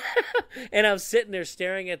 And I'm sitting there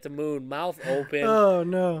staring at the moon, mouth open. Oh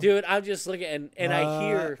no. Dude, I'm just looking, and I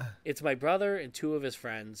hear it's my brother and two of his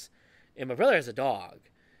friends, and my brother has a dog,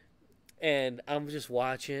 and I'm just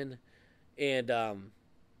watching, and I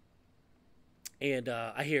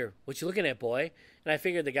hear, "What you looking at, boy?" And I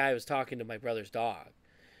figured the guy was talking to my brother's dog,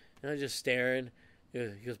 and I'm just staring. He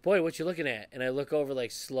goes, "Boy, what you looking at?" And I look over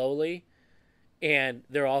like slowly, and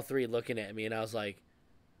they're all three looking at me, and I was like,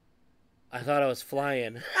 "I thought I was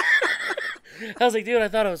flying." I was like, "Dude, I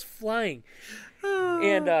thought I was flying,"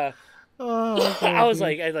 and I was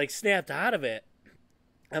like, I like snapped out of it.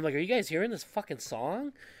 I'm like, "Are you guys hearing this fucking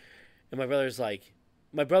song?" And my brother's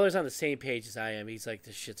on the same page as I am. He's like,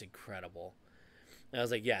 "This shit's incredible." And I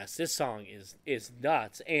was like, "Yes, this song is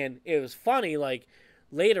nuts." And it was funny. Like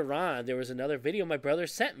later on, there was another video my brother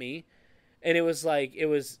sent me, and it was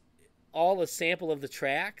all a sample of the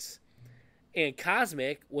tracks, and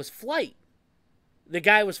Cosmic was flight. The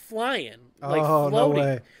guy was flying, like Oh no floating.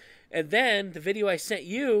 way. And then the video I sent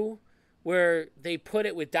you, where they put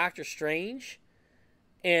it with Doctor Strange,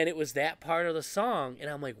 and it was that part of the song, and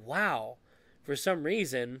I'm like, wow. For some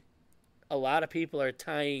reason, a lot of people are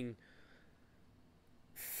tying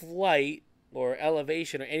flight or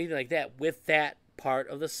elevation or anything like that with that part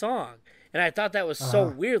of the song. And I thought that was so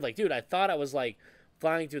weird. Like, dude, I thought I was like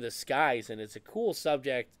flying through the skies, and it's a cool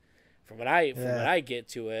subject from what I get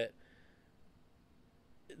to it.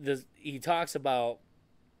 He talks about,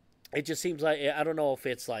 it just seems like, I don't know if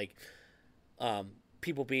it's like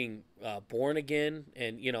people being born again,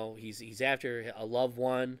 and he's after a loved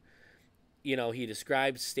one. He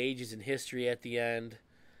describes stages in history at the end.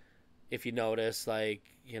 If you notice,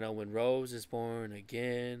 like, when Rose is born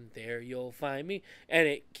again, there you'll find me. And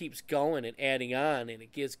it keeps going and adding on, and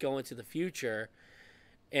it gets going to the future.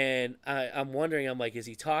 And I'm wondering, I'm like, is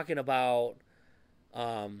he talking about,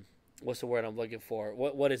 what's the word I'm looking for?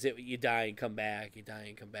 What is it? You die and come back. You die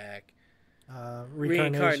and come back.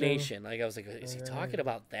 Reincarnation. Like, I was like, is he talking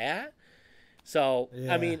about that? So,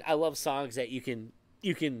 Yeah. I mean, I love songs that you can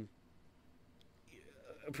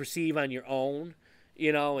perceive on your own,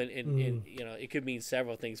 and it could mean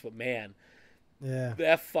several things, but man, Yeah.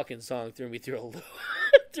 that fucking song threw me through a loop.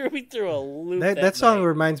 That song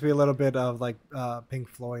reminds me a little bit of like Pink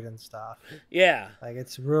Floyd and stuff. Yeah. Like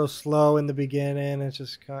it's real slow in the beginning. It's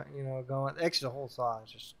just going. Actually, the whole song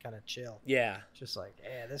is just kind of chill. Yeah. Just like,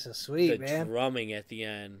 yeah, this is sweet, man. The drumming at the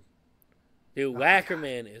end. Dude,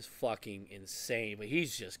 Wackerman is fucking insane, but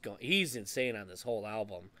he's insane on this whole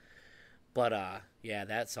album. But yeah,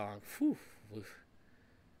 that song. Whew.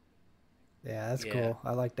 Yeah, that's cool.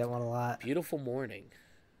 I like that one a lot. Beautiful Morning.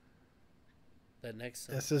 That next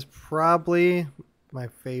song. This is probably my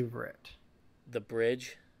favorite. The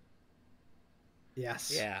bridge.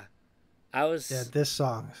 Yes. Yeah. This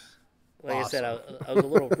song. Like awesome. I said, I was a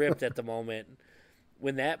little ripped at the moment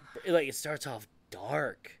when it starts off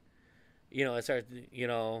dark. It starts,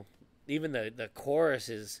 even the chorus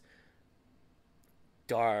is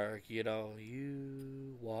dark,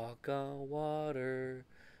 you walk on water,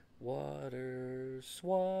 water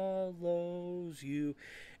swallows you.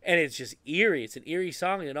 And it's just eerie. It's an eerie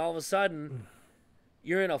song, and all of a sudden,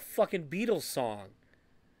 you're in a fucking Beatles song.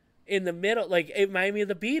 In the middle, like, it reminded me of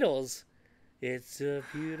the Beatles. It's a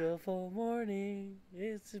beautiful morning.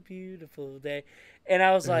 It's a beautiful day. And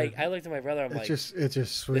I was like, I looked at my brother. I'm like, it's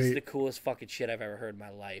just sweet. This is the coolest fucking shit I've ever heard in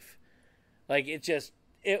my life. Like,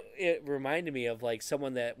 it reminded me of like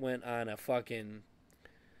someone that went on a fucking,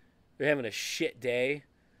 they're having a shit day.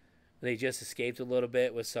 They just escaped a little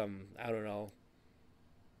bit with some, I don't know,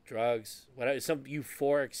 drugs, whatever, some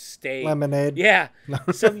euphoric state. Lemonade. Yeah,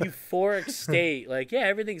 some euphoric state. Like, yeah,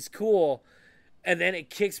 everything's cool. And then it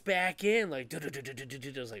kicks back in, like, I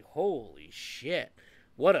was like, holy shit.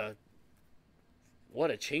 What a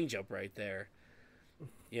change up right there.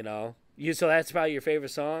 So that's probably your favorite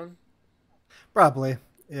song? Probably.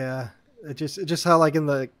 Yeah. It just how like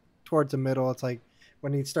towards the middle, it's like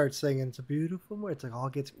when he starts singing, it's a beautiful morning. It's like all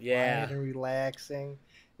gets quiet and relaxing.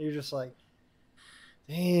 You're just like,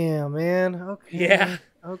 Damn, man. Yeah,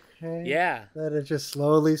 Okay. Okay. yeah, That it just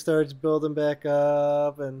slowly starts building back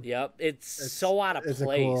up, and yep. It's it's so out of it's a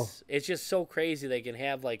cool. place. It's just so crazy they can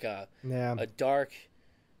have like Yeah. a dark,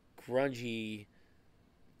 grungy,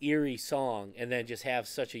 eerie song, and then just have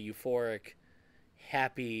such a euphoric,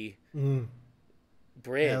 happy Mm. Yeah,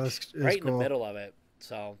 bridge it was right in the cool. middle of it.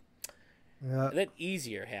 So, Yeah. and then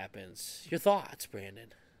easier happens. Your thoughts,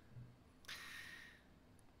 Brandon?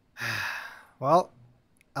 Well,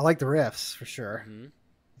 I like the riffs for sure. Mm-hmm.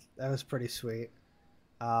 That was pretty sweet.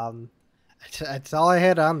 Um, that's all I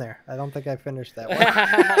had on there. I don't think I finished that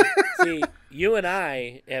one. See, you and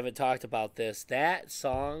I haven't talked about this. That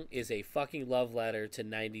song is a fucking love letter to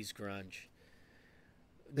 '90s grunge.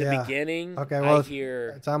 The Yeah. beginning, Okay. Well,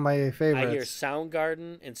 it's on my I hear favorites.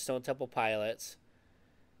 Soundgarden and Stone Temple Pilots,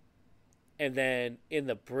 and then in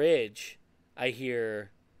the bridge, I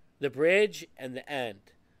hear the bridge and the end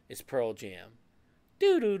is Pearl Jam.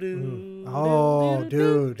 Do do Mm. do do Oh, do do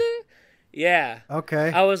dude. do. Yeah, Okay.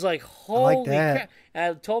 I was like, I like holy that. crap!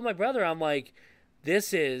 And I told my brother, I'm like,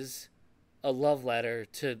 this is a love letter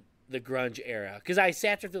to the grunge era because I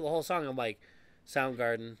sat through the whole song. I'm like,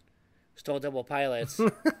 Soundgarden, Stone Temple Pilots,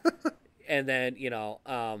 and then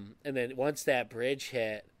and then once that bridge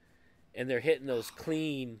hit, and they're hitting those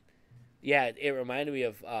clean. Yeah, it reminded me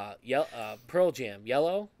of Pearl Jam.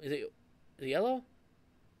 Yellow? Is it Yellow?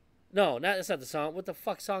 No, not that's not the song. What the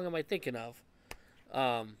fuck song am I thinking of?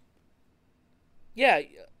 Um, yeah,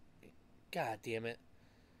 God damn it.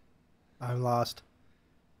 I'm lost.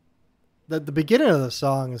 The beginning of the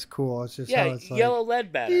song is cool. It's just Yeah, how it's like Yellow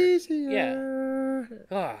Ledbetter. Yeah. easier.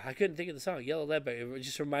 Oh, I couldn't think of the song. Yellow Ledbetter. It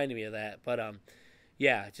just reminded me of that. But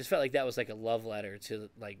yeah, it just felt like that was like a love letter to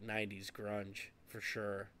like '90s grunge for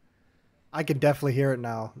sure. I can definitely hear it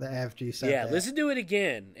now. The after you said Yeah, that. listen to it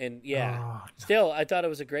again, and yeah, Oh still I thought it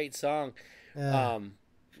was a great song. yeah. Um,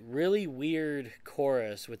 really weird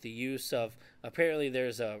chorus with the use of apparently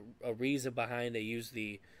there's a reason behind they use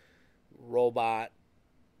robot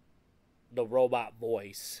the robot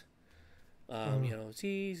voice. Mm, It's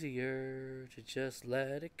easier to just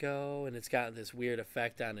let it go, and it's got this weird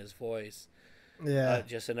effect on his voice. yeah.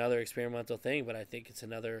 Just another experimental thing, but I think it's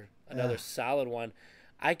another Yeah. solid one.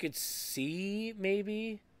 I could see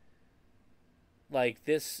maybe like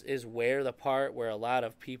this is where the part where a lot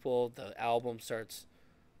of people the album starts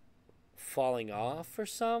falling off for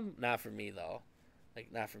some. Not for me though.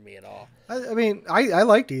 Like not for me at all. I mean, I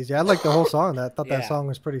liked Easy. I liked the whole song. I thought that Yeah. song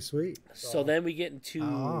was pretty sweet. So So then we get into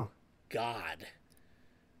oh, God,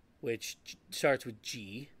 which starts with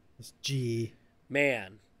G. it's G.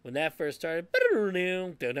 Man, when that first started, Yeah.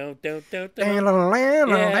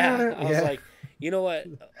 yeah, I was like, you know what?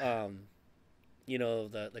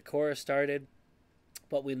 The chorus started,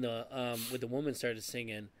 but when the woman started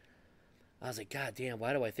singing, I was like, God damn,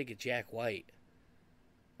 why do I think of Jack White?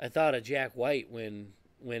 I thought of Jack White when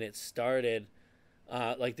it started.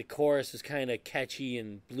 Like the chorus was kind of catchy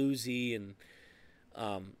and bluesy and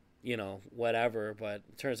whatever. But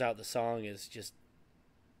it turns out the song is just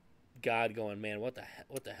God going, man, what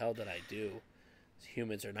the hell did I do?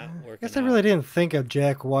 Humans are not I working guess I out. really didn't think of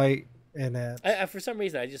Jack White in it. For some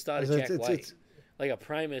reason, I just thought of 'Cause Jack White, like a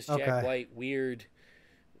Primus Jack okay. White, weird,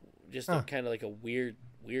 just a Huh. kind of like a weird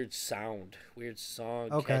sound, weird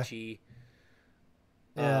song, Okay. catchy.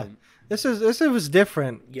 Yeah. Um, This was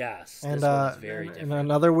different. yes, And this one is very and different.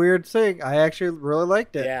 another weird thing, I actually really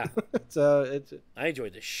liked it. Yeah, So it's I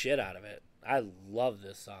enjoyed the shit out of it. I love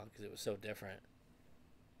this song because it was so different.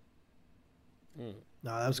 Mm.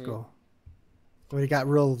 no, that was Mhm. cool. When it got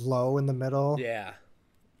real low in the middle, Yeah,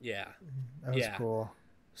 yeah, that was yeah. cool.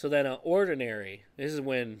 So then, Ordinary. This is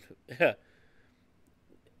when,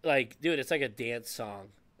 like, dude, it's like a dance song.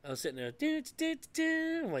 I was sitting there,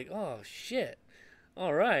 I'm like, oh shit,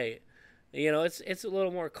 all right. It's a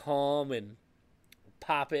little more calm and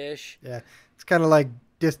popish. Yeah, it's kind of like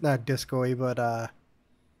not disco-y, but I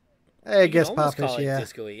You can guess almost popish. call it Yeah,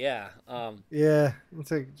 disco-y, yeah. yeah. It's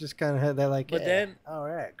like just kind of had that like. But Yeah, then all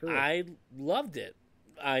right, cool. I loved it.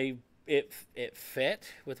 It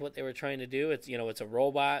fit with what they were trying to do. It's a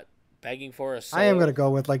robot begging for a soul. I am gonna go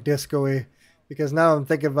with like disco-y because now I'm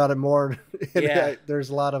thinking about it more. Yeah. There's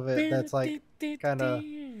a lot of it that's like kind of.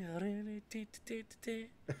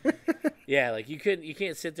 Yeah, like you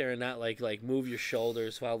can't sit there and not like move your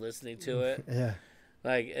shoulders while listening to it. Yeah.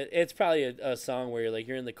 Like it's probably a song where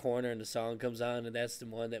you're in the corner and the song comes on and that's the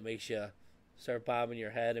one that makes you start bobbing your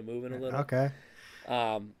head and moving a little. Okay.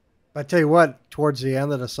 Um, I tell you what, towards the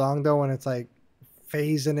end of the song though, when it's like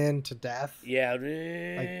phasing into death, yeah, like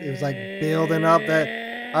it was like building up.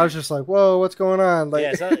 That I was just like, whoa, what's going on? Like,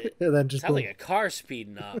 yeah, and then it just sounds boom. like a car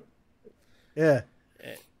speeding up. Yeah.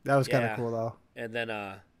 That was kind of Yeah, cool though. and then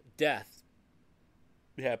death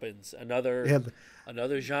happens. Yeah,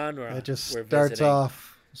 Another it genre just we're starts visiting.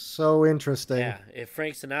 off so interesting. Yeah, if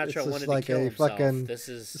Frank It's Sinatra just wanted to like kill a himself, fucking this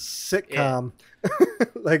is it. sitcom.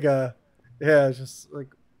 Like a yeah, it's just like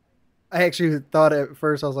I actually thought at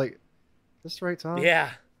first I was like, "This the right song?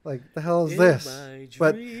 Yeah, Like the hell is in this?" my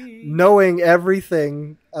But dream. knowing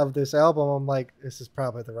everything of this album, I'm like, "This is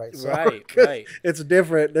probably the right song Right, because right. it's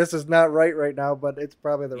different. This is not right now, but it's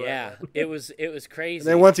probably the right Yeah, one." it was And then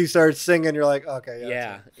crazy. once he starts singing, you're like, "Okay, yeah,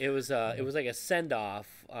 that's Yeah, him." it was like a send off,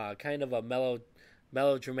 kind of a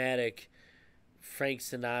melodramatic Frank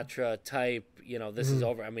Sinatra type. This is Mm-hmm.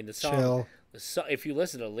 over. I mean, Chill. if you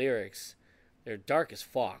listen to the lyrics, they're dark as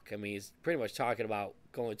fuck. I mean, he's pretty much talking about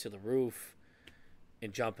going to the roof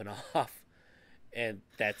and jumping off, and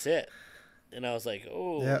that's it. And I was like, Yeah,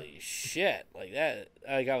 holy shit, like that.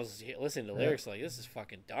 Like I was listening to yeah, lyrics, like this is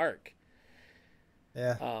fucking dark.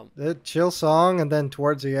 yeah. Um, The chill song, and then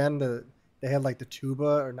towards the end, they had like the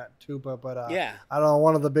tuba or not tuba, but yeah, I don't know,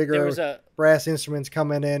 one of the there was bigger a brass instruments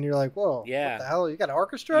coming in. You're like, "Whoa, what yeah, the hell? You got an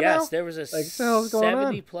orchestra yes, now? there was a Like, what the hell's going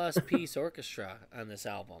 70 on?" plus piece orchestra on this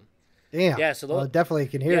album. Damn. Yeah, so Well, definitely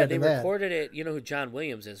can hear yeah, it they in that. recorded it. You know who John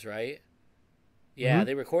Williams is, right? Yeah, Hmm.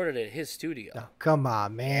 they recorded it at his studio. Oh, come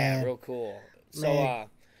on, Yeah, man, real cool. So man.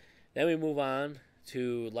 then we move on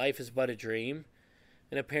to Life is But a Dream.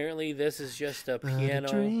 And apparently this is just a But a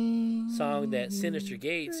piano song that Sinister dream.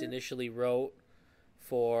 Gates initially wrote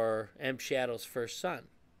for M. Shadow's first son.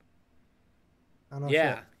 I don't know shit.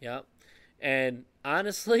 Yeah, yeah. And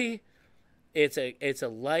honestly, it's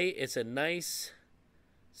a nice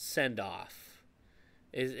send off.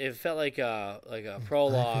 It felt like a Life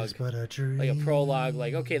prologue, is but a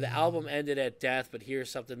like okay, the album dream. ended at death, but here's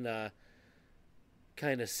something to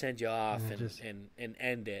kind of send you And off it just and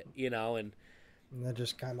end it, and that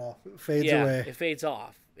just kind of fades yeah, away. it fades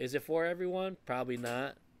off. Is it for everyone? Probably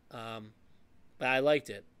not. Um, but I liked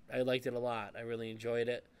it. I liked it a lot. I really enjoyed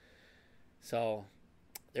it. So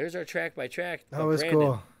there's our track by track. That But was Brandon,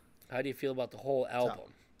 cool. how do you feel about the whole So,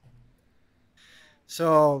 album?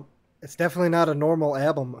 so it's definitely not a normal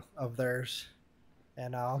album of theirs,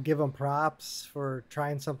 and I'll give them props for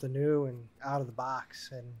trying something new and out of the box.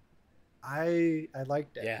 And I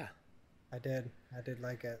liked it. Yeah, I did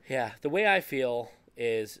like it. yeah. The way I feel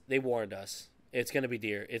is they warned us. It's gonna be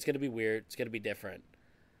dear. It's gonna be weird. It's gonna be different.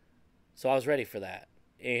 So I was ready for that.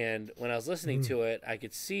 And when I was listening Mm. to it, I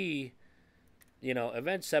could see,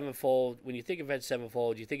 Avenged Sevenfold. When you think Avenged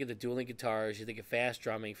Sevenfold, you think of the dueling guitars. You think of fast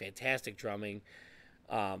drumming, fantastic drumming.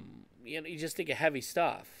 You just think of heavy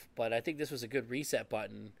stuff. But I think this was a good reset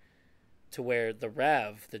button to where the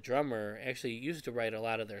Rev, the drummer, actually used to write a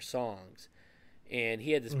lot of their songs. And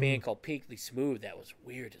he had this Mm. band called Pinkley Smooth that was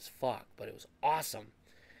weird as fuck, but it was awesome.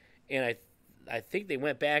 And I think they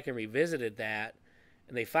went back and revisited that,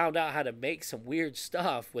 and they found out how to make some weird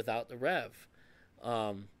stuff without the Rev.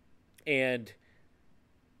 Um, and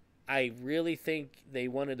I really think they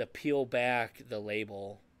wanted to peel back the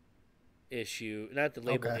label issue, not the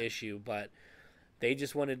label Okay. issue, but they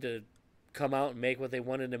just wanted to come out and make what they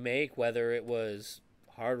wanted to make, whether it was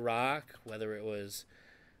hard rock, whether it was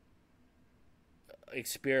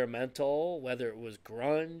experimental, whether it was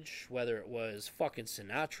grunge, whether it was fucking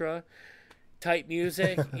Sinatra type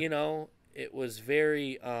music. It was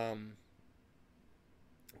very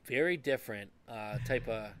different type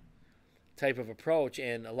of approach,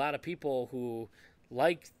 and a lot of people who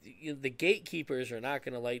like the gatekeepers are not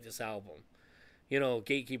going to like this album.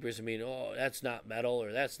 Gatekeepers, I mean, oh, that's not metal,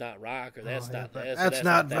 or that's not rock, or Oh that's yeah, not but this, or that's that's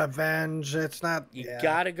not not that. revenge. It's not. You Yeah,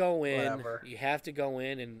 gotta go in. whatever. You have to go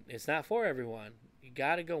in, and it's not for everyone. You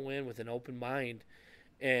gotta go in with an open mind,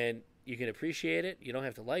 and you can appreciate it. You don't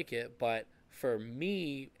have to like it, but for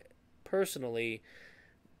me personally,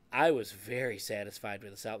 I was very satisfied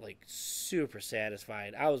with this album, like super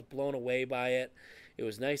satisfied. I was blown away by it. It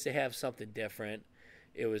was nice to have something different.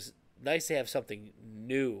 It was nice to have something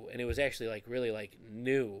new, and it was actually like really like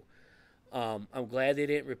new. I'm glad they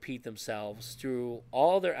didn't repeat themselves through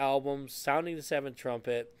all their albums: "Sounding the Seventh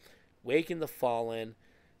Trumpet," "Waking the Fallen,"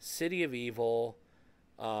 "City of Evil,"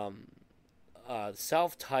 um,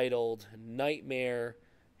 self-titled, "Nightmare,"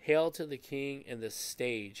 "Hail to the King," and "The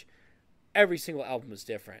Stage." Every single album is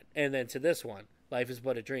different. And then to this one, "Life is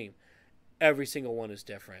But a Dream," every single one is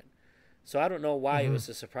different. So I don't know why it Hmm. was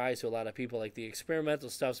a surprise to a lot of people. Like, the experimental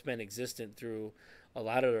stuff's been existent through a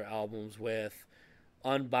lot of their albums, with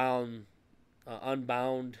Unbound,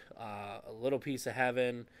 "A Little Piece of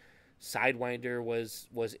Heaven," "Sidewinder" was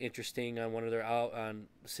interesting on one of their out on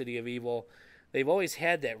 "City of Evil." They've always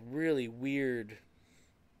had that really weird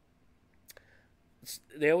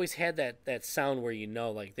they always had that sound where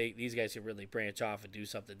like these guys could really branch off and do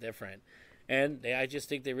something different, and I just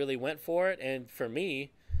think they really went for it. And for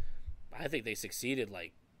me, I think they succeeded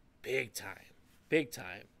like big time.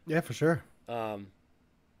 Yeah, for sure. For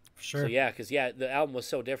sure. So yeah, because the album was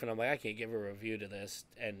so different. I'm like, I can't give a review to this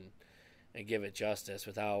and give it justice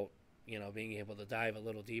without being able to dive a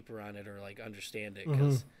little deeper on it or like understand it.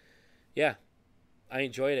 Because I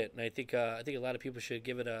enjoyed it, and I think a lot of people should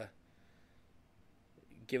give it a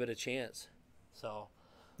chance. So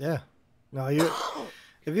yeah, no,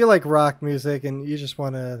 if you like rock music and you just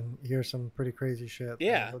want to hear some pretty crazy shit,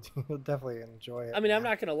 you'll definitely enjoy it. I mean, I'm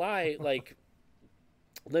not gonna lie, like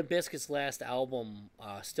Limp Bizkit's last album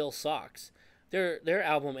still sucks. Their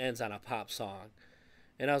album ends on a pop song,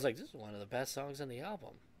 and I was like, this is one of the best songs on the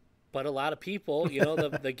album. But a lot of people,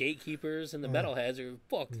 the gatekeepers and the metalheads are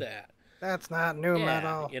fuck that. That's not new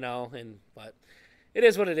metal. But it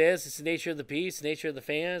is what it is. It's the nature of the beast, nature of the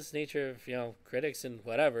fans, nature of, critics and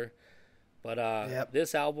whatever. But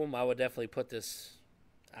this album, I would definitely put this,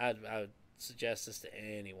 I would suggest this to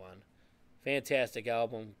anyone. Fantastic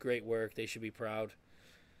album, great work. They should be proud.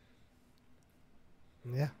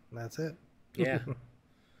 Yeah, that's it. Yeah.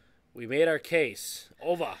 We made our case.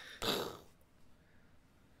 Over.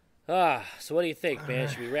 So what do you think, man?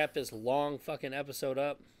 Should we wrap this long fucking episode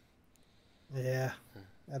up? Yeah,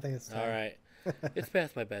 I think it's time. All right. It's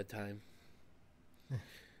past my bedtime.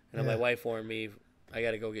 And my wife warned me I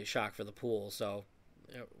got to go get shocked for the pool, so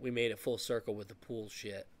we made it full circle with the pool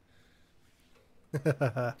shit.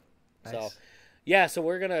 Nice. So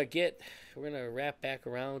we're gonna wrap back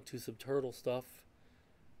around to some turtle stuff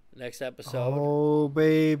next episode. Oh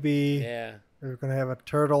baby. Yeah. We're gonna have a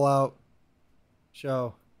turtle out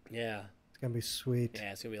show. Yeah. It's gonna be sweet.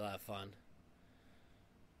 Yeah, it's gonna be a lot of fun.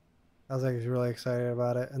 I was like really excited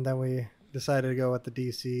about it, and then we decided to go with the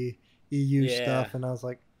DCEU stuff, and I was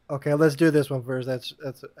like, okay, let's do this one first. That's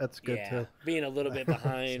good too. Being a little bit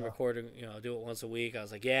behind recording, do it once a week. I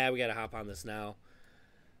was like, we got to hop on this now.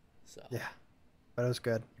 So yeah, but it was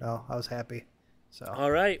good. No, I was happy. So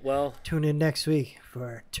all right, well, tune in next week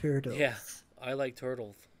for turtles. Yeah, I like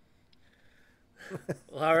turtles.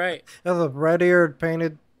 All right. There's a red-eared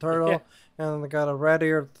painted turtle, and they got a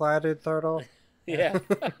red-eared flatted turtle. Yeah.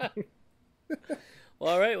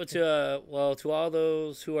 Well, all right. Well, to all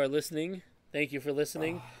those who are listening, thank you for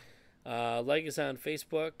listening. Like us on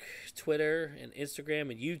Facebook, Twitter, and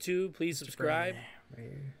Instagram, and YouTube. Please subscribe.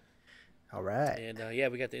 All right.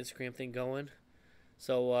 And we got the Instagram thing going.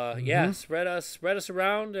 So spread us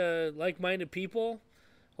around, like-minded people.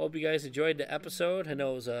 Hope you guys enjoyed the episode. I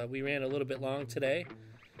know we ran a little bit long today,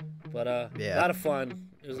 but a lot of fun.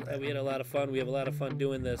 We had a lot of fun. We have a lot of fun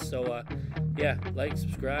doing this. So like,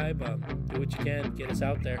 subscribe, do what you can, get us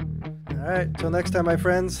out there. All right. Till next time, my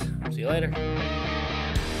friends. See you later.